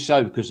 and rightly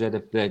so, because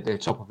they're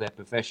top of their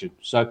profession.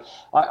 So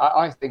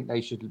I think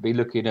they should be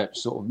looking at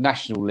sort of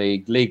National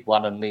League, League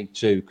One, and League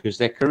Two, because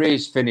their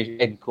careers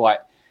end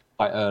quite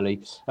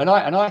early. And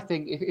I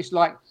think it's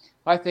like,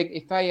 I think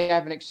if they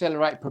have an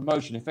accelerated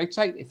promotion, if they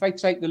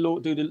take the law,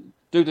 do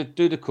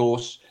the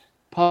course,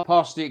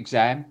 pass the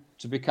exam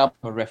to become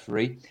a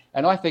referee,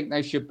 and I think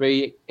they should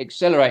be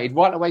accelerated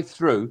right the way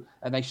through,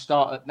 and they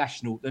start at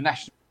the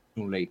National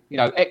League.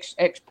 Ex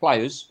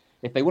players,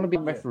 if they want to be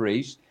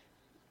referees,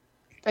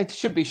 they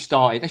should be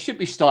starting. They should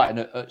be starting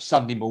at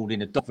Sunday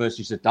morning, a duck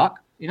versus a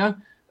duck,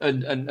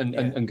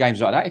 and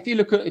games like that. If you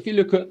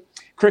look at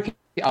cricket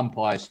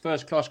umpires,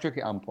 first class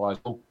cricket umpires,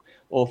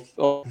 or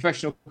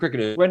professional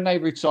cricketers, when they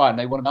retire and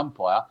they want an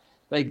umpire,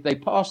 they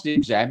pass the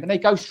exam and they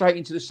go straight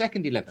into the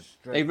second 11.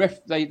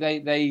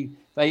 They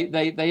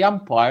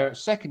umpire at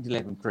second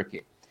 11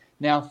 cricket.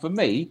 Now, for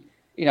me,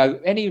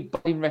 any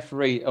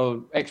referee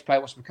or ex-player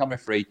wants to become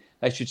referee,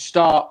 they should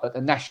start at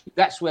the national.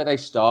 That's where they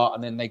start,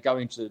 and then they go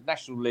into the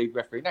National League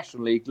referee,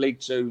 National League, League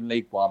Two, and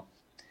League One,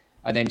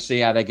 and then see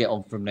how they get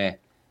on from there.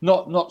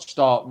 Not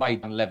start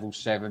maybe on level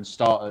 7.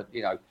 Start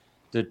at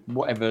the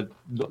whatever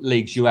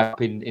leagues you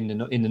have in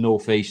the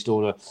northeast,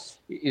 or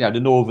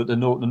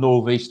the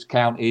northeast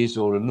counties,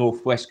 or the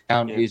northwest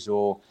counties,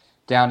 or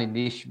down in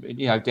the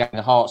down in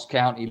the Hearts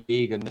County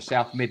League and the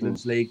South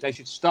Midlands League. They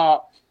should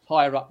start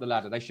higher up the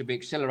ladder. They should be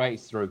accelerated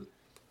through.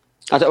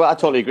 I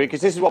totally agree, because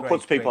this is what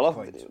puts people off.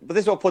 Point. But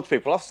this is what puts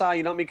people off,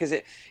 Si, because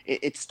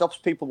it stops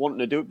people wanting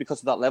to do it because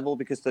of that level,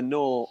 because they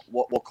know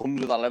what comes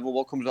with that level.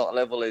 What comes with that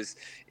level is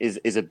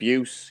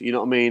abuse, you know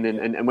what I mean?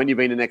 And when you're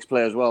being an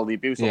ex-player as well, the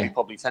abuse will be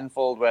probably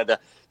tenfold, where the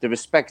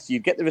respect, you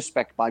get the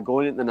respect by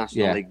going into the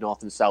National League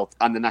North and South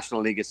and the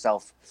National League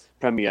itself,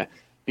 Premier,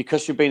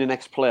 because you've been an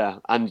ex-player,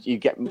 and you'd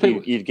get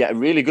a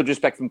really good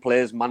respect from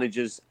players,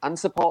 managers, and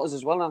supporters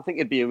as well. And I think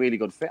it'd be a really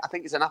good fit. I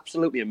think it's an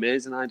absolutely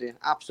amazing idea,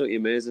 absolutely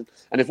amazing.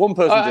 And if one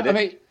person did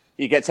it,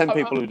 you get 10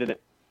 people who did it.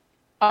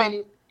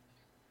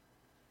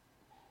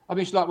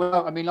 It's like,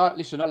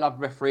 listen, I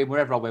love refereeing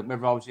wherever I went,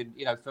 whether I was in,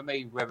 for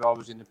me, whether I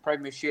was in the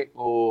Premiership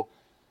or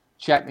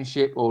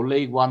Championship or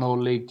League One or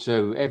League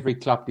Two, every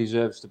club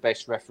deserves the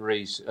best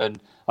referees. And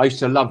I used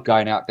to love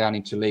going out down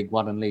into League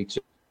One and League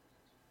Two.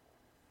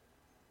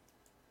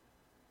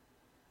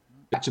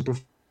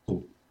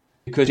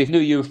 Because if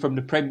you were from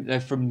the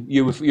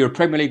you're a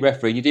Premier League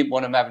referee, and you didn't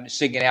want them having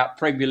singing out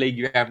Premier League,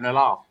 you're having a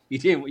laugh. You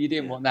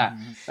didn't want that.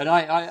 And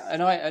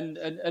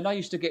I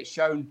used to get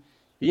shown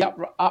the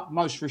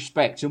utmost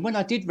respect. And when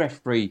I did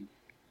referee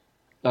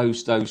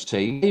those teams,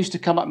 they used to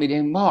come up to me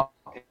and Mark,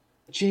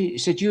 he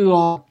said, you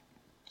are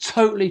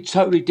totally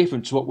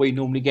different to what we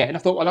normally get. And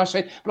I thought, I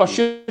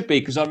should be,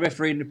 because I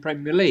referee in the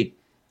Premier League.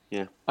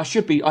 Yeah, I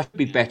should be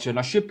better, and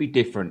I should be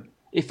different.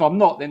 If I'm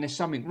not, then there's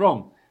something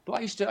wrong. But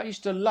I used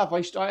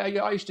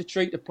to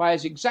treat the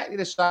players exactly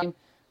the same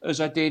as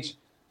I did,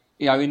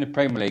 in the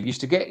Premier League.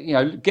 Used to get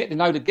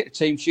the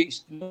team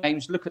sheets,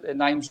 names, look at their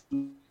names,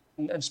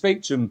 and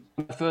speak to them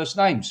by first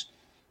names.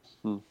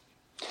 I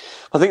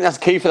think that's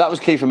key. That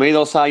was key for me,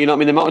 though, Si. You know what I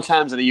mean? The amount of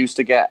times that I used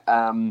to get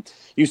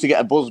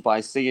a buzz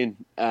by seeing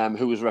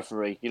who was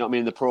referee. You know what I mean?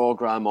 In the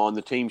programme or on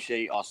the team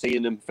sheet, or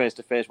seeing them face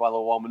to face while they're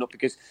warming up,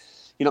 because.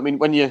 You know what I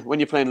mean? When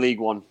you're playing League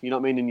One, you know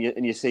what I mean,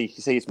 and you see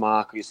it's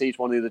Mark, or you see it's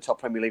one of the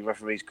top Premier League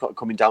referees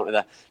coming down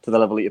to the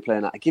level that you're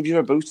playing at. It gives you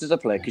a boost as a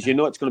player, because you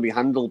know it's going to be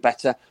handled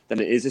better than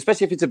it is,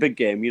 especially if it's a big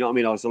game. You know what I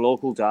mean? Or it's a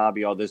local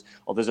derby, or there's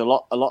a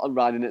lot of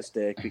riding at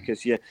stake,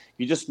 because you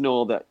just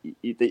know that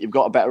you've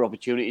got a better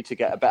opportunity to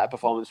get a better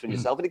performance from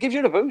yourself, and it gives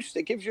you a boost.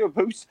 It gives you a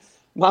boost.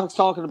 Mark's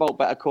talking about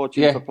better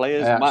coaching for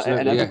players and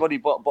everybody,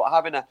 but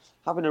having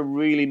a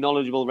really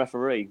knowledgeable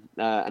referee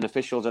and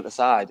officials at the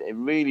side, it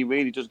really,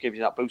 really does give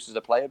you that boost as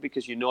a player,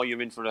 because you know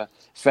you're in for a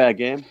fair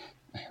game.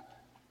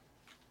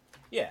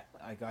 Yeah,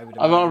 I would.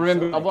 I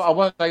remember. I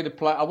won't say the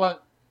play. I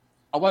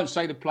won't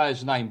say the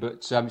player's name, but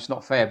it's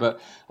not fair. But I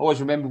always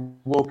remember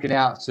walking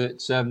out at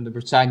the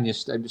Britannia,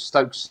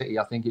 Stoke City.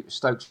 I think it was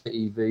Stoke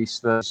City v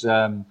Spurs.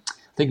 I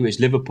think it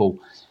was Liverpool.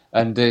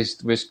 And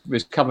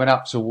was coming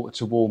up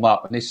to warm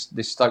up, and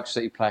this Stoke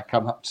City player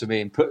come up to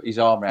me and put his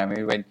arm around me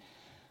and went,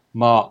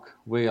 Mark,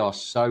 we are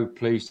so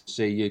pleased to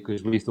see you,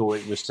 because we thought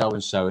it was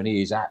so-and-so, and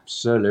he is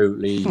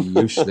absolutely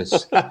useless.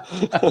 So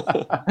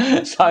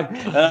I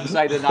don't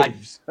say the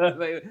names.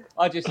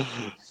 I just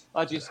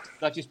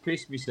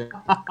pissed myself.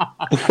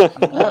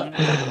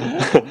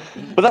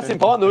 But that's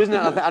important, though, isn't it?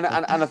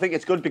 And I think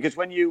it's good, because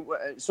when you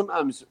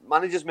sometimes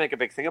managers make a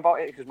big thing about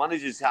it, because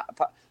managers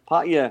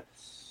part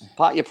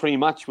of your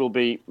pre-match will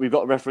be, we've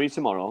got a referee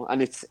tomorrow,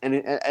 and it's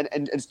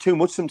too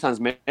much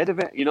sometimes made of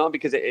it,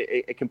 because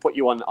it can put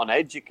you on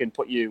edge. It can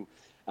put you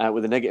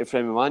with a negative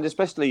frame of mind.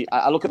 Especially,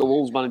 I look at the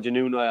Wolves manager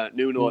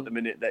Nuno at the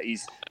minute, that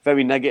he's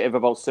very negative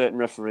about certain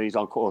referees,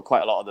 on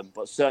quite a lot of them,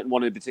 but certain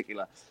one in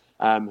particular,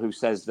 who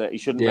says that he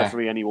shouldn't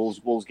referee any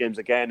Wolves games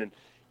again. And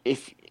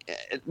if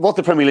what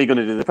the Premier League are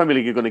going to do, the Premier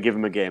League are going to give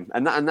him a game,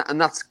 and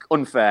that's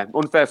unfair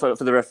for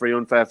the referee,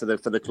 unfair for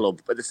the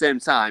club. But at the same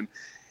time,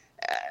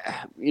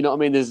 you know what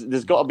I mean.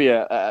 There's got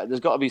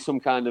to be some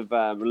kind of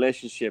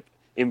relationship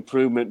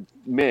improvement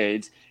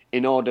made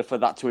in order for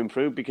that to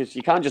improve, because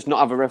you can't just not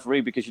have a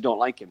referee because you don't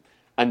like him,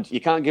 and you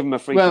can't give him a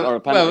free kick or a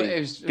penalty.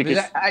 It's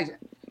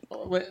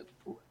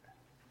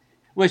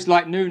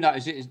like Nuno.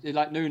 It's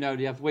like Nuno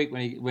the other week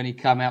when he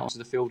came out onto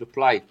the field of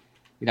play,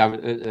 you know,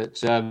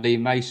 at Lee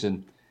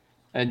Mason,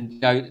 and you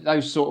know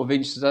those sort of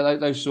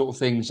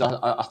things.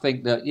 I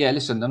think that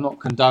listen, I'm not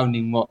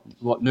condoning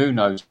what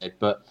Nuno said,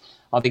 but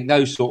I think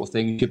those sort of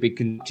things should be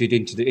conducted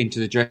into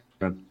the dressing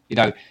room. You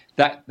know,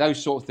 that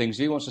those sort of things.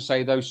 If he wants to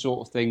say those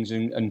sort of things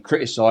and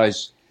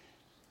criticise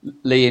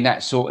Lee in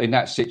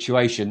that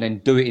situation, then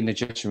do it in the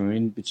dressing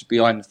room,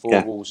 behind the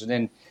four walls, and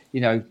then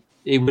you know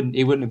he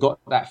wouldn't have got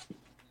that.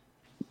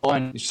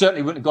 He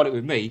certainly wouldn't have got it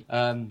with me,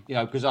 you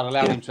know, because I'd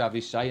allowed him to have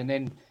his say, and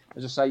then,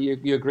 as I say,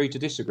 you agree to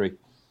disagree.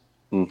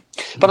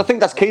 But I think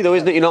that's key, though,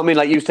 isn't it? You know what I mean?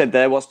 Like you said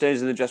there, what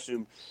stays in the dressing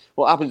room,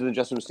 what happens in the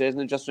dressing room stays in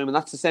the dressing room, and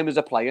that's the same as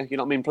a player. You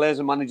know what I mean? Players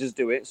and managers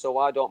do it, so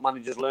why don't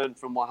managers learn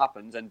from what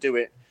happens and do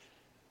it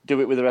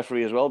with the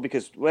referee as well?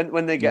 Because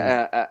when they get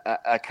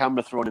a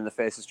camera thrown in the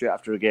faces straight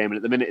after a game, and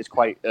at the minute it's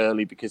quite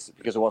early because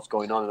of what's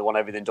going on, and they want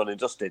everything done and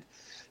dusted.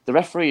 The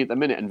referee at the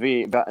minute and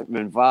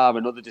VAR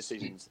and other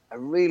decisions are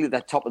really the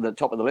top of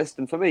the list.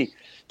 And for me,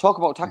 talk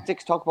about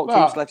tactics, talk about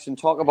team selection,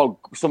 talk about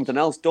something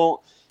else.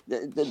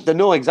 They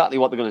know exactly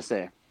what they're going to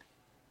say.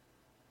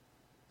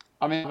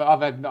 I mean,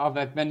 I've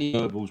had many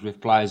verbals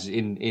with players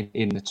in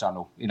the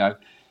tunnel. You know,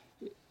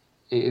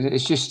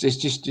 it's just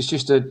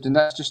and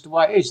that's just the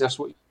way it is. That's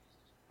what you're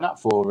up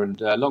for,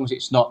 and as long as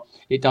it's not,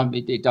 it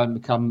don't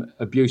become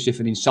abusive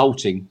and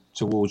insulting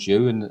towards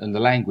you, and the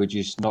language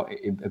is not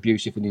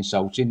abusive and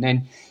insulting.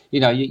 Then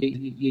you know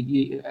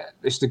you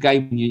it's the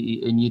game,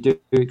 and you do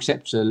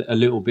accept a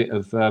little bit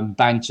of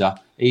banter,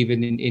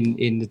 even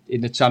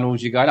in the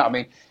tunnels you're going up. I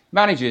mean,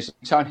 managers,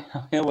 Tony,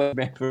 I always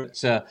remember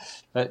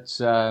at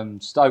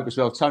Stoke as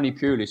well. Tony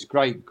Pulis,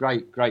 great guy.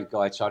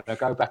 Tony, I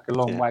go back a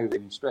long way with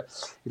him.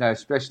 You know,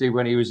 especially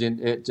when he was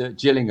at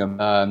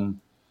Gillingham.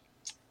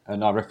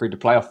 And I refereed the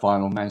playoff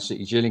final, Man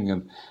City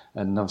Gillingham,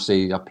 and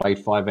obviously I played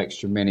 5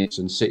 extra minutes,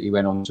 and City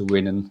went on to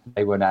win, and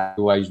they went out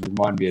always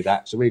remind me of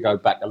that. So we go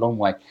back a long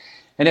way.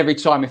 And every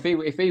time, if he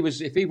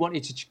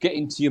wanted to get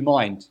into your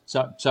mind,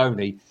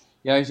 Tony,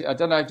 you know, I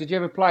don't know, did you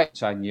ever play it,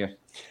 Tony,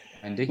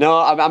 Andy? No,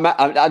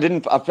 I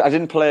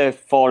didn't play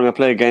for him. I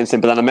played against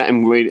him, but then I met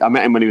him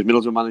when he was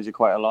Middlesbrough manager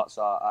quite a lot.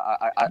 So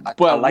I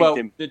liked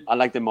him. I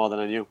liked him more than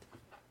I knew.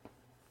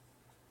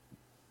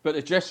 But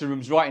the dressing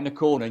room's right in the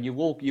corner, and you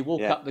walk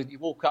up the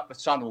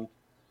tunnel,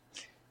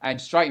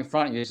 and straight in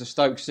front of you is the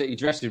Stoke City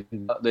dressing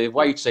room. The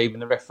away team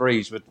and the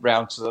referees were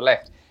round to the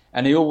left,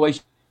 and he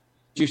always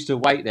used to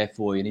wait there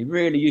for you, and he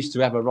really used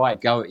to have a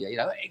right go at you. You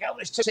know,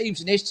 there's 2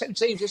 teams in this, 2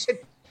 teams. He said,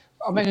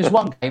 I mean, there's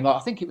one game, I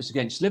think it was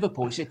against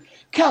Liverpool. He said,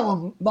 "Come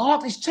on, Mark,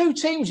 there's 2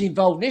 teams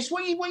involved in this.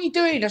 What are you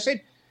doing?" I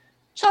said,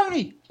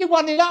 "Tony, you're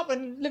 1-0 up,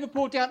 and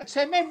Liverpool down to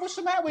 10 men. What's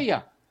the matter with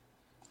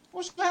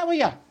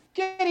you?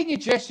 Get in your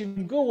dressing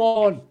room, go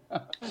on."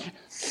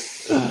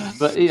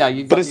 But you know,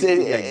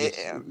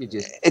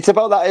 it's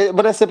about that.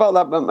 But it's about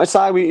that.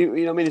 Aside, you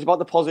know what I mean. It's about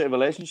the positive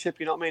relationship.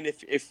 You know what I mean.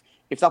 If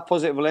that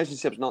positive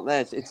relationship's not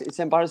there, it's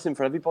embarrassing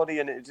for everybody,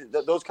 and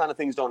those kind of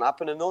things don't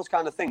happen. And those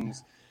kind of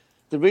things,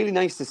 they're really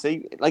nice to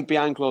see, like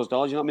behind closed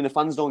doors. You know what I mean. The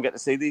fans don't get to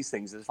see these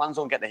things. The fans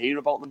don't get to hear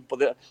about them.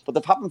 But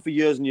they've happened for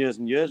years and years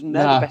and years, and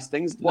they're the best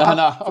things.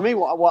 For me,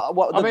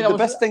 the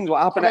best things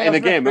what happened in a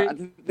game,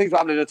 things what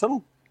happened in a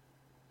tunnel.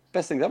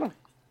 Best things ever.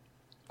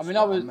 I mean,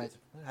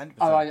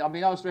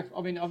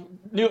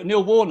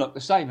 Neil Warnock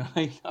the same.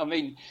 I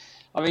mean,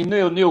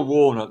 Neil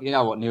Warnock. You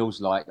know what Neil's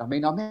like. I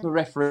mean, I remember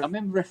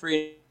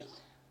refereeing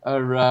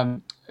a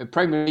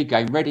Premier League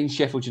game, Reading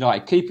Sheffield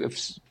United.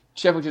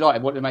 Sheffield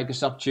United wanted to make a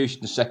substitution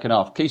in the second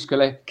half. Keith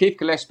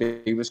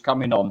Gillespie was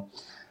coming on,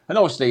 and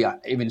obviously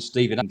him and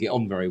Stephen didn't get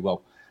on very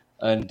well.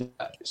 And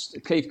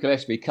Keith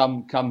Gillespie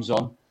comes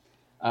on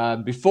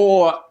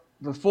before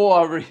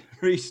I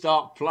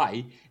restart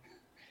play.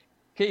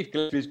 Keith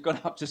Gillespie's gone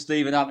up to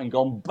Stephen Hunt and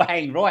gone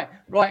bang right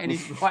in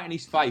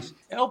his face,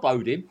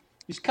 elbowed him.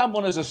 He's come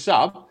on as a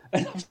sub,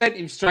 and I've sent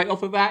him straight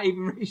off without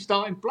even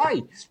restarting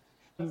play.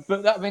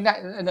 But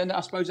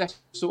I suppose that's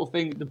the sort of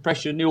thing, the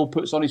pressure Neil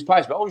puts on his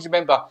players. But I always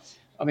remember,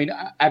 I mean,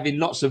 having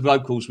lots of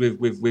vocals with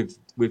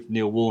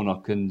Neil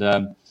Warnock, and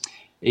I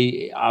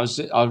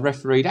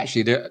refereed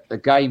actually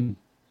the game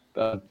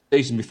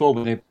season before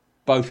when they were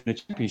both in the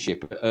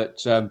championship at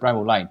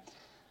Bramall Lane.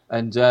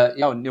 And you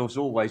know, Neil's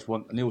always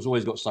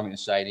got something to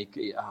say.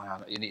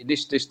 And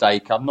this day, he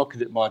come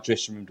knocking at my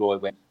dressing room door.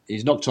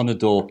 He's knocked on the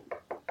door.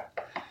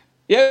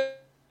 Yeah,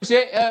 is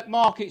it,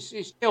 Mark?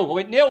 It's Neil. I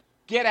went, "Neil,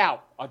 get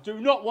out. I do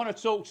not want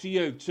to talk to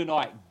you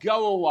tonight.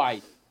 Go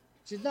away."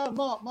 He said, no,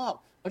 Mark,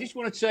 I just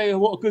want to tell you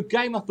what a good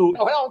game I thought.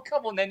 Oh,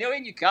 come on then, Neil,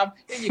 in you come.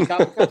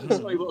 Come and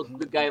tell me what a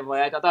good game I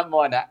had. I don't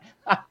mind that.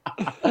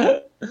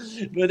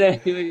 But then,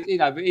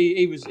 but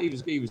he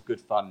was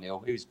good fun,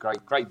 Neil. He was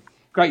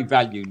great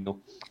value, Neil.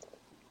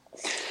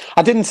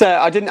 I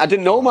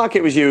didn't know, Mark.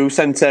 It was you who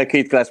sent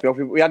Keith Gillespie off.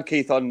 We had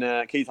Keith on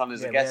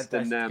as a guest,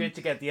 and good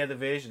to get the other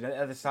version, the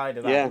other side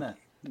of that, isn't it?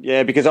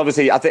 Yeah, because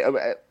obviously I think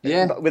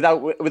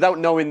without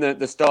knowing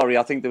the story,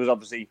 I think there was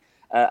obviously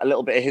a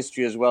little bit of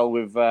history as well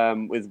with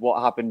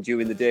what happened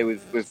during the day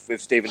with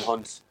Stephen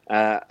Hunt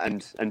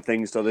and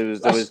things. So there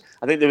was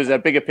I think there was a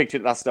bigger picture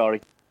to that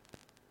story.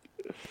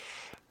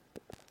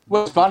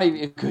 Well, it's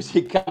funny because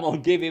he'd come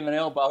on, give him an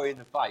elbow in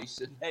the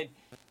face, and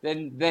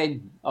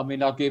then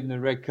I'll give him the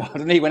red card,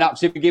 and he went up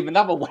to him and give him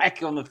another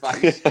whack on the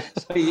face.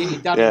 So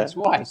he'd done it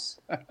twice.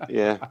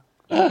 Yeah.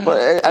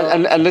 But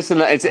and listen,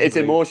 it's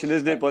emotion,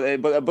 isn't it?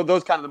 But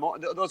those kind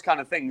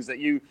of things that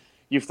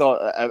you've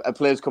thought a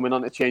player's coming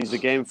on to change the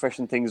game,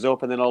 freshen things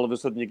up, and then all of a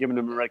sudden you're giving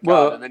them a red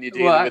card, and then you're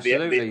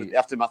dealing with the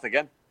aftermath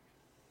again.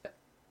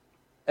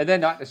 And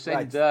then I had to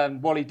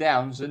send Wally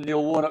Downs and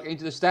Neil Warnock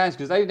into the stands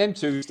because them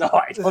two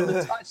started on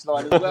the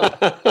touchline as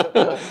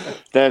well.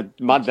 They're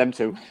mad, them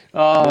two.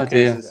 Oh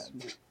dear.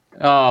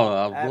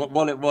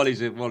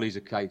 Wally's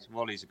a case.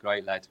 Wally's a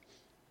great lad.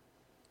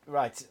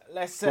 Right,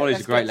 let's. Wally's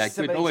a great lad.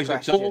 Good. Always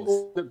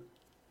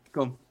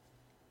Go on.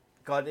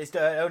 God, it's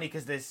only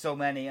because there's so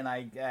many, and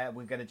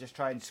we're going to just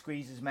try and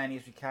squeeze as many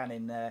as we can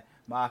in,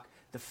 Mark.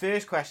 The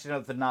first question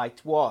of the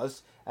night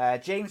was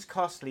James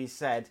Costley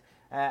said,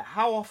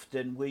 how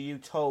often were you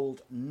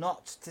told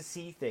not to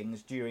see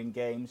things during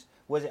games?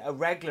 Was it a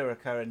regular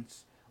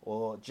occurrence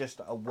or just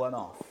a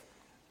one-off?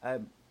 I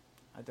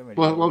don't really.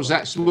 What was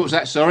that? What was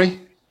that? Sorry.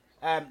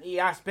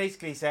 He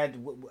basically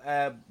said,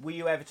 were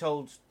you ever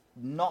told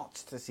not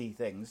to see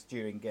things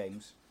during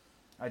games?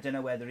 I don't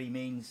know whether he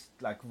means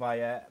like by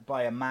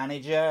a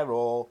manager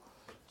or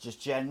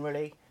just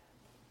generally.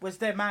 Was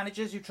there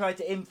managers who tried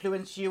to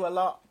influence you a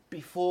lot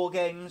before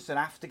games and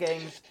after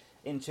games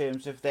in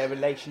terms of their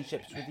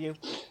relationships with you?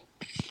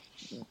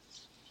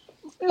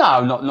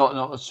 No,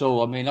 not at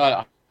all. I mean,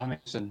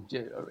 listen,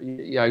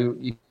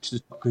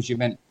 because you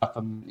meant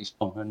and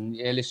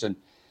listen,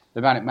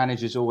 the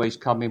managers always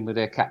come in with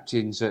their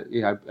captains at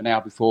an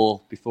hour before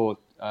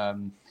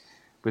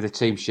with the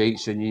team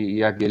sheets, and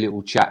you have your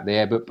little chat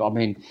there. But I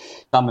mean,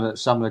 some of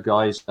the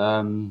guys,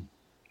 some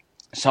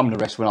of the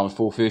rest when I was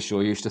full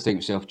official, used to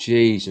think to myself,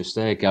 Jesus,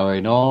 they're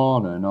going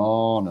on and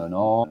on and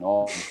on and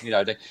on.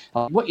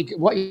 What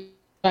are you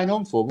going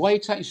on for? Why are you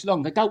taking so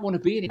long? They don't want to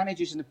be in. The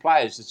managers and the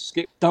players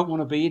don't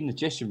want to be in the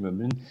dressing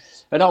room.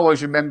 And I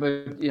always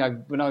remember,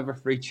 when I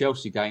refereed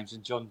Chelsea games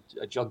and John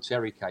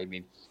Terry came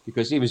in,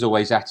 because he was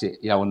always at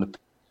it, on the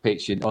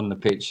pitch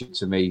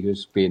to me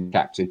as being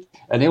captain.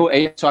 And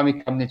every time he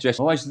came in the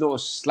dressing room, I always thought I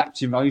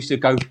slapped him. I used to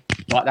go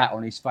like that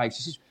on his face.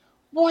 He says,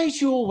 why do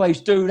you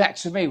always do that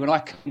to me when I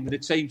come with the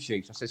team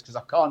sheets? I says, because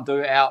I can't do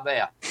it out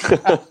there.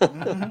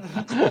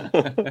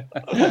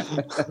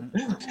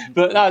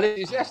 But no,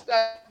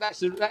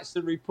 that's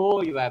the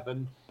rapport you have.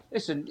 And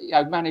listen,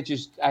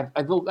 managers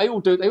they all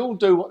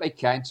do what they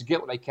can to get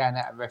what they can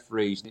out of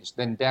referees, and it's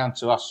then down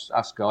to us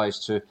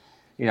guys to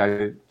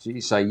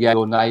say yeah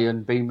or nay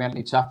and be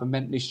mentally tough and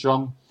mentally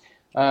strong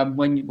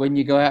when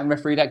you go out and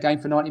referee that game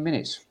for 90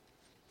 minutes.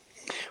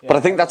 But I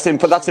think that's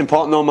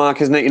important though,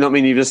 Mark, isn't it? You know what I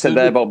mean? You just said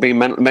there about being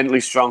mentally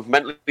strong.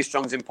 Mentally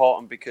strong is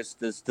important because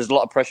there's a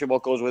lot of pressure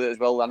what goes with it as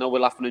well. I know we're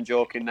laughing and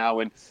joking now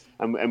and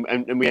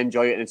we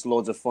enjoy it and it's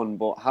loads of fun.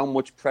 But how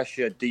much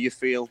pressure do you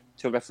feel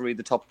to referee at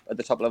the top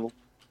level?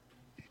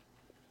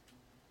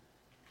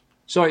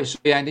 Sorry,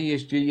 Andy,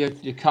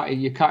 you're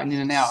cutting in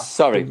and out.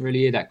 Sorry, I didn't really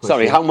hear that question.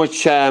 Sorry, how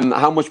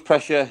much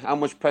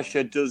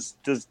pressure does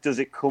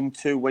it come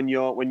to when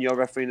you're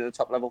refereeing at the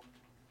top level?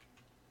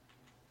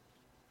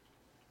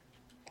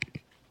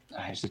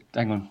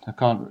 Hang on, I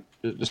can't.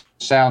 The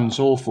sound's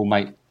awful,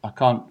 mate. I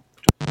can't.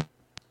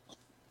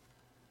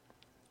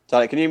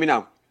 Sorry, can you hear me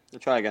now? I'll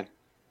try again.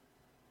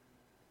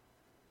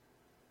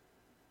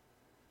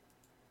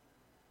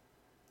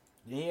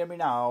 Hear me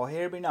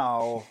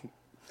now.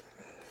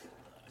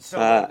 So,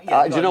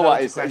 do you know what?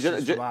 Do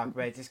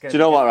you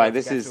know what? Right,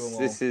 this is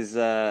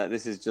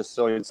just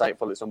so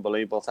insightful. It's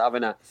unbelievable. To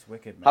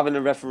having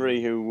a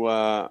referee who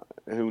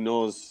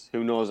knows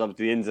of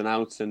the ins and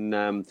outs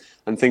and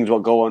things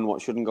what go on,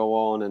 what shouldn't go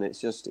on, and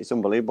it's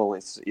unbelievable.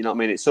 It's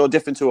It's so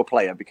different to a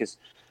player because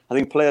I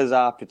think players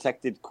are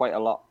protected quite a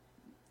lot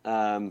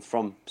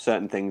from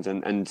certain things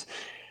and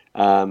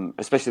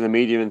especially the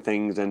media and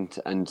things and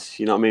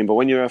you know what I mean. But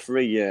when you're a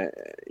referee,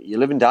 you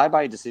live and die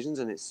by your decisions,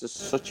 and it's just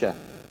such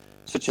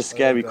a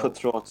scary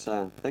cutthroat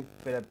thing.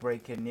 Bit of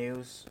breaking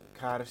news: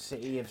 Cardiff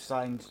City have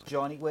signed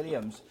Johnny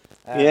Williams.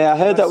 I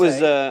heard that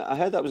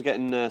was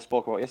getting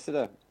spoke about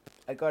yesterday.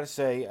 I got to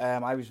say,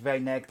 I was very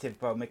negative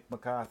about Mick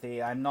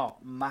McCarthy. I'm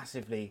not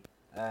massively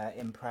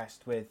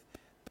impressed with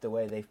the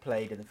way they've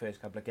played in the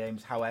first couple of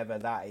games. However,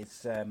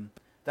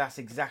 that's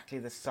exactly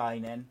the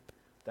sign-in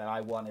that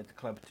I wanted the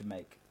club to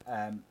make.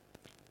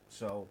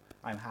 So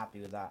I'm happy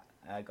with that.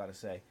 I got to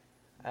say.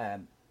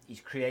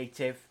 He's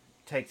creative,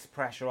 takes the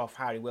pressure off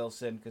Harry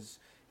Wilson because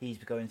he's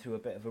going through a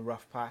bit of a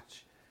rough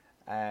patch.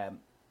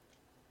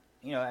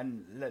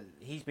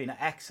 He's been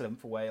excellent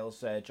for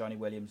Wales. Johnny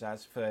Williams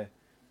has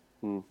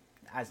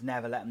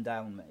never let him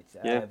down.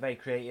 Very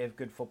creative,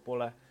 good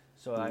footballer.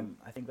 So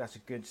I think that's a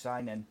good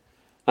signing.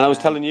 And I was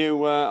telling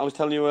you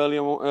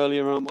earlier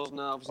on, wasn't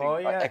I? Obviously,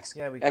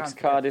 we can't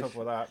forget to talk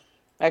about that.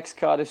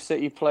 Ex-Cardiff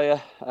City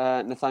player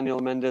Nathaniel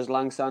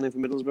Mendes-Lang signing for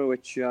Middlesbrough,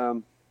 which,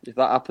 if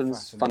that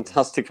happens,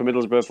 fantastic for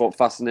Middlesbrough, but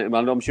fascinating.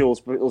 I'm sure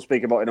we'll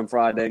speak about it on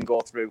Friday and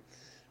go through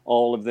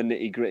all of the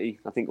nitty-gritty.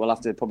 I think we'll have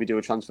to probably do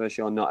a transfer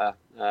show, not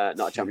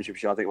a championship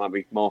show. I think it might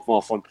be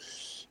more fun.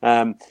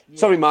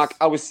 Sorry, Mark.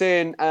 I was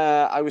saying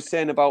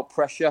about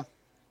pressure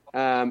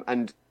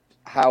and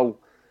how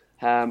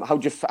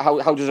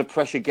does a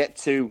pressure get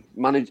to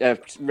manage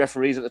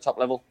referees at the top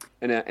level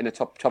in a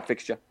top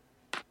fixture?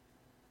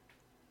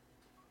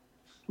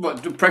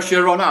 What, the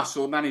pressure on us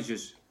or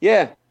managers?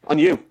 Yeah, on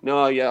you.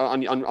 No, yeah,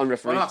 on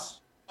referees. On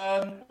us.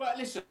 But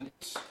listen,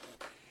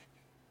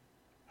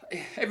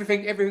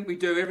 everything we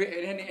do,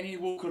 any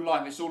walk of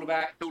life, it's all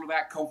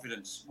about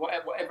confidence.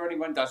 Whatever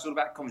anyone does, it's all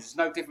about confidence. It's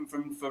no different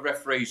for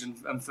referees.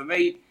 And for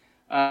me,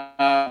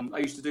 I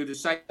used to do the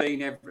same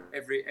thing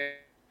every.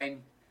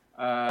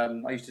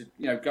 I used to,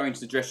 go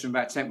into the dressing room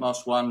about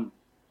 1:10,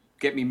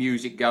 get me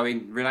music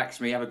going, relax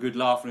me, have a good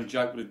laugh and a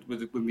joke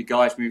with my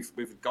guys,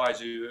 with guys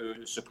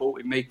who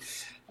supported me,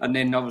 and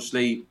then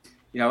obviously,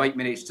 8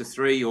 minutes to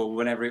 3 or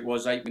whenever it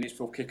was, 8 minutes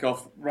before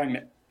kick-off, rang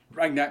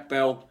that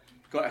bell,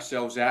 got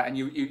ourselves out, and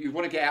you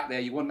want to get out there,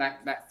 you want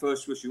that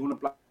first whistle, you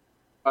want to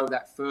blow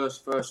that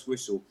first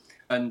whistle,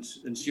 and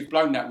so you've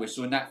blown that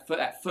whistle, and that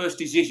first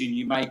decision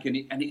you make, and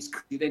your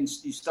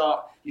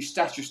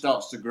stature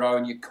starts to grow,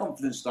 and your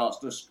confidence starts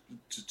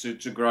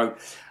to grow.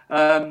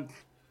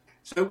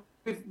 So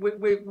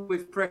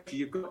with pressure,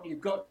 you've got.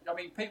 I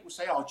mean, people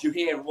say, "Oh, do you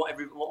hear what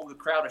all the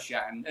crowd are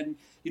shouting?" And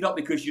you're not,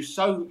 because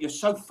you're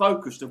so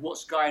focused of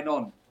what's going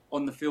on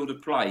the field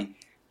of play.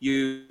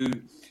 You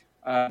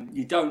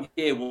don't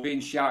hear what's being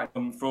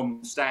shouted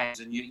from stands,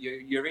 and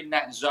you're in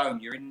that zone.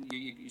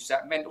 It's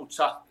that mental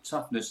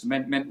toughness,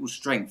 mental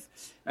strength,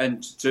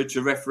 and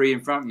to referee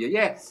in front of you.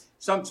 Yeah,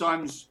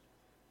 sometimes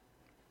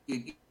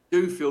you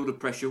do feel the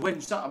pressure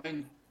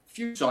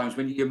few times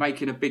when you're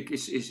making a big,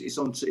 it's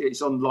on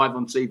live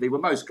on TV.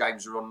 Well, most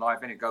games are on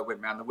live, and it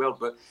went around the world.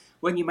 But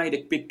when you made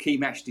a big key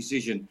match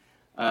decision,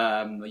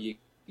 you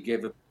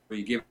give a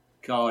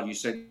card, you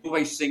say,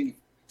 always think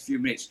a few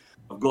minutes,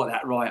 I've got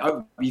that right.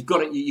 Oh, you've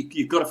got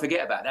to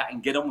forget about that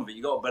and get on with it.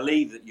 You've got to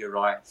believe that you're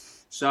right.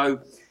 So,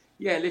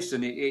 yeah,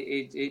 listen,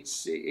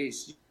 it's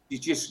you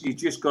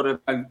just got to.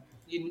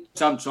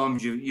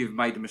 Sometimes you've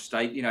made a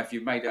mistake. If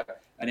you've made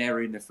an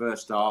error in the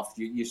first half,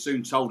 you're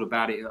soon told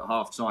about it at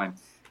half time.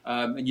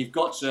 And you've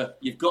got to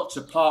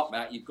park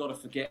that. You've got to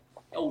forget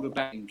all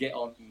about it and get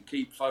on and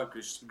keep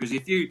focused. Because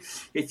if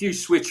you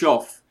switch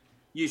off,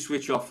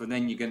 and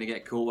then you're going to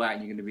get caught out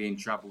and you're going to be in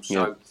trouble.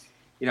 So,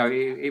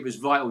 it was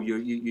vital.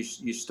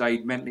 You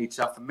stayed mentally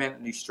tough and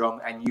mentally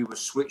strong, and you were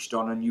switched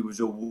on, and you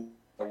was aware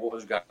of what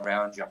was going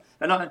around you.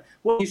 And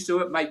what used to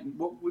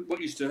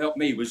help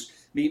me was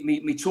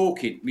me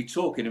talking.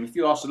 And if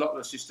you ask a lot of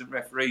assistant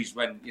referees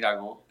what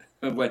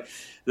I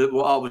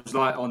was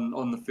like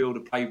on the field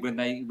of play when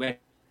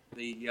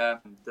the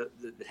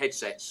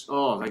headsets.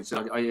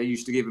 I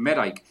used to give them a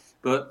headache.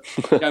 But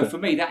for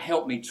me, that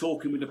helped me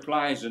talking with the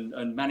players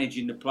and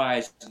managing the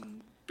players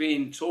and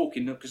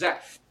talking, because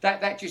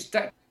that just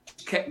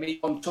kept me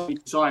on top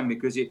of time,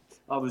 because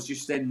I was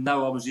just I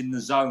was in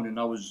the zone, and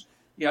I was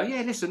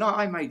listen,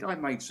 I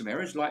made some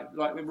errors, like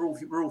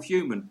we're all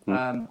human.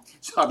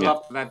 So I'd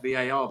love to have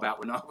VAR back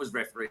when I was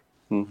refereeing.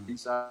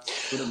 So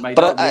would have made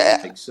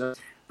mistakes.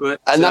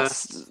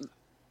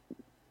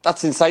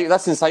 That's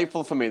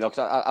insightful for me, though,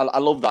 because I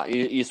love that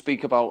you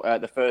speak about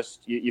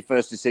your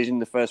first decision,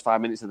 the first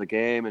 5 minutes of the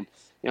game, and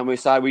we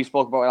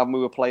spoke about it, haven't we,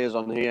 with players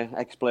on here,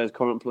 ex-players,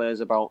 current players,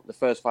 about the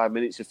first 5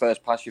 minutes, your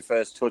first pass, your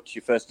first touch,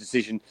 your first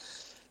decision,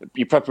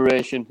 your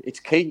preparation. It's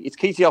key. It's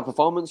key to your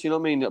performance. You know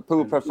what I mean? A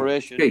poor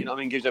preparation,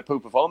 gives you a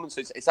poor performance.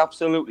 It's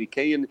absolutely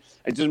key, and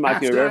it doesn't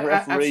matter if you're a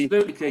referee,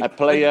 a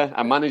player,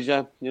 a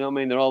manager. You know what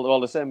I mean? They're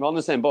all the same. We're on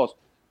the same boat.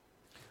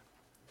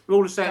 We're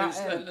all the same.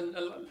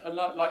 And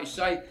like you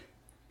say.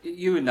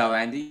 You would know,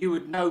 Andy. You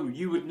would know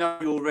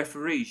your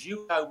referees.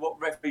 You know what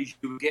referees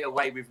you would get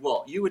away with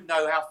what. You would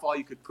know how far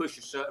you could push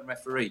a certain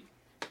referee,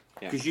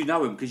 because you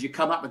know him, because you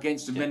come up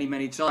against them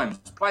many times.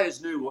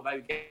 Players knew what they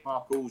would get from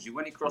Mark Halsey.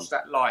 When he crossed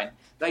that line,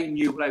 they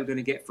knew what they were going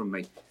to get from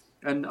me.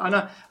 And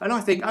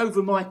I think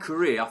over my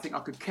career, I think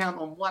I could count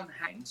on one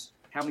hand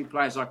how many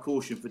players I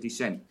cautioned for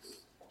dissent.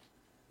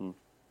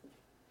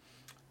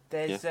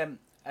 There's a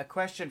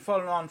question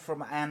following on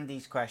from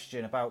Andy's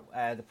question about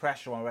the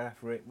pressure on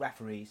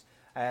referees.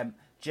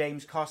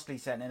 James Costley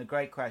sent in a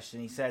great question.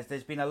 He says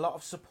there's been a lot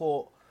of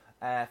support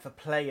for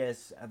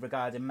players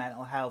regarding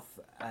mental health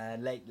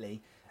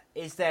lately.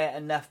 Is there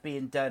enough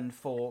being done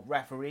for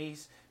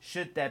referees?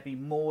 Should there be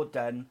more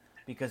done?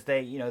 because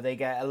they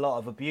get a lot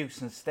of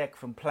abuse and stick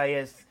from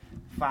players,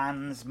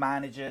 fans,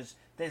 managers.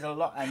 There's a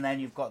lot, and then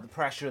you've got the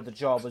pressure of the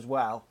job as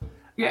well.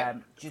 Yeah.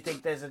 Do you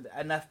think there's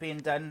enough being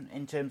done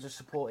in terms of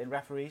supporting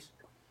referees?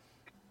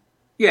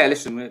 Yeah,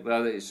 listen,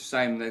 well, it's the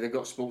same. They've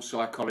got sports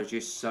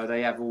psychologists, so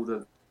they have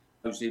all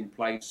those in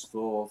place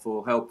for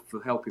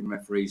helping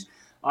referees.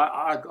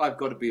 I've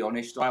got to be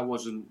honest. I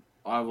wasn't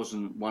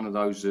one of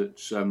those that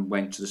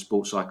went to the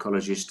sports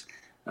psychologist.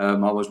 I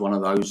was one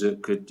of those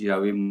that could,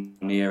 in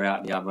one ear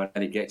out the other,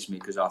 and it gets me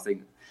because I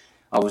think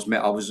I was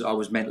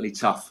mentally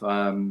tough.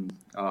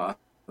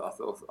 I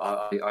thought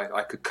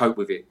I could cope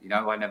with it.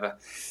 I never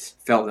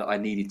felt that I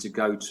needed to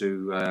go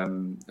to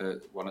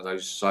one of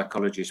those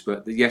psychologists.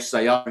 But yes,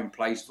 they are in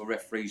place for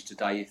referees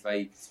today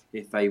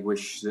if they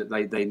wish that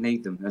they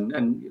need them.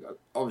 And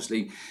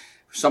obviously,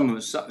 some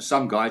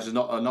guys are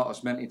not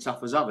as mentally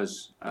tough as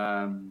others.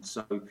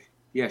 So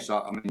yes,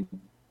 I mean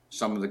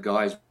some of the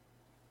guys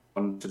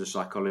on to the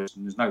psychologist,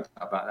 and there's no doubt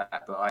about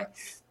that. But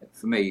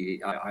for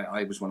me,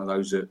 I was one of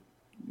those that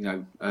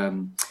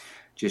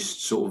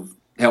just sort of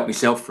help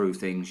myself through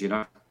things,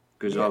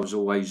 because I could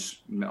always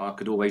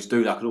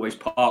do that. I could always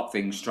park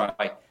things straight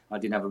away. I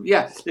didn't have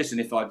listen,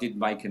 if I did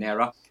make an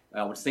error,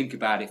 I would think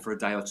about it for a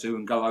day or two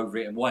and go over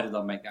it. And why did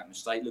I make that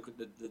mistake? Look at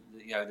the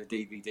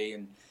DVD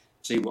and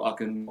see what I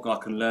can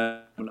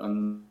learn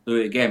and do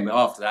it again. But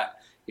after that,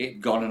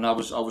 it gone, and I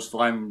was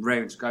fine,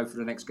 raring to go for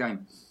the next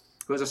game.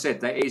 But as I said,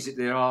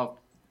 there are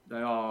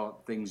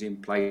things in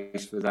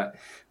place for that,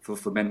 for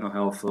mental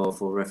health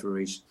for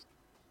referees.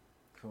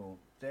 Cool.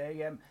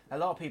 A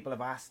lot of people have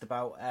asked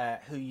about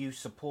who you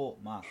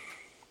support, Mark.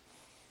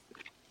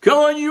 Come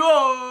on,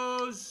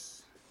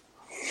 yours!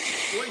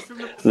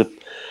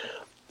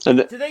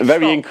 Do they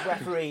stop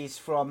referees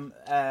from...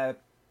 or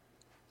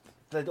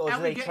do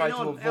they try to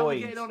avoid... How are we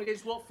getting on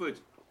against Watford?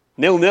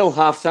 0-0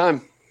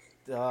 half-time.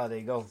 Oh, there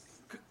you go.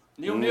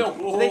 0-0.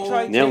 Do they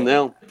try to...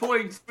 0-0.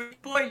 Points.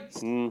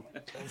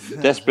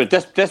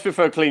 Desperate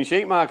for a clean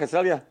sheet, Mark, I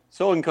tell you.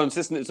 So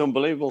inconsistent, it's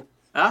unbelievable.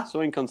 Huh?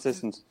 So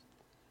inconsistent.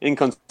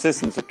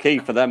 Inconsistence is key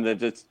for them. They've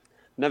just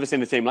never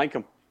seen a team like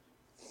them.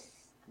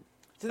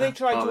 Do they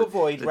try to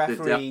avoid referees?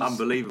 They're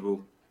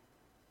unbelievable.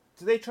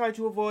 Do they try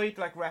to avoid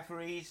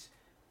referees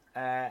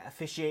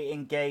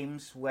officiating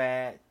games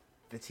where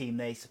the team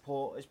they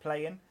support is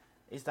playing?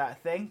 Is that a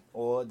thing,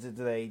 or do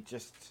they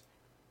just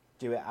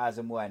do it as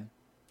and when?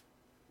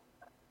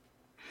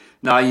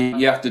 No,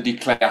 you have to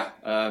declare.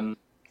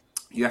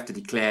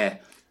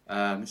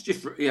 It's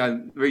just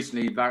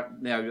recently back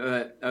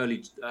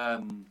early.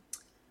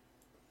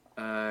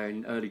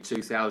 In early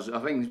 2000, I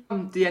think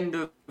the end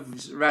of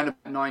around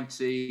about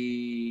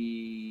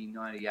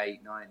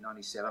 1998,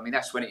 97. I mean,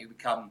 that's when it would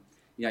become,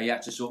 you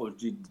had to sort of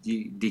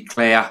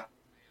declare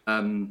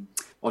on,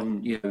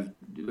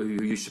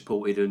 who you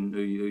supported and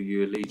who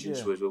your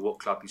allegiance was, or what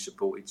club you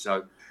supported.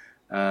 So,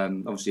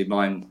 obviously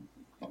mine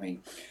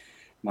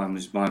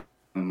was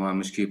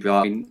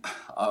QPR.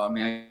 I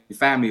mean, my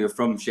family were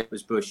from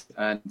Shepherd's Bush,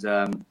 and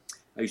I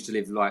used to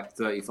live like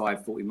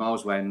 35, 40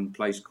 miles away in a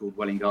place called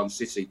Welling Garden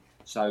City.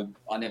 So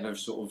I never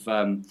sort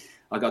of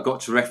I got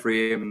to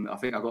referee him. I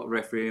think I got to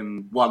referee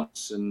him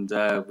once, and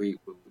we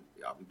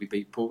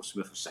beat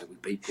Portsmouth. I say we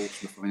beat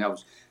Portsmouth. I mean,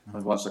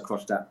 once I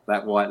crossed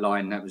that white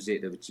line, that was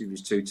it. There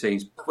was two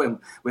teams. When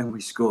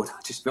we scored,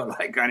 I just felt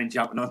like going and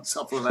jumping on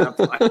top of our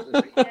players.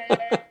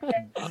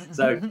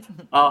 So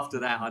after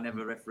that, I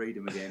never refereed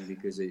him again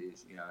because that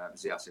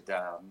was it. I said,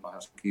 my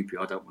husband QP,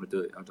 I don't want to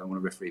do it. I don't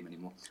want to referee him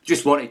anymore.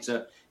 Just wanted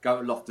to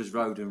go to Loftus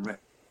Road and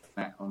referee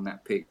on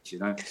that pitch,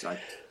 So I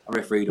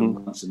refereed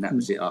him once, and that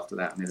was it. After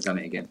that, I've never done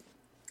it again.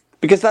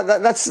 Because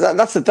that's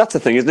the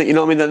thing, isn't it? You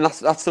know what I mean?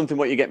 That's something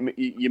what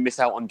you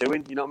miss out on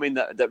doing. You know what I mean?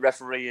 That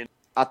refereeing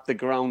at the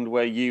ground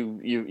where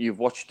you've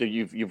watched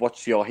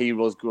your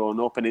heroes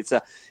growing up, and it's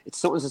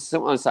something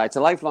to say. It's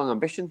a lifelong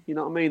ambition. You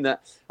know what I mean?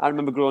 That I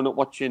remember growing up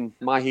watching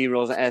my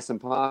heroes at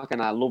Ayresome Park,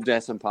 and I loved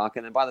Ayresome Park.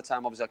 And then by the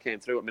time obviously I came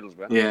through at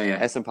Middlesbrough,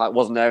 Ayresome Park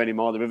wasn't there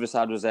anymore. The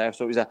Riverside was there,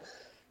 so it was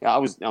I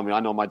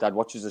know my dad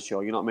watches the show,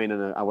 you know what I mean?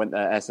 And I went to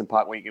Ayresome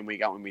Park week in,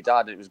 week out with my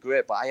dad, and it was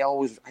great. But I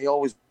always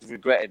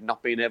regretted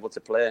not being able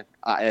to play at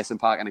Ayresome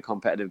Park in a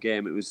competitive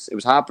game. It was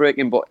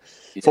heartbreaking, but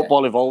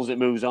football evolves, it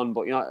moves on.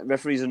 But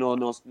referees are no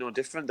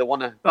different. They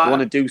want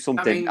to do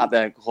something at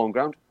their home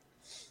ground.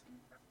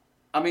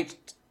 I mean,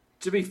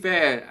 to be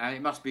fair, and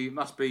it must be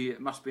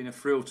a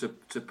thrill to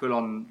put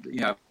on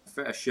a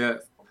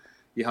shirt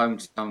for your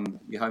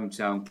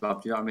hometown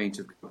club. Do you know what I mean?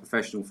 To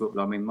professional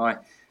football. I mean,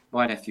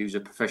 my nephew's a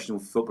professional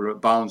footballer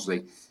at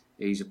Barnsley.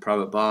 He's a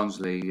pro at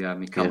Barnsley.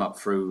 He come up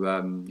through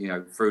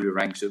through the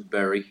ranks at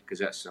Bury, because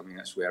that's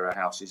where our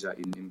house is at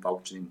in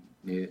Bolton,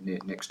 near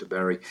next to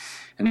Bury.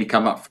 And he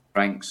come up through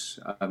ranks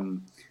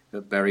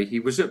at Bury. He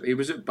was at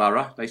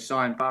Borough.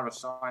 Borough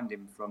signed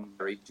him from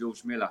Bury,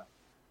 George Miller.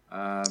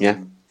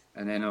 And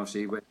then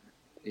obviously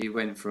he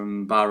went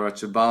from Borough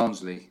to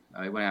Barnsley.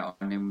 He went out,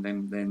 and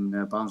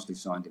then Barnsley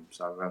signed him.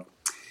 So.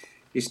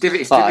 It's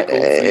difficult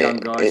for young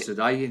guys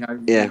today,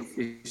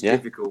 It's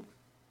difficult.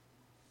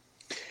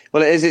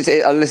 Well, it is.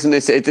 Listen,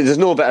 there's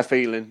no better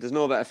feeling. There's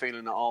no better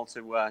feeling at all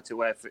to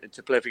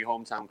play for your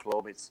hometown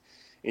club.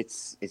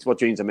 It's what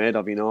dreams are made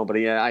of, you know. But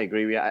yeah, I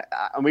agree.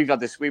 And we've had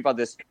this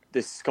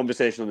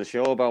conversation on the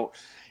show about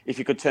if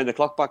you could turn the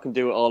clock back and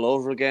do it all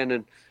over again.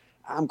 And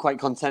I'm quite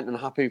content and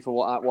happy for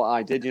what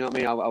I did. You know what I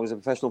mean? I was a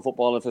professional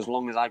footballer for as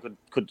long as I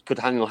could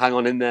hang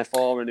on in there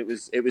for, and it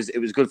was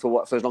good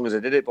for as long as I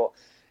did it. But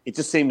it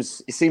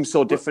seems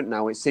so different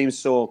now. It seems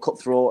so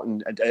cutthroat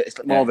and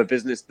it's more of a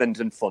business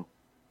than fun.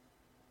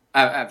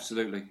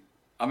 Absolutely.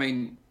 I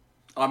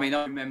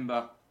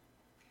remember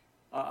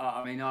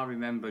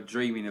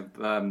dreaming of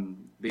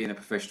being a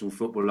professional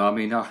footballer.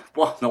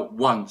 Not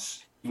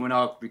once when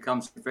I become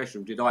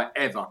professional did I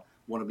ever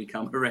want to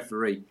become a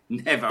referee.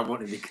 Never want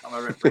to become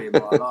a referee in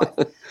my life.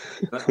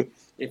 But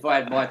if I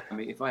had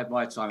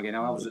my time again,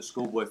 I was at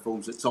schoolboy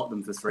forms at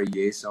Tottenham for 3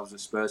 years. I was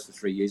at Spurs for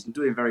 3 years and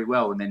doing very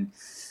well, and then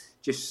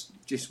just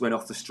went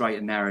off the straight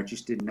and narrow.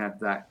 Just didn't have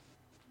that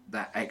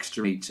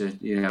extra need to,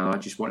 I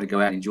just wanted to go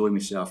out and enjoy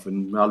myself.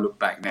 And when I look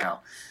back now,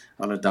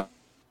 I'd have done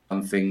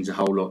things a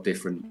whole lot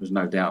different. There's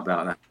no doubt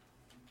about that.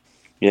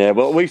 Yeah,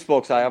 well, we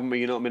spoke, haven't we?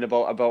 You know what I mean,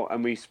 about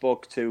and we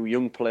spoke to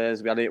young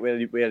players. We had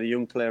a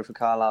young player for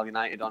Carlisle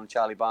United on,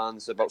 Charlie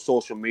Barnes, about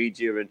social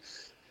media, and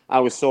I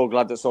was so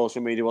glad that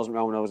social media wasn't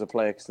around when I was a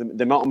player, because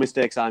the amount of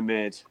mistakes I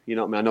made, you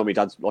know what I mean? I know my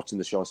dad's watching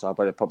the show, so I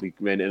better probably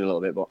rein it in a little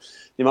bit, but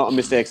the amount of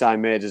mistakes I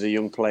made as a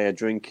young player,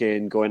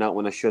 drinking, going out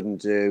when I shouldn't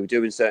do,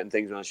 doing certain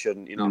things when I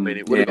shouldn't, you know what I mean?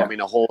 It would have got me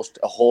in a host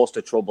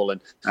of trouble, and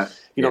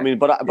you know what I mean?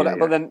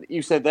 But then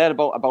you said there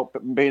about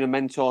being a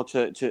mentor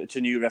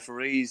to new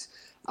referees.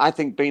 I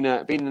think being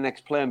an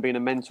ex-player and being a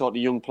mentor to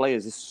young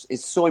players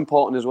is so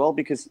important as well,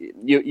 because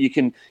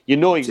you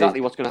know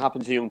exactly what's going to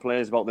happen to young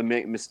players about them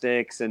making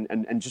mistakes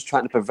and just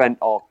trying to prevent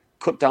or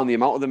cut down the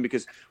amount of them,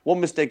 because one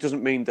mistake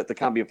doesn't mean that they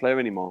can't be a player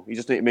anymore. You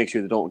just need to make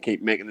sure they don't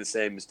keep making the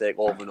same mistake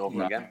over and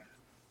over again.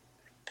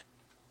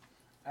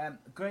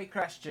 Great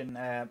question,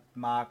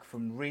 Mark,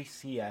 from Reese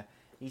here.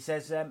 He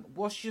says,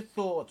 what's your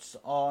thoughts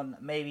on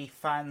maybe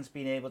fans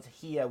being able to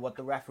hear what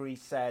the referee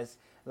says,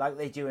 like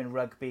they do in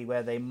rugby,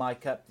 where they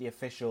mic up the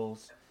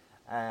officials,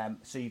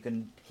 so you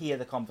can hear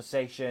the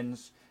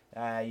conversations,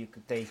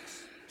 they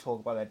talk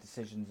about their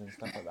decisions and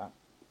stuff like that?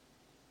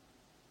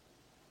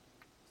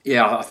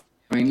 Yeah,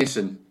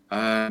 listen,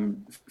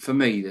 for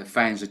me, the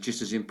fans are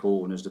just as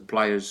important as the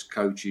players,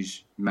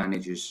 coaches,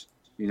 managers.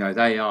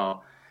 They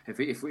are.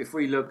 If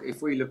we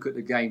look at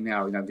the game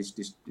now,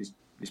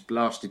 this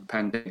blasted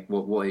pandemic,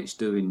 what it's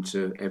doing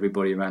to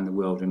everybody around the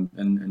world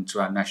and to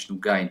our national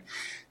game.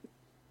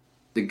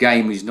 The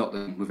game is not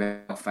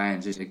without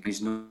fans, is it?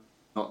 It's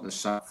not the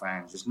same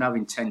fans. There's no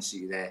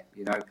intensity there,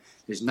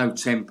 There's no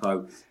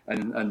tempo,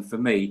 and for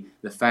me,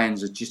 the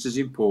fans are just as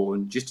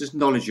important, just as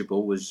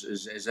knowledgeable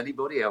as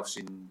anybody else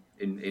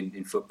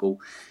in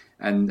football,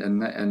 and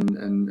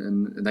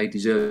they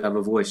deserve to have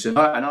a voice. And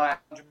I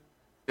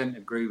 100%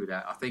 agree with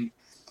that. I think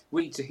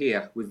we need to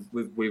hear with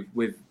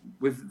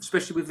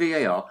especially with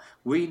VAR,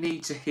 we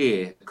need to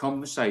hear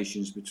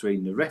conversations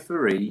between the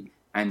referee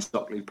and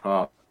Stockley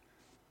Park.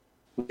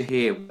 To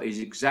hear what is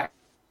exactly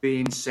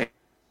being said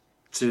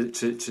to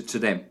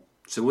them,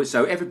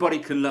 so everybody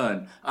can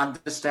learn,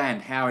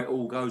 understand how it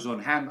all goes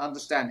on,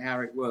 understand how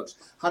it works,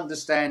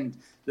 understand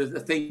the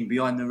thinking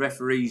behind the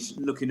referees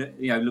looking at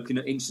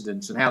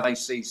incidents and how they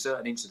see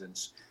certain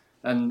incidents,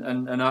 and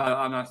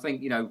I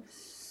think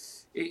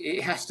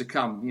it has to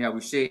come.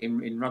 We see it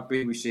in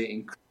rugby, we see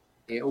it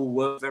it all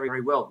works very,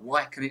 very well.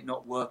 Why can it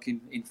not work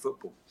in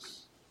football?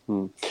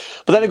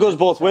 But then it goes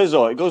both ways,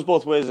 though. It goes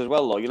both ways as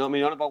well, though. You know what I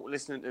mean? Not about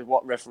listening to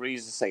what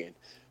referees are saying,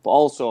 but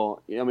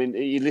also,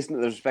 you listen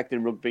to the respect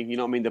in rugby. You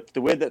know what I mean?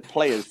 The way that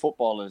players,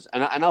 footballers,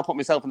 and I'll put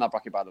myself in that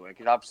bracket, by the way,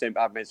 because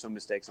I've made some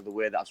mistakes of the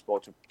way that I've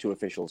spoken to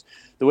officials.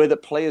 The way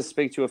that players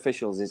speak to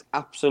officials is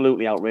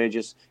absolutely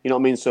outrageous. You know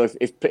what I mean? So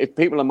if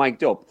people are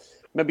mic'd up,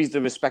 maybe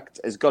the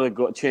respect has got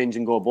to change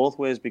and go both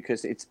ways,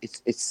 because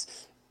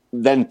it's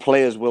then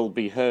players will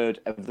be heard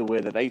of the way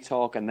that they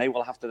talk, and they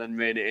will have to then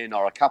rein it in,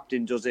 or a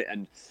captain does it.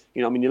 And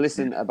you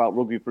listen about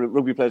rugby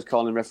players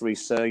calling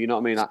referees sir. You know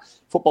what I mean?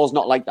 Football's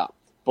not like that,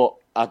 but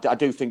I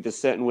do think there's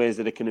certain ways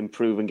that it can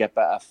improve and get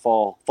better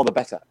for the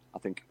better, I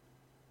think.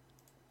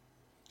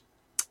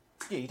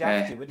 Yeah, you'd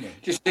have to, wouldn't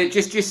you?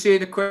 Just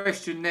seeing a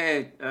question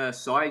there,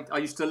 Si. I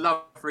used to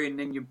love refereing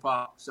in Ninian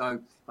Park, so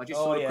I just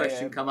saw the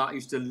question come out. I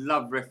used to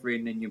love refereeing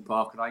in Ninian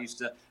Park,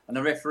 and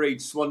I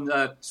refereed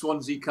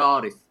Swansea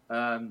Cardiff.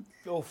 As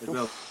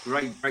well.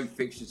 Great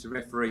fixture to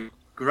referee.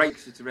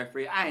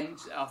 And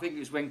I think it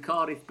was when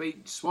Cardiff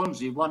beat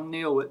Swansea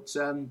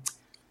 1-0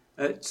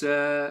 at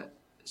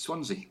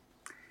Swansea.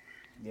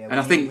 Yeah, and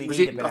I think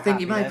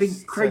it may have been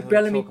Craig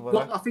Bellamy.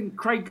 I think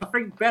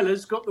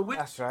Bella's got the win.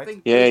 That's right.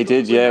 Yeah, he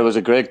did. Yeah, it was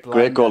a great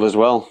goal as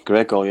well.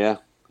 Great goal. Yeah,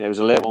 it was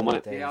a late one,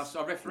 wasn't it? Yeah,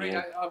 so I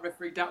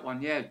refereed that one.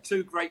 Yeah,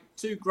 two great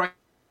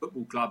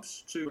football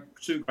clubs. Two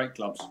great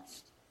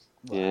clubs.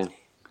 Yeah.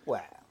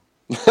 Wow.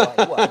 No,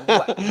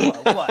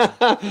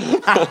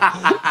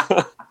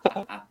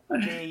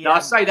 I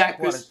say that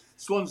because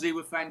Swansea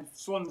were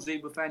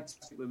fantastic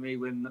with me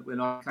when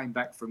I came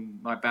back from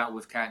my battle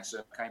with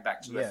cancer. Came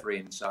back to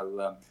refereeing,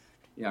 so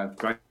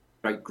great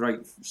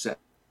set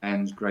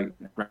and great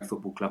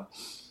football club.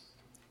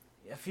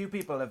 A few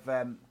people have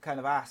kind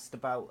of asked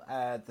about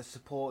the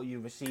support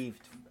you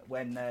received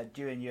when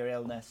during your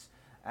illness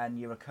and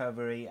your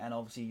recovery, and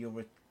obviously your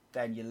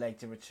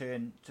later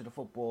return to the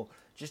football.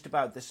 Just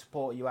about the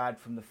support you had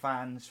from the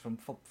fans, from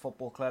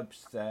football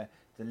clubs, the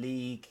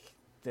league,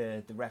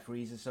 the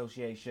referees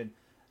association.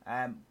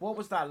 What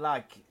was that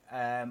like?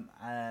 Kind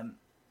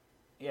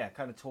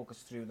of talk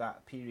us through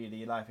that period of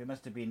your life. It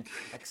must have been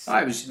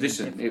exceptionally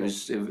difficult.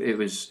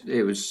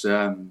 It was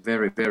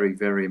very, very,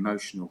 very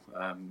emotional.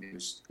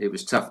 It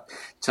was tough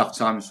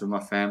times for my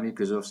family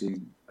because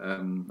obviously I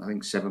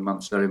think 7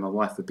 months earlier my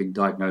wife had been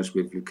diagnosed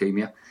with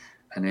leukemia,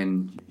 and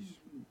then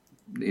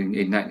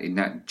in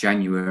that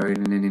January,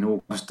 and then in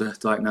August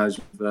diagnosed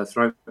with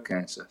throat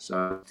cancer.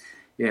 So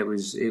it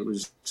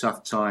was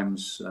tough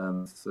times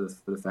for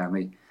the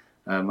family.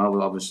 I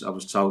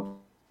was told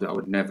that I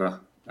would never,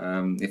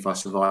 if I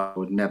survived, I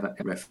would never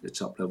ref at the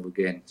top level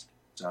again.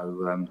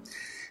 So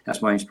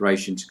that's my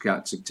inspiration to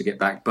get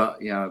back.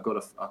 But I've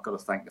got to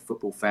thank the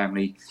football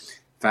family,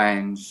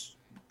 fans,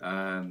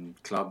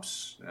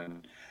 clubs,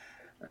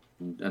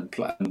 and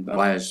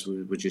players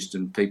were just,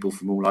 and people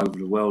from all over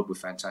the world were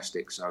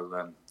fantastic.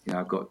 So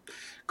I've got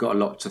a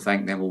lot to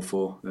thank them all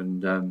for,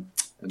 and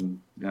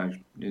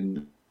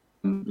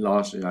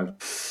last,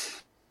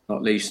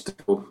 not least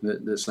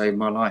that saved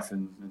my life,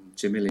 and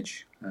Tim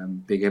Illich,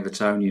 big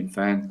Evertonian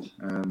fan.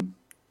 And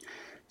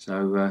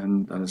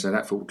I say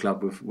that football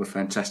club were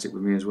fantastic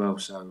with me as well.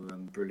 So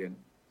brilliant.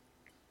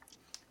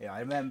 Yeah, I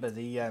remember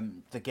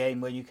the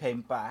game when you came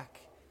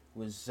back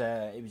was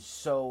it was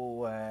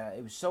so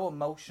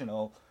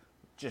emotional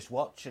just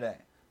watching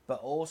it. But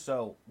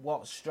also,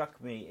 what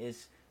struck me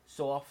is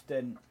so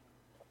often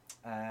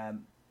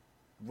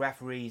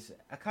referees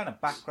are kind of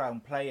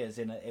background players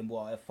in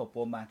what a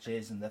football match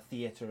is and the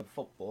theatre of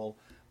football.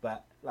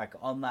 But like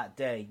on that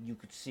day, you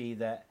could see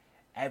that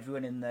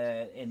everyone in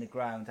the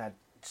ground had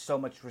so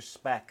much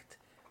respect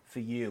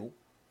for you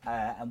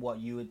and what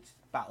you had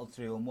battled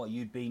through and what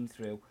you'd been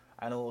through,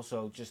 and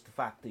also just the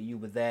fact that you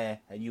were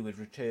there and you had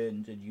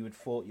returned and you had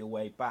fought your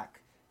way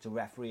back to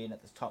refereeing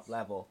at the top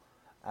level.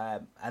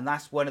 And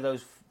that's one of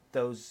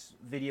those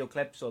video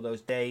clips or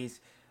those days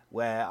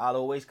where I'll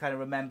always kind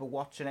of remember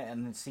watching it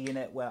and seeing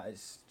it. Well,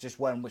 it's just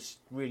one which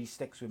really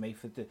sticks with me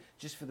for the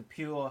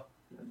pure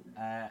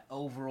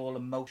overall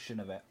emotion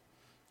of it.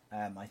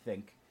 I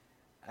think.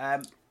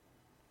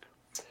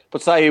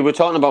 But say we're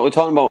talking about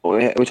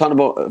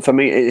for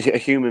me, it's a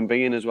human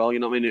being as well. You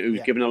know what I mean?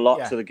 Who's given a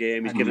lot to the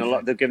game. He's given a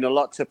lot. They've given a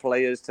lot to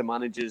players, to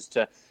managers,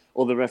 to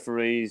other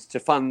referees, to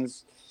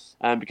fans.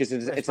 Because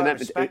it's an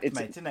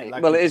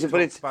entertainment. Well, it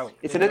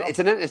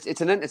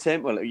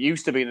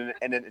used to be an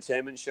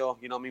entertainment show.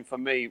 You know what I mean? For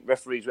me,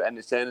 referees were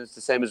entertainers, the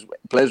same as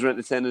players were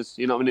entertainers.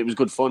 You know what I mean? It was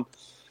good fun,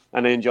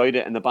 and I enjoyed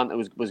it, and the banter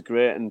was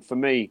great. And for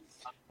me,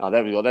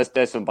 there we go.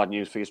 There's some bad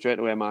news for you straight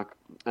away, Mark.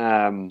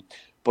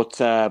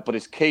 But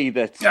it's key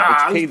that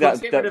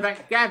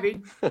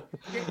Gavin.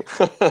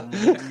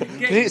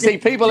 See,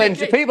 people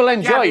enjoy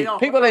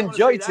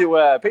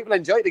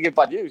to give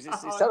bad news.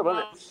 It's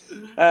terrible,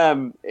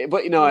 isn't it?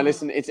 But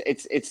listen,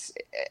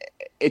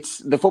 it's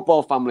the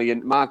football family,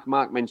 and Mark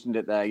mentioned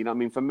it there. You know what I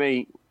mean? For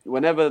me,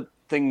 whenever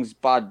things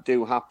bad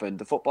do happen,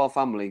 the football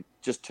family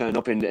just turn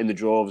up in the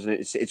droves, and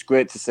it's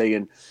great to see.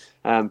 And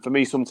for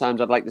me,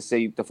 sometimes I'd like to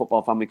see the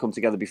football family come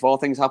together before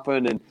things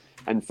happen,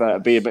 and for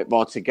be a bit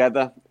more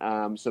together,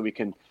 so we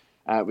can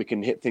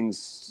hit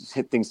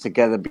things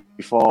together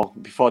before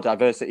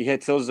diversity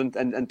hits us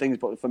and things.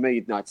 But for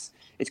me, no, it's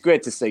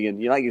great to see,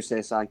 and like you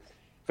say, Si,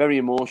 very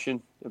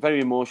emotional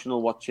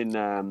watching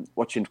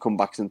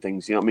comebacks and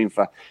things. You know what I mean?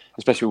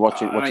 Especially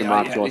watching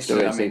Mark George do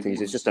it and see things.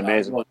 It's just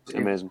amazing.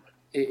 Amazing.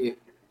 It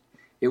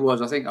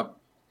was. I think.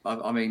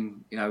 I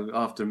mean,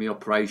 after my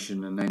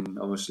operation, and then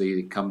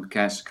obviously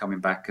cancer coming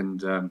back,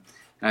 and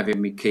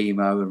having me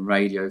chemo and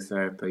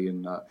radiotherapy,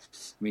 and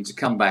to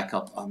come back,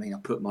 I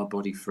put my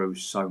body through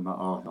so much.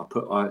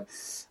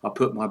 I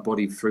put my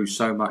body through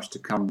so much to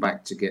come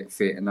back to get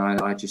fit, and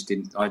I just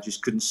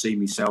couldn't see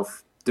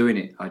myself doing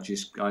it. I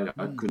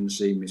couldn't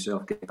see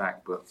myself getting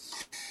back, but.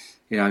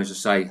 As I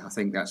say, I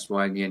think that's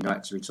why in the end I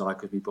had to retire,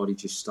 because my body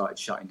just started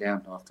shutting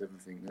down after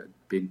everything that had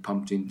been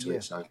pumped into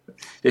it. So,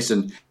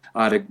 listen,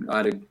 I had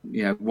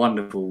a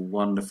wonderful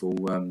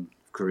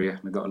career,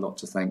 and I got a lot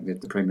to thank the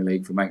Premier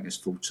League for making us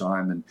full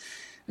time, and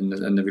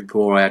the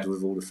rapport I had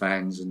with all the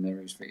fans, and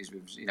he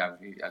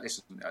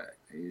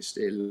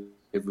still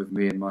lived with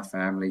me and my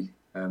family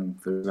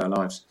for our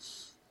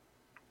lives.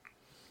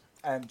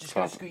 Just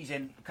going to squeeze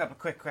in a couple of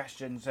quick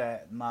questions,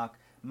 Mark.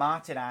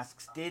 Martin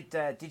asks,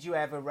 did you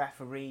ever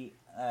referee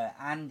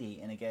Andy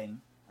in a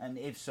game? And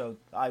if so,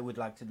 I would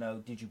like to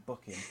know, did you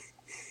book him?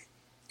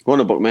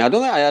 Want to book me? I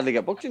don't think I hardly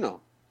get booked, I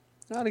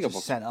hardly get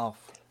booked. Sent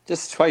off.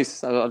 Just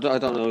twice. I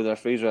don't know who the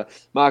referees were.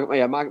 Mark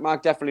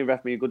definitely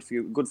ref me a good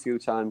few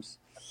times.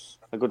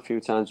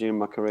 During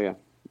my career.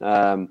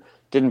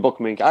 Didn't book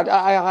me.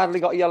 I hardly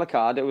got a yellow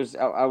card. I was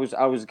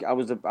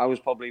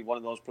probably one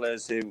of those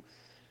players who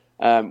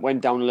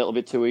went down a little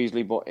bit too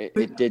easily, but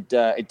it did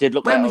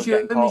look like I was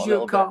getting caught a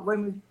little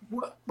bit.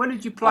 When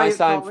did you play? I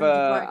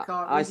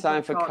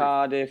signed for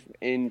Cardiff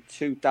in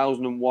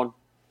 2001.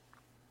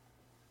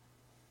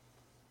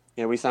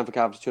 Yeah, we signed for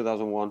Cardiff in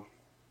 2001.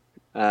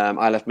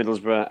 I left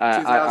Middlesbrough.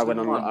 I went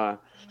on.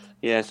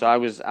 So I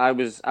was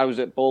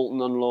at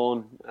Bolton on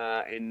loan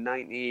in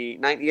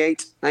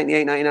 98,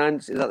 99.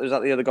 Was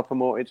that the year they got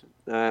promoted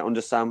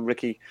under Sam,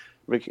 Ricky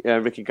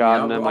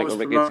Gardner, Michael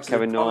Ricketts,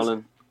 Kevin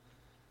Nolan.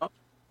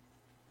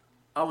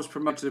 I was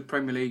promoted to the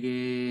Premier League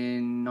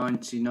in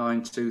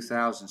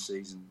 99-2000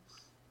 season.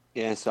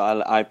 Yeah,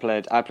 so I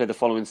played the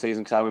following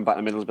season because I went back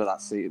to Middlesbrough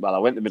that season. Well, I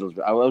went to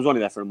Middlesbrough. I was only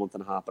there for a month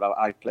and a half, but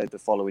I played the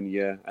following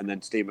year, and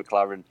then Steve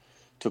McLaren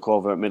took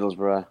over at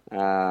Middlesbrough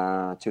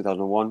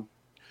 2001,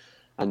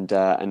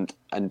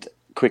 and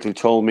quickly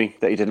told me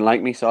that he didn't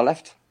like me, so I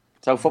left.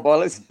 That's how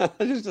football is.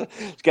 just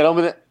get on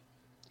with it.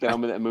 Get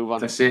on with it and move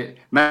on. That's it.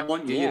 Man,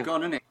 want you, you're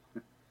gone, isn't it?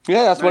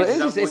 Yeah, that's what it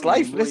is. It's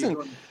life. Listen.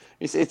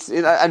 It's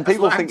and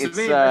people think it's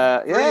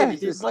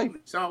it's like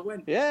so I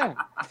win.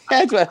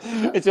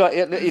 It's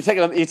you take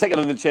it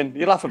on the chin.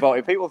 You laugh about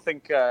it. People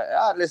think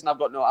listen, I'm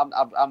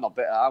not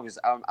bitter. I was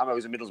a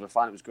Middlesbrough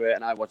fan. It was great,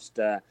 and I watched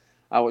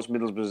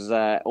Middlesbrough's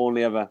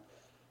only ever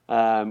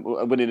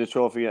winning a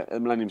trophy at the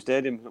Millennium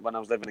Stadium when I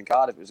was living in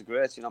Cardiff. It was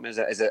great. You know what I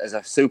mean? As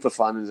a super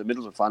fan, as a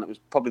Middlesbrough fan, it was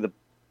probably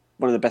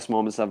one of the best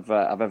moments I've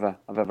ever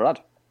had.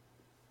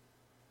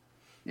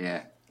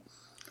 Yeah,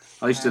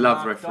 I used to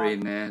love refereeing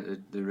there,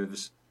 the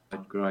Rivers.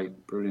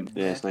 Great, brilliant.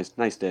 Yeah, it's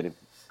nice stadium.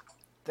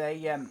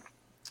 They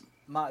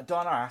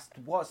Donna asked,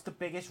 "What's the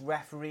biggest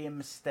refereeing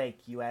mistake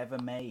you ever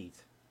made?"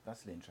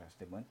 That's an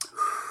interesting one.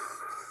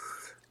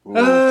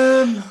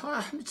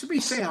 To be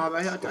fair,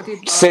 I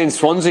did. Saint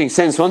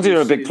Swansea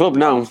are a big club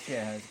now.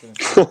 Yeah, I was gonna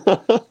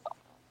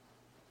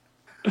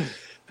say.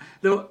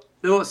 The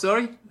what?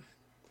 Sorry.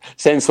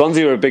 Saint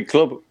Swansea are a big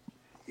club.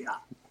 Yeah,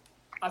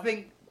 I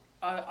think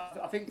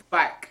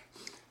back.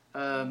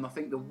 I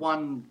think the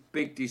one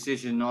big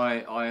decision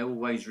I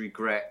always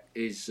regret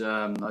is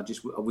I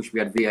wish we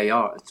had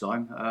VAR at the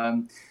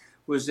time.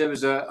 Was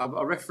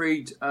I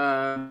refereed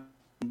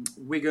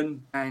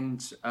Wigan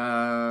and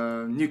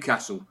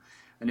Newcastle,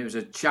 and it was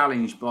a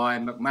challenge by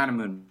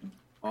McManaman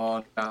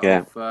on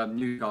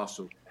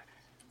Newcastle.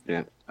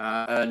 Yeah.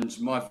 And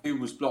my view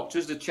was blocked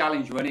as the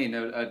challenge went in.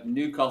 A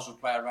Newcastle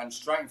player ran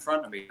straight in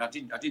front of me. I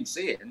didn't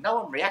see it, and no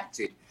one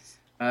reacted.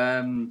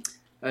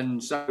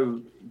 And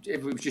so, if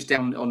it was just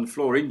down on the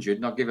floor injured,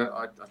 and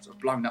I'd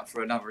blown up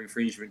for another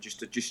infringement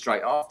just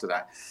straight after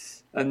that.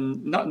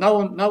 And no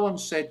one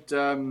said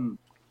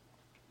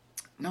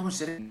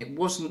it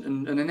wasn't.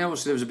 And then there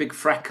was a big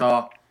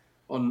fracas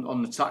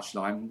on the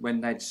touchline when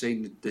they'd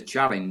seen the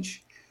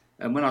challenge.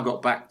 And when I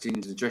got back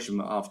into the dressing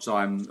room at half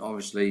time,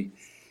 obviously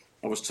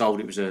I was told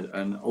it was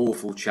an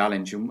awful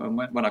challenge. And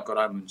when I got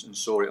home and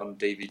saw it on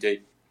DVD,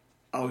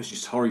 I was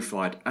just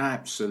horrified,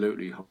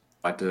 absolutely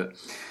horrified.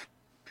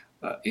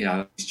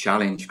 His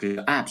challenge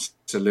because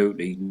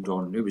absolutely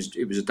on. It was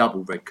a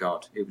double red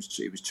card. It was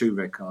 2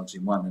 red cards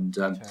in one, and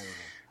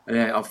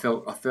I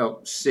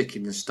felt sick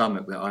in the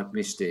stomach that I'd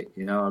missed it.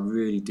 You know, I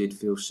really did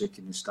feel sick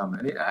in the stomach,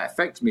 and it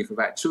affected me for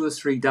about 2 or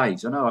 3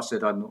 days. I know I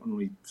said I'd not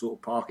normally sort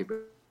of park it,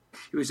 but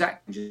it was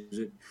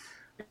actually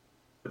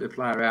put the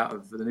player out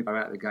of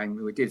the game.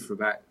 We did for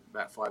about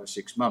 5 or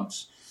 6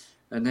 months.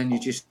 And then you're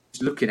just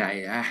looking at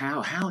it.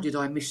 How did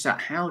I miss that?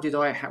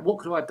 What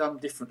could I have done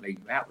differently?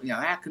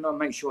 How can I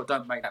make sure I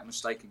don't make that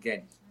mistake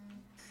again?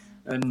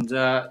 And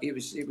it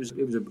was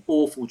an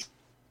awful.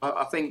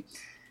 I think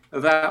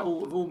of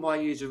all my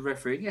years of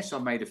refereeing, yes, I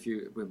made a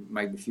few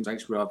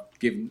mistakes where I've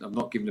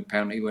not given a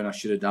penalty when I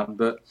should have done.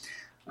 But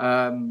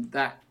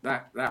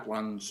that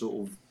one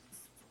sort of,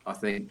 I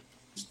think,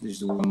 is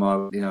the one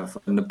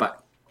from the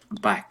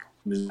back.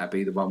 That'd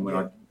be the one where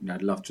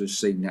I'd love to have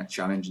seen that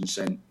challenge and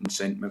sent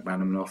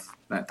McManaman off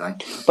that day.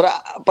 But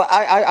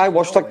I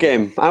watched that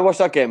game. I watched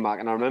that game, Mark,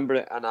 and I remember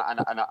it. And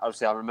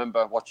obviously I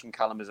remember watching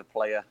Callum as a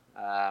player.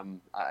 I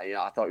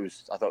thought he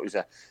was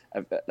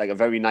a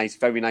very nice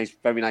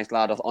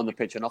lad on the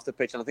pitch and off the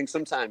pitch. And I think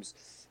sometimes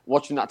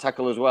watching that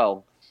tackle as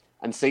well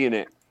and seeing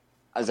it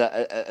as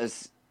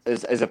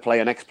a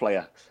player, an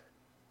ex-player,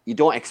 you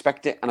don't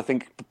expect it, and I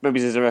think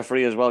maybe as a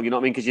referee as well. You know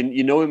what I mean? Because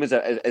you know him as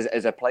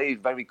a player, he's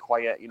very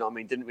quiet. You know what I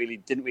mean? Didn't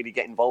really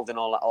get involved in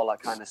all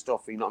that kind of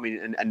stuff. You know what I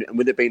mean? And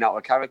with it being out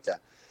of character,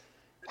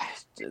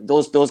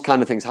 those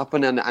kind of things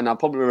happen. And I'll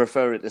probably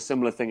refer it to a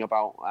similar thing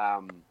about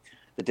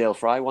the Dale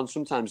Fry one.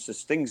 Sometimes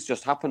things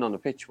just happen on the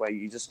pitch where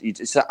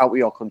it's out of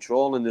your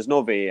control, and there's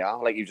no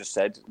VAR, like you just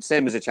said.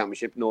 Same as a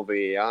championship, no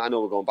VAR. I know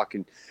we're going back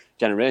in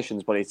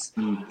generations, but it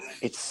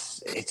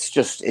was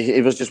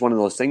just one of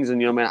those things.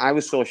 And you know, I mean, I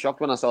was so shocked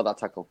when I saw that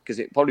tackle because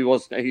it probably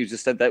was. He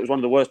just said that it was one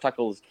of the worst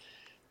tackles,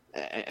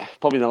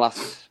 probably in the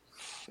last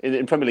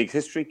in Premier League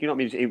history. You know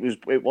what I mean?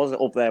 It was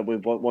up there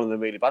with one of the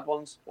really bad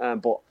ones,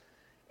 but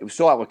it was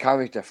so out of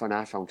character for an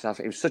iPhone because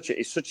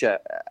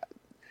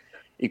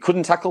it he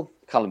couldn't tackle.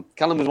 Callum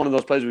was one of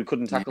those players who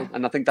couldn't tackle,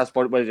 and I think that's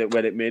where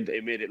it made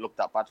it look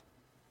that bad.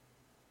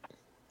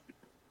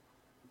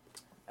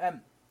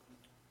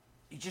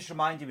 You just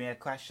reminded me of a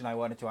question I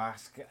wanted to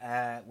ask,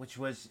 which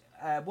was,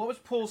 what was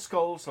Paul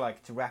Scholes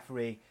like to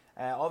referee?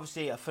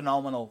 Obviously a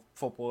phenomenal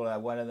footballer,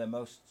 one of the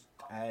most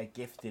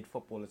gifted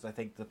footballers I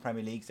think the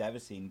Premier League's ever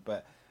seen,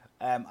 but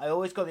I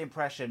always got the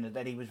impression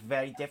that he was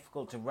very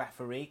difficult to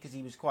referee because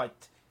he was quite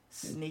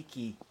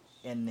sneaky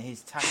in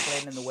his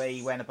tackling and the way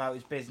he went about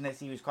his business.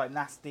 He was quite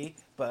nasty,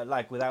 but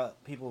like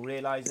without people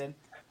realising.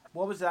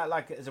 What was that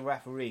like as a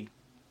referee?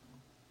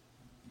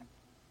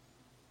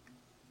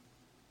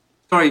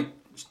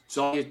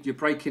 Sorry, you're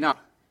breaking up.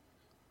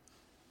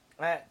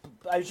 I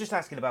was just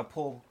asking about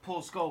Paul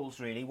Scholes,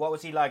 really. What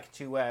was he like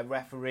to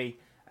referee?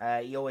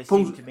 He always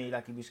seemed to me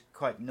like he was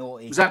quite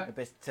naughty. Was that a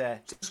bit,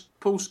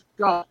 Paul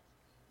Scholes?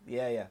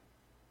 Yeah.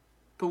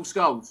 Paul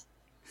Scholes?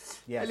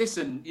 Yeah.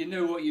 Listen, you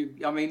know what you...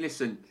 I mean,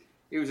 listen,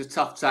 he was a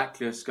tough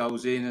tackler,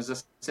 Scholes, and as I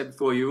said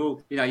before, he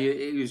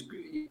was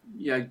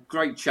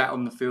great chat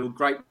on the field,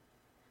 great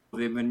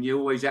with him, and you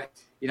always,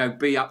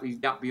 be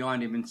up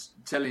behind him and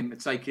tell him to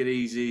take it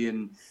easy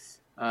and...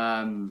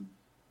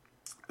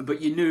 but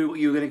you knew what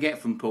you were going to get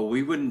from Paul.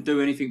 He wouldn't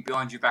do anything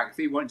behind your back. If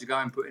he wanted to go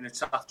and put in a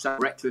tough,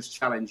 reckless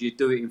challenge, he'd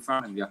do it in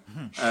front of you.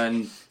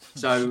 And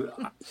so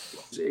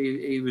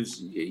he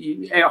was.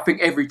 I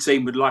think every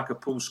team would like a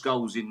Paul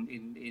Scholes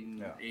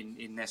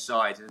in their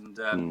side.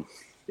 And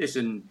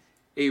listen,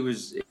 he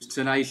was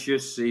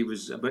tenacious.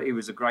 But he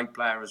was a great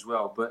player as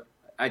well. But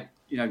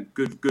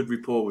good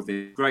rapport with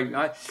him. Great.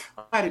 I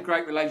had a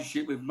great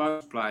relationship with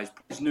most players.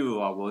 Players knew who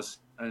I was.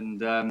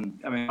 And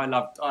I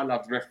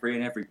loved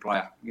refereeing every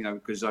player,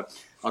 because I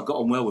got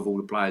on well with all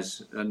the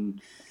players. And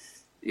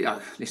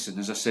listen,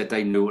 as I said,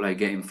 they knew what they were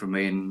getting from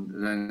me,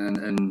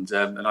 and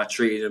I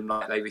treated them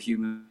like they were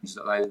humans,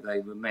 that they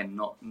were men,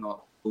 not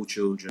all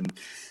children,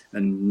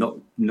 and not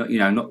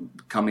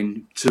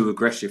becoming too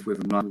aggressive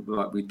with them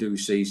like we do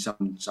see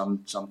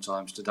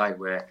sometimes today,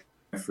 where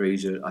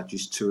referees are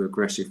just too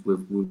aggressive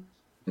with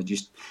they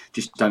just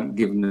don't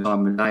give them the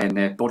time of day, and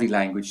their body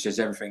language says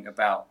everything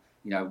about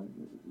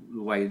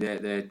the way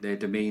their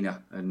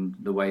demeanour and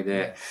the way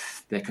they're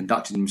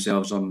conducting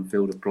themselves on the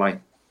field of play.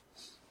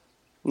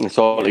 I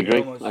totally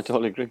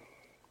agree.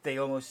 They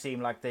almost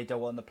seem like they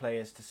don't want the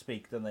players to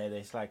speak, don't they?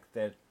 It's like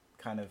they're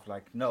kind of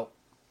like, no,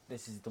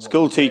 this is the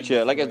school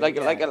teacher, like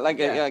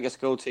a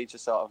school teacher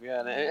sort of,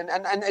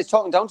 and it's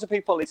talking down to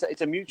people.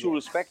 It's a mutual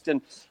respect,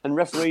 and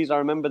referees. I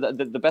remember that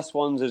the best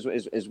ones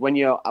is when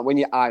you're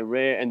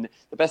irate, and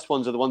the best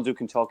ones are the ones who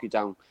can talk you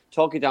down,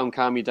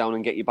 calm you down,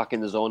 and get you back in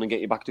the zone and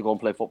get you back to go and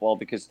play football.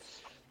 Because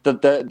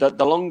the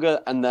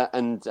longer and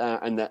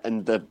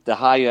the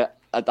higher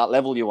at that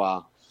level you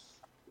are,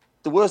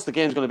 the worse the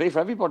game's going to be for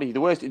everybody.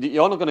 The worse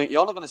you're not going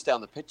to stay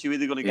on the pitch. You're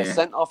either going to get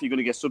sent off, you're going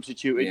to get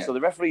substituted. Yeah. So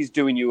the referee's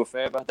doing you a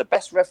favour. The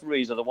best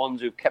referees are the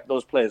ones who've kept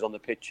those players on the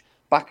pitch,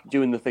 back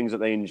doing the things that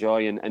they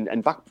enjoy,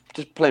 and back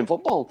just playing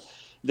football.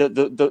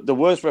 The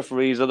worst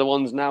referees are the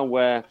ones now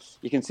where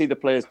you can see the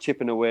players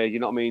chipping away. You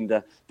know what I mean?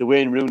 The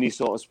Wayne Rooney,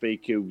 so to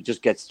speak, who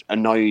just gets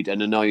annoyed and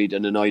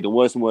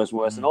worse and worse and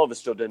worse, and all of a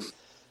sudden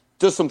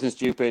does something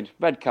stupid,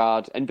 red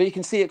card, but you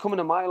can see it coming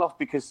a mile off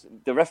because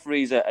the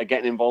referees are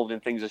getting involved in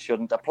things they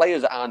shouldn't. The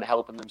players aren't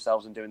helping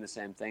themselves and doing the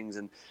same things,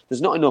 and there's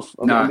not enough.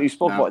 You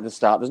spoke about it at the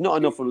start. There's not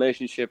enough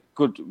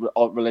good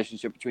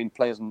relationship between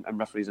players and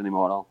referees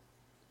anymore at all.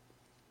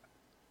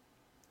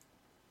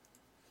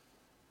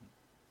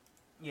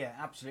 Yeah,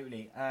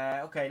 absolutely.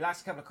 Okay,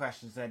 last couple of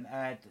questions then.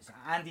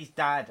 Andy's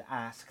dad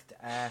asked,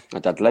 My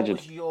dad, legend.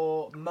 What was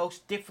your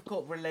most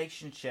difficult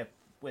relationship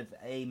with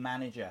a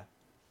manager?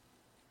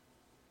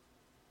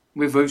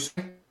 With who?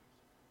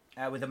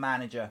 With a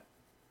manager.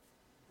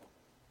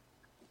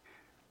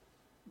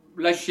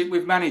 Relationship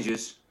with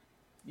managers?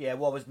 Yeah,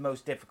 what was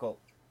most difficult?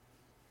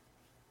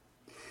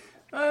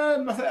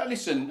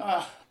 Listen,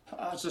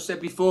 as I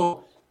said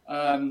before,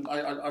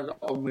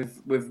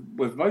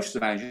 with most of the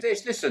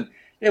managers, listen,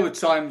 there were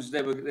times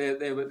there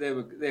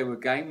were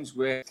games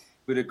where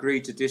we'd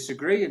agree to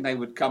disagree, and they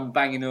would come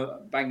banging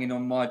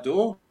on my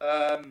door.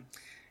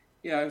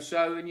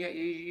 So and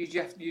you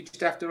just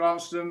have to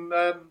answer them.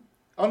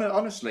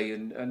 Honestly,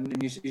 and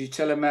you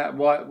tell them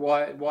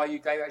why you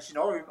gave action.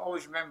 I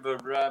always remember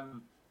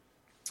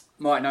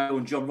Mike Noble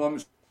and John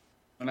Robinson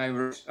when they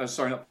were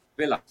not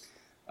Villa,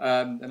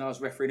 and I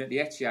was refereeing at the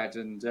Etihad,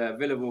 and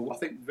Villa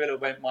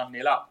went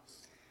 1-0 up,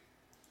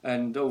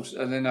 and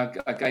then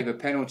I gave a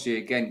penalty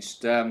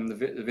against the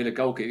Villa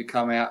goalkeeper who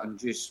come out and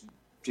just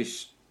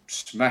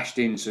smashed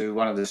into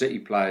one of the City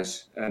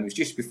players, and it was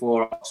just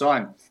before our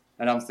time,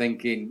 and I'm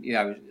thinking,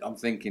 them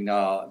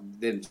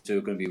two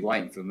are going to be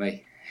waiting for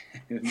me.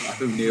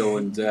 O'Neill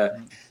and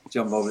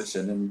John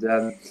Robertson, and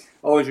I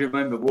always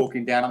remember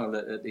walking down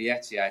at the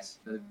Etihad.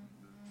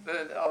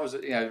 I was,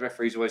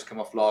 referees always come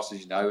off last,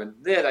 as you know, and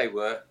there they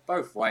were,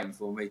 both waiting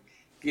for me,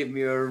 give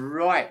me a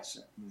right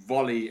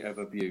volley of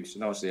abuse.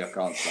 And obviously, I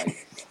can't say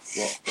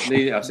what.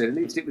 I said at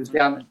least it was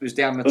down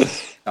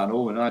the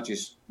tunnel, and I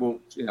just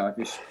walked,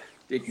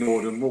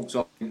 ignored them, walked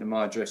off into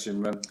my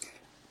dressing room.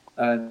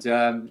 And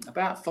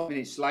about 5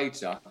 minutes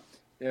later,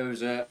 there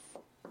was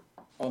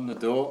on the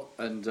door,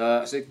 and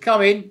I said,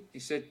 "Come in." He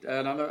said,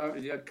 and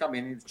I'd come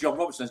in. It was John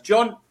Robertson.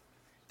 "John,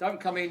 don't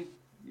come in.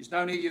 There's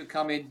no need you to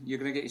come in. You're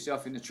going to get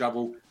yourself into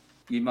trouble.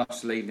 You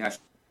must leave now."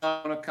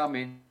 I want to come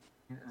in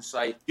and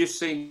say, "Just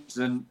seen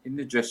them in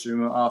the dressing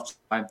room at half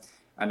time,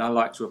 and I'd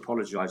like to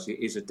apologise. It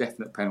is a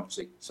definite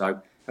penalty.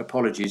 So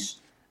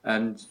apologies."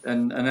 And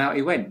out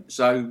he went.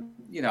 So,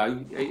 you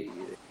know,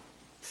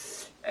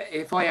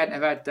 if I hadn't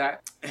have had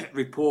that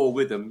rapport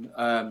with them,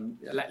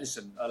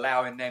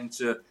 allowing them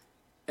to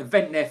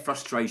vent their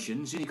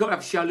frustrations, and you've got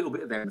to show a little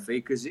bit of empathy,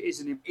 because it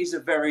is a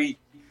very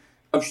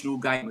emotional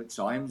game at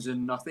times,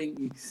 and I think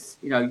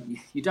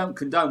you don't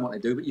condone what they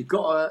do, but you've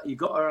got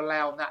to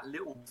allow that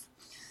little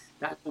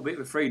bit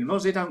of freedom. As long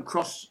as they don't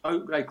cross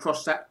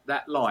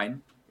that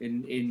line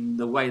in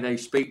the way they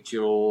speak to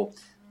you, or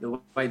the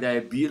way they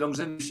abuse, as long as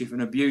they abusive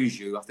and abuse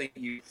you, I think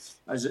you,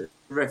 as a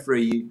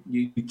referee,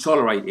 you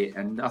tolerate it.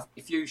 And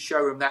if you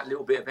show them that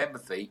little bit of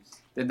empathy,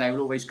 then they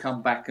will always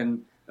come back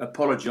and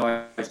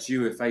apologise to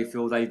you if they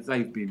feel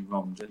they've been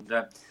wronged. And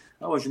I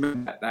always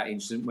remember that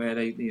incident where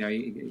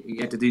he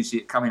had to see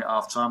it coming at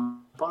half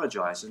time,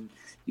 apologise, and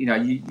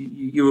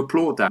you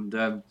applaud that.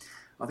 And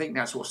I think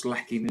that's what's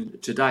lacking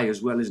today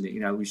as well, isn't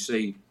it? We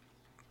see,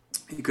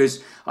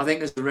 because I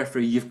think as a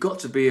referee, you've got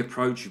to be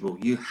approachable.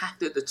 You have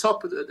to, at the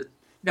top of the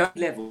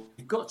level,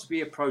 you've got to be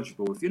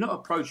approachable. If you're not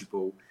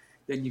approachable,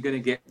 then you're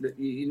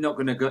not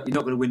going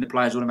to win the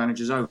players or the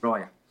managers over, are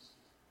you?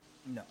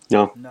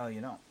 No,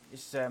 you're not.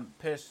 It's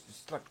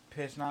like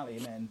personality,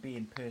 isn't it? And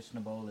being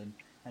personable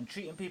and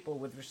treating people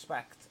with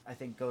respect, I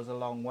think, goes a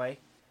long way.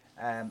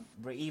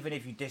 Even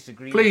if you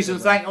disagree. Please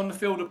and thank on the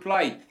field of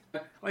play.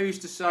 I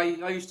used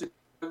to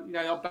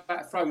I'll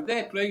back throw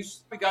there,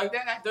 please. Here we go.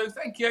 There, that do.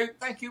 Thank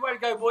you. Way to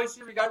go, boys.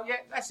 Here we go. Yeah,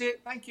 that's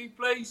it. Thank you,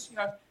 please.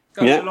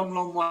 Goes a long,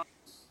 long way.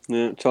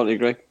 Yeah, totally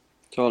agree.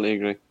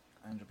 100%.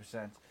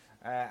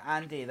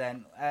 Andy,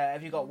 then,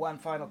 have you got one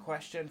final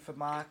question for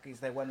Mark? Is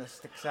there one that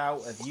sticks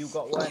out? Have you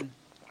got one?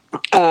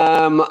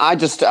 I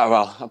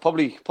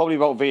probably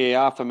about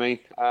VAR for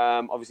me.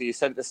 Obviously, you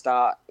said at the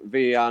start,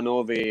 VAR,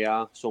 no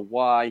VAR. So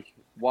why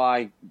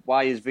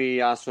is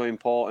VAR so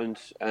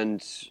important,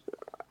 and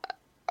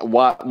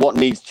what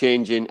needs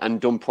changing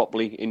and done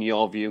properly in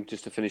your view,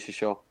 just to finish the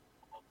show?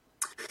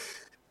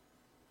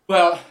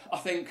 Well,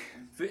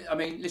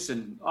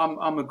 listen,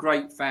 I'm a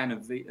great fan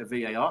of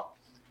VAR.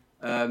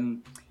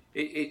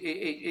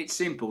 It's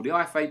simple. The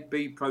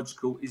IFAB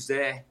protocol is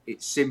there.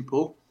 It's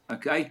simple.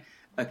 Okay,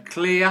 a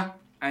clear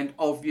and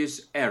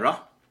obvious error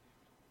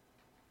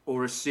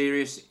or a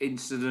serious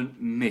incident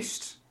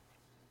missed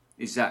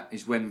is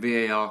when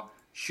VAR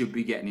should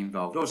be getting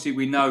involved. Obviously,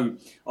 we know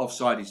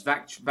offside is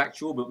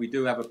factual, but we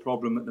do have a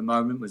problem at the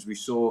moment, as we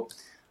saw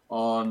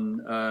on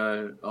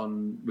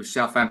with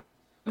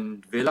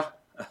Southampton Villa.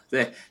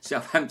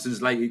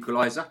 Southampton's late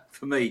equaliser.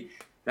 For me,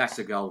 that's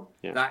a goal.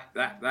 Yeah.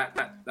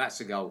 That's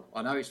a goal.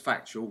 I know it's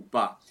factual,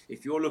 but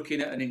if you're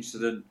looking at an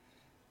incident,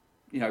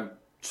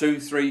 2,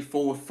 3,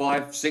 4,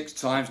 5, 6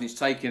 times, and it's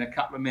taking a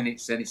couple of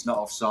minutes, then it's not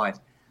offside.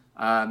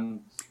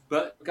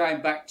 But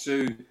going back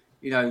to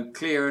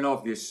clear and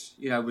obvious,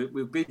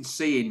 we've been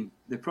seeing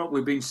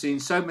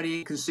so many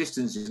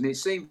inconsistencies, and it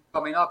seems.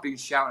 I've been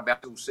shouting about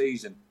it all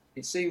season.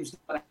 It seems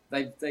like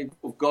they've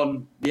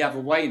gone the other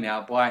way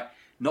now by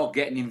not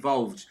getting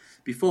involved.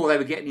 Before, they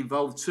were getting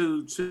involved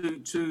too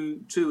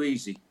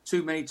easy,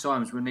 too many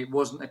times when it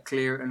wasn't a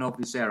clear and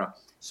obvious error.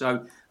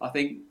 So I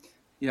think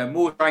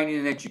more training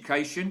and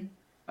education,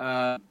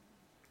 and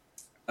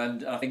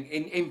I think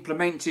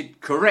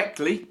implemented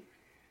correctly,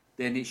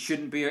 then it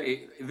shouldn't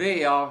be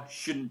VAR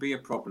shouldn't be a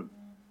problem.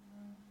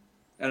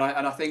 And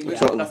I think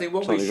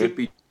what we should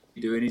be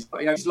doing is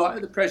it's like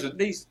at the present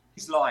these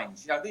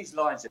lines, these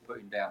lines they're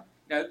putting down.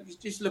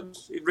 Just look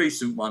at a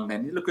recent one.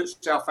 Then you look at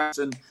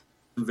Southampton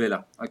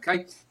Villa.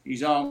 Okay,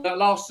 his arm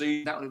last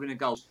season that would have been a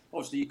goal.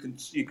 Obviously,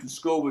 you can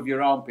score with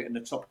your armpit and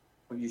the top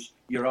of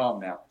your arm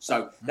now.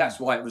 So that's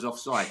why it was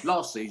offside.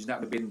 Last season that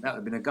would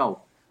have been a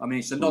goal.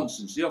 It's a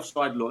nonsense. The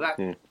offside law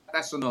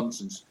that's a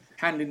nonsense.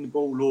 Handling the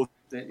ball law,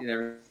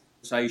 their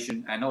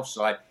rotation and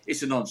offside,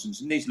 it's a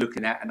nonsense. And he's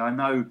looking at, and I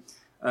know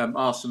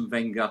Arsene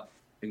Wenger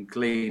and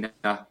Cleaner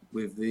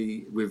with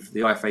the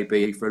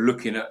IFAB for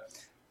looking at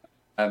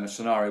a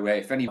scenario where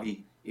if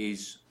anybody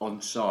is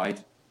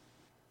onside,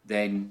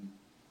 then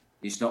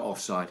it's not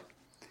offside.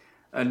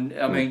 And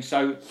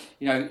so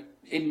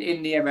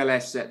in the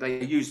MLS that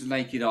they use the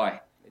naked eye.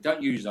 They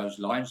don't use those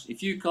lines.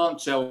 If you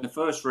can't tell in the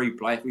first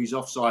replay if he's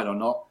offside or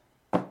not,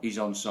 he's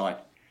onside.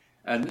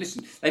 And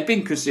listen, they've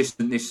been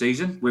consistent this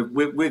season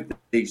with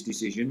these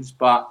decisions,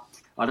 but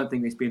I don't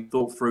think it's been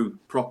thought through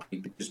properly,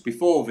 because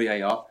before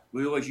VAR,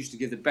 we always used to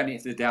give the benefit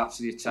of the doubt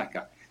to the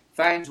attacker.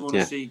 Fans want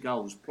to see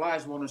goals.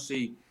 Players want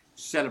to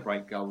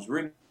celebrate goals. We're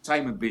in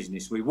entertainment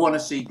business. We want to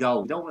see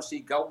goals. We don't want to see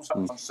goals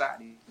on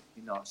Saturday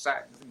night.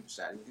 Saturday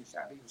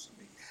or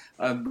something.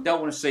 We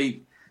don't want to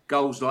see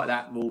goals like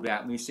that ruled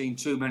out. And we've seen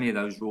too many of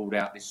those ruled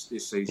out this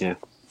season.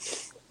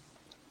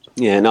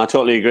 Yeah, no, I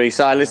totally agree.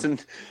 So I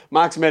listened.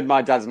 Mark's made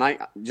my dad's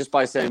night just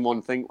by saying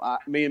one thing.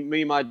 Me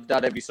and my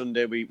dad every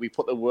Sunday we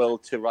put the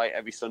world to right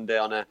every Sunday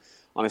on a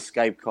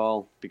Skype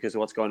call because of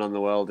what's going on in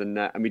the world. And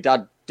my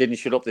dad didn't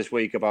shut up this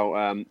week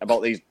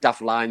about these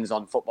daft lines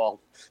on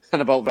football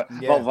and about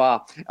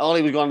VAR. All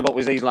he was going about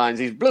was these lines.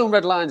 These blue and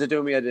red lines are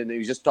doing me head in. He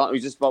was just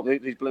about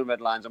these blue and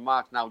red lines. And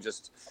Mark now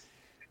just.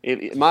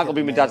 Mark will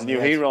be my dad's new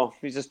hero.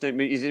 He's a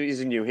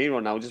new hero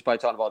now just by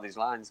talking about these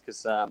lines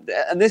because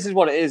and this is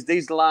what it is.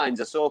 These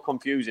lines are so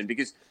confusing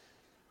because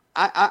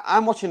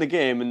I'm watching the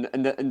game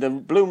and the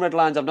blue and red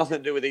lines have nothing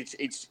to do with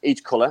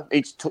each colour,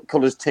 each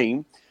colour's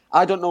team.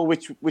 I don't know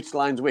which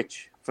line's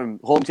which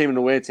from home team and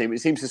away team. It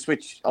seems to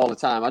switch all the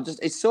time.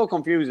 It's so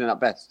confusing at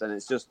best, and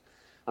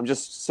I'm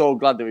just so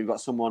glad that we've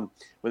got someone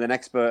with an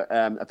expert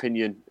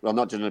opinion. Well,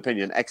 not just an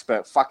opinion,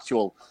 expert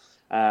factual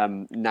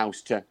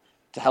nous to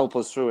help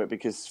us through it,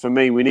 because for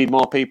me we need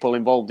more people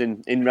involved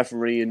in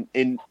refereeing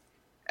in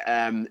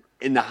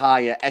the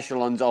higher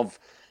echelons of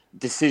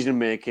decision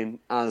making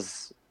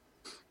as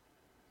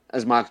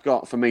Mark's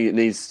got. For me it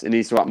needs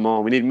to happen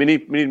more. We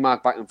need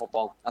Mark back in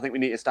football. I think we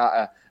need to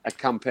start a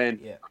campaign.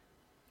 Yeah,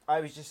 I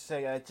was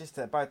just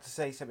about to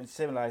say something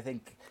similar. I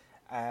think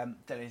that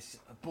it's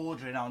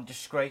bordering on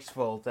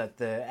disgraceful that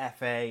the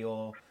FA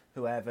or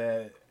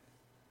whoever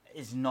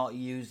is not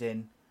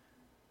using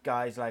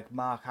guys like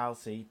Mark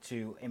Halsey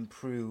to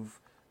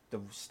improve the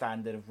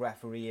standard of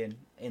refereeing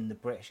in the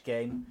British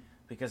game,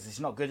 because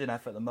it's not good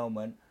enough at the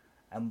moment.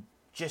 And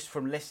just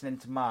from listening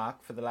to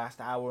Mark for the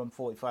last hour and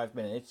 45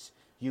 minutes,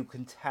 you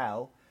can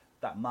tell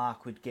that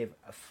Mark would give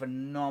a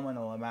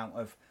phenomenal amount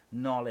of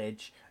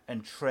knowledge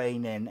and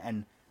training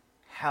and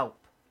help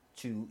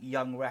to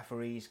young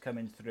referees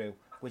coming through,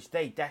 which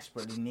they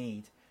desperately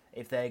need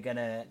if they're going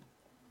to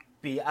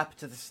be up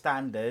to the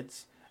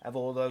standards of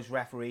all those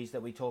referees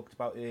that we talked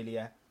about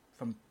earlier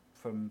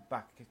from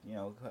back,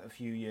 a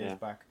few years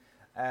back.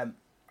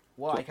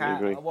 What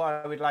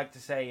I would like to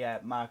say,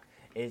 Mark,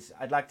 is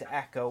I'd like to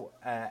echo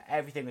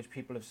everything which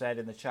people have said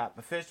in the chat.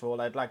 But first of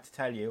all, I'd like to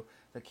tell you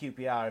that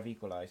QPR have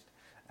equalised.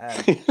 Go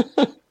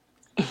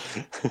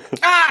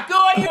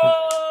on,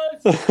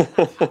 yours!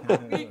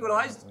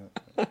 Equalised.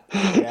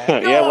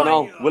 Yeah, well,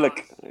 no,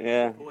 Willock.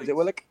 Yeah, is it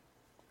Willock?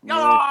 Go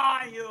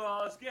on,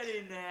 yours! Get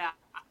in there.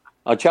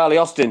 Oh, Charlie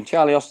Austin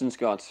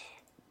scored.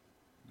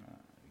 There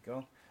we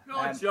go. Go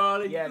on,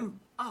 Charlie. Yeah.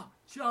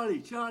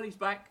 Charlie's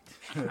back.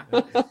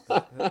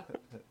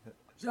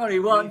 Charlie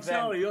won,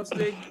 Charlie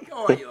Austin.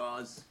 Go on,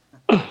 yours.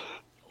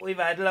 We've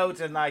had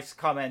loads of nice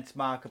comments,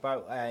 Mark,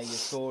 about your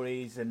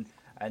stories and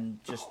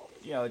just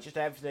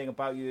everything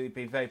about you. You've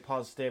been very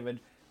positive and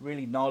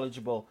really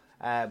knowledgeable.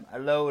 A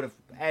load of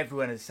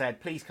everyone has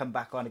said, please come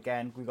back on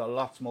again. We've got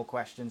lots more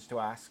questions to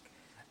ask.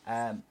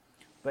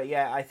 But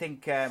yeah, I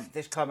think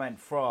this comment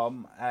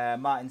from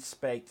Martin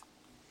Spate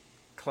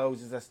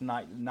closes us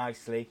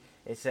nicely.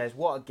 It says,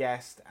 what a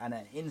guest and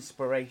an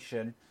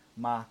inspiration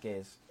Mark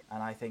is.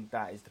 And I think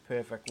that is the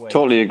perfect way.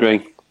 Totally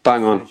agree.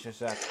 Bang on.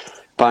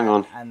 Bang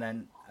on. And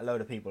then a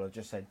load of people have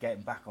just said, get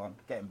him back on.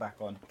 Bang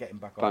on.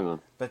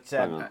 But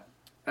Bang on.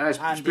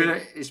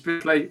 It's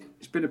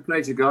been a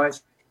pleasure,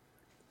 guys.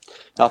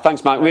 Oh,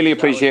 thanks, Mark. Really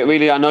appreciate it.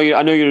 Really, I know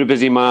you're a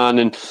busy man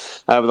and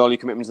with all your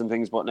commitments and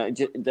things, but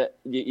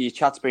your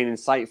chat's been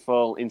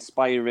insightful,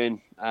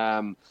 inspiring.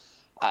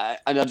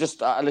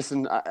 I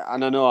listen,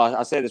 and I know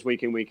I say this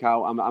week in, week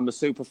out. I'm a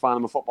super fan.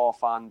 I'm a football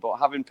fan, but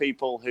having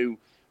people who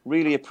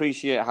really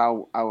appreciate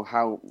how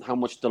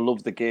much they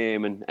love the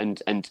game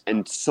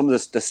and some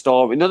of the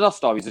stories. Not all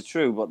stories are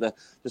true, but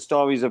the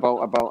stories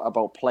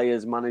about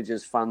players,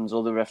 managers, fans,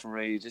 other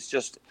referees.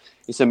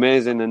 It's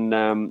amazing.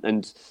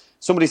 And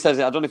somebody says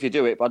it. I don't know if you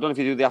do it, but I don't know if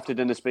you do the after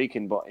dinner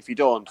speaking. But if you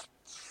don't,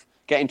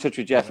 get in touch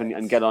with Jeff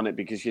and get on it,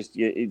 because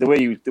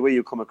the way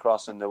you come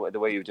across and the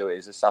way you do it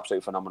is just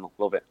absolutely phenomenal.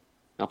 Love it.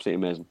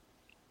 Absolutely amazing.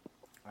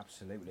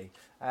 Absolutely.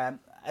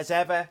 As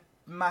ever,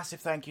 massive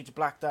thank you to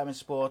Black Diamond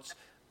Sports.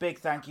 Big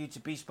thank you to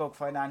Bespoke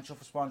Financial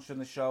for sponsoring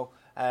the show.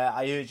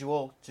 I urge you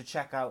all to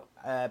check out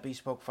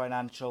Bespoke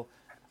Financial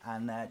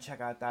and check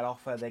out that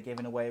offer. They're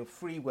giving away a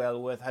free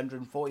will worth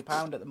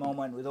 £140 at the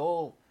moment with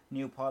all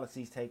new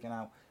policies taken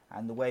out.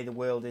 And the way the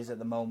world is at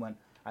the moment,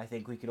 I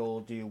think we could all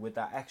do with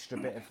that extra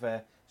bit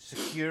of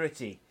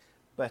security.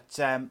 But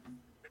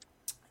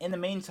in the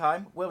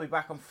meantime, we'll be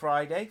back on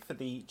Friday for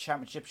the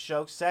Championship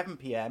show, 7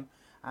 p.m.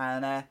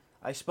 And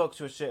I spoke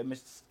to a certain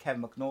Mr.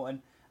 Kevin McNaughton,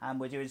 and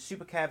we're doing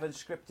Super Kevin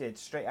scripted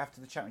straight after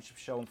the Championship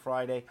show on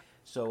Friday.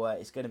 So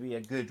it's going to be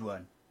a good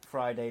one.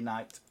 Friday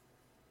night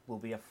will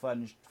be a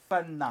fun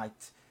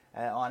night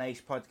on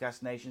Ace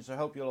Podcast Nation. So I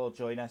hope you'll all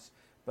join us.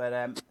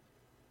 But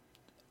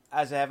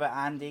as ever,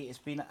 Andy, it's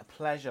been a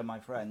pleasure, my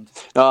friend.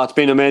 Oh, it's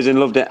been amazing.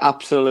 Loved it.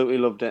 Absolutely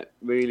loved it.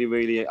 Really,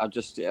 really. I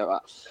just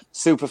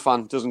super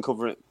fan. Doesn't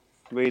cover it.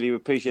 Really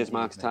appreciate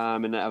Mark's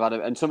time, and I've had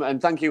it.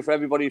 And thank you for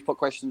everybody who put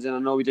questions in. I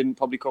know we didn't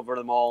probably cover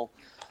them all,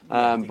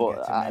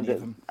 but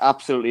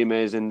absolutely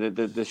amazing.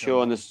 The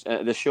show and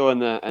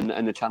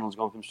the channel's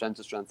gone from strength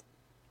to strength.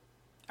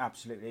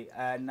 Absolutely.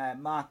 And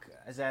Mark,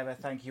 as ever,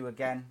 thank you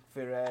again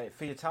for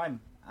your time.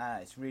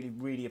 It's really,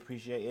 really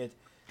appreciated.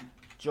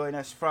 Join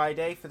us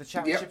Friday for the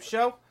championship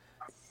show.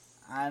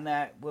 And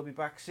we'll be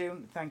back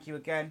soon. Thank you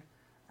again.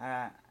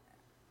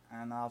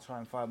 And I'll try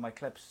and find my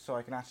clips so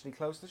I can actually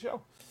close the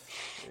show.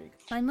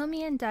 My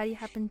mummy and daddy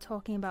have been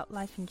talking about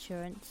life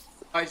insurance.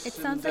 It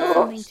sounds like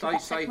something to stay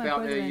protect safe my out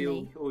brother there, and you,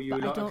 me, or you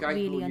but I lot, don't okay?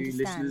 really All you understand.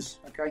 listeners,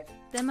 okay?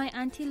 Then my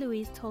Auntie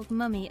Louise told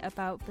Mummy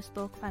about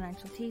Bespoke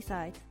Financial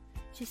Teesside.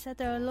 She said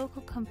they're a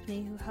local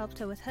company who helped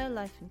her with her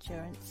life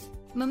insurance.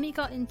 Mummy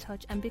got in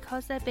touch, and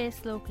because they're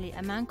based locally,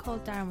 a man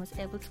called Darren was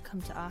able to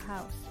come to our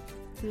house.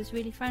 He was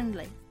really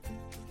friendly.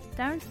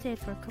 Darren stayed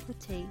for a cup of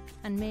tea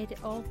and made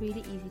it all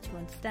really easy to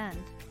understand.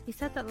 He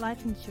said that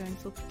life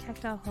insurance will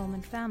protect our home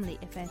and family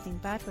if anything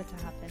bad were to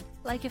happen.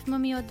 Like if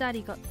Mummy or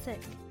Daddy got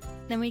sick,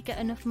 then we'd get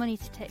enough money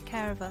to take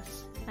care of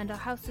us, and our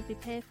house would be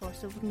paid for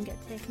so we wouldn't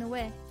get taken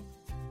away.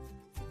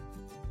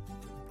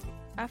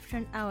 After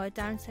an hour,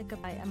 Darren said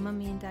goodbye and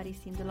Mummy and Daddy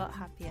seemed a lot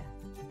happier.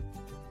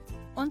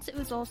 Once it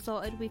was all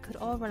sorted, we could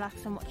all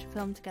relax and watch a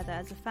film together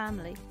as a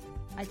family.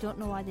 I don't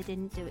know why they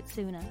didn't do it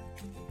sooner.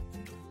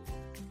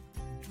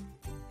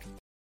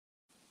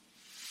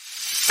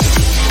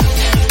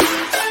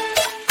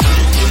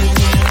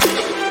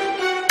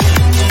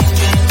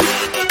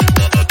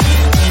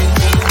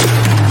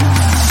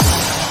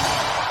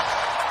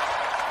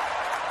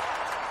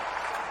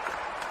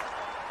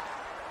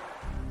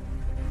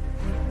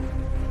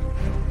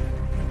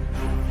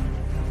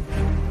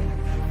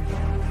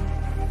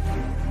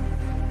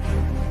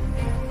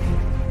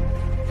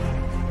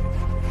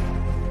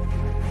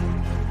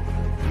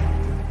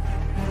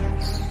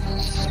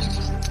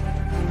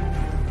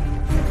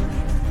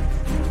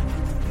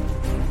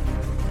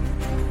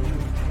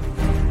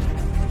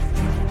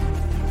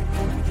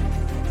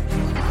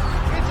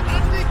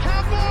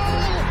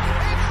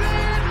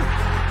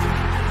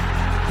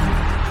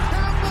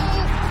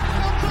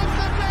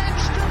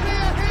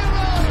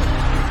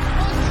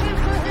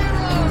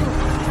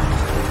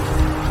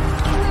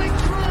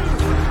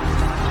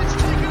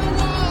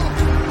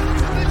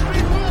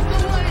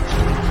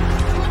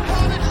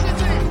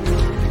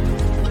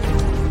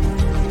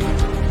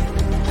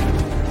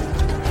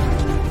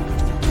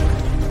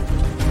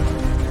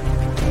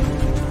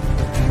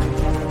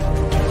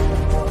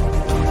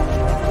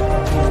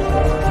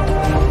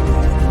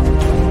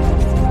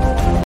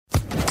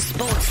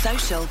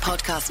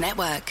 Podcast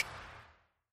Network.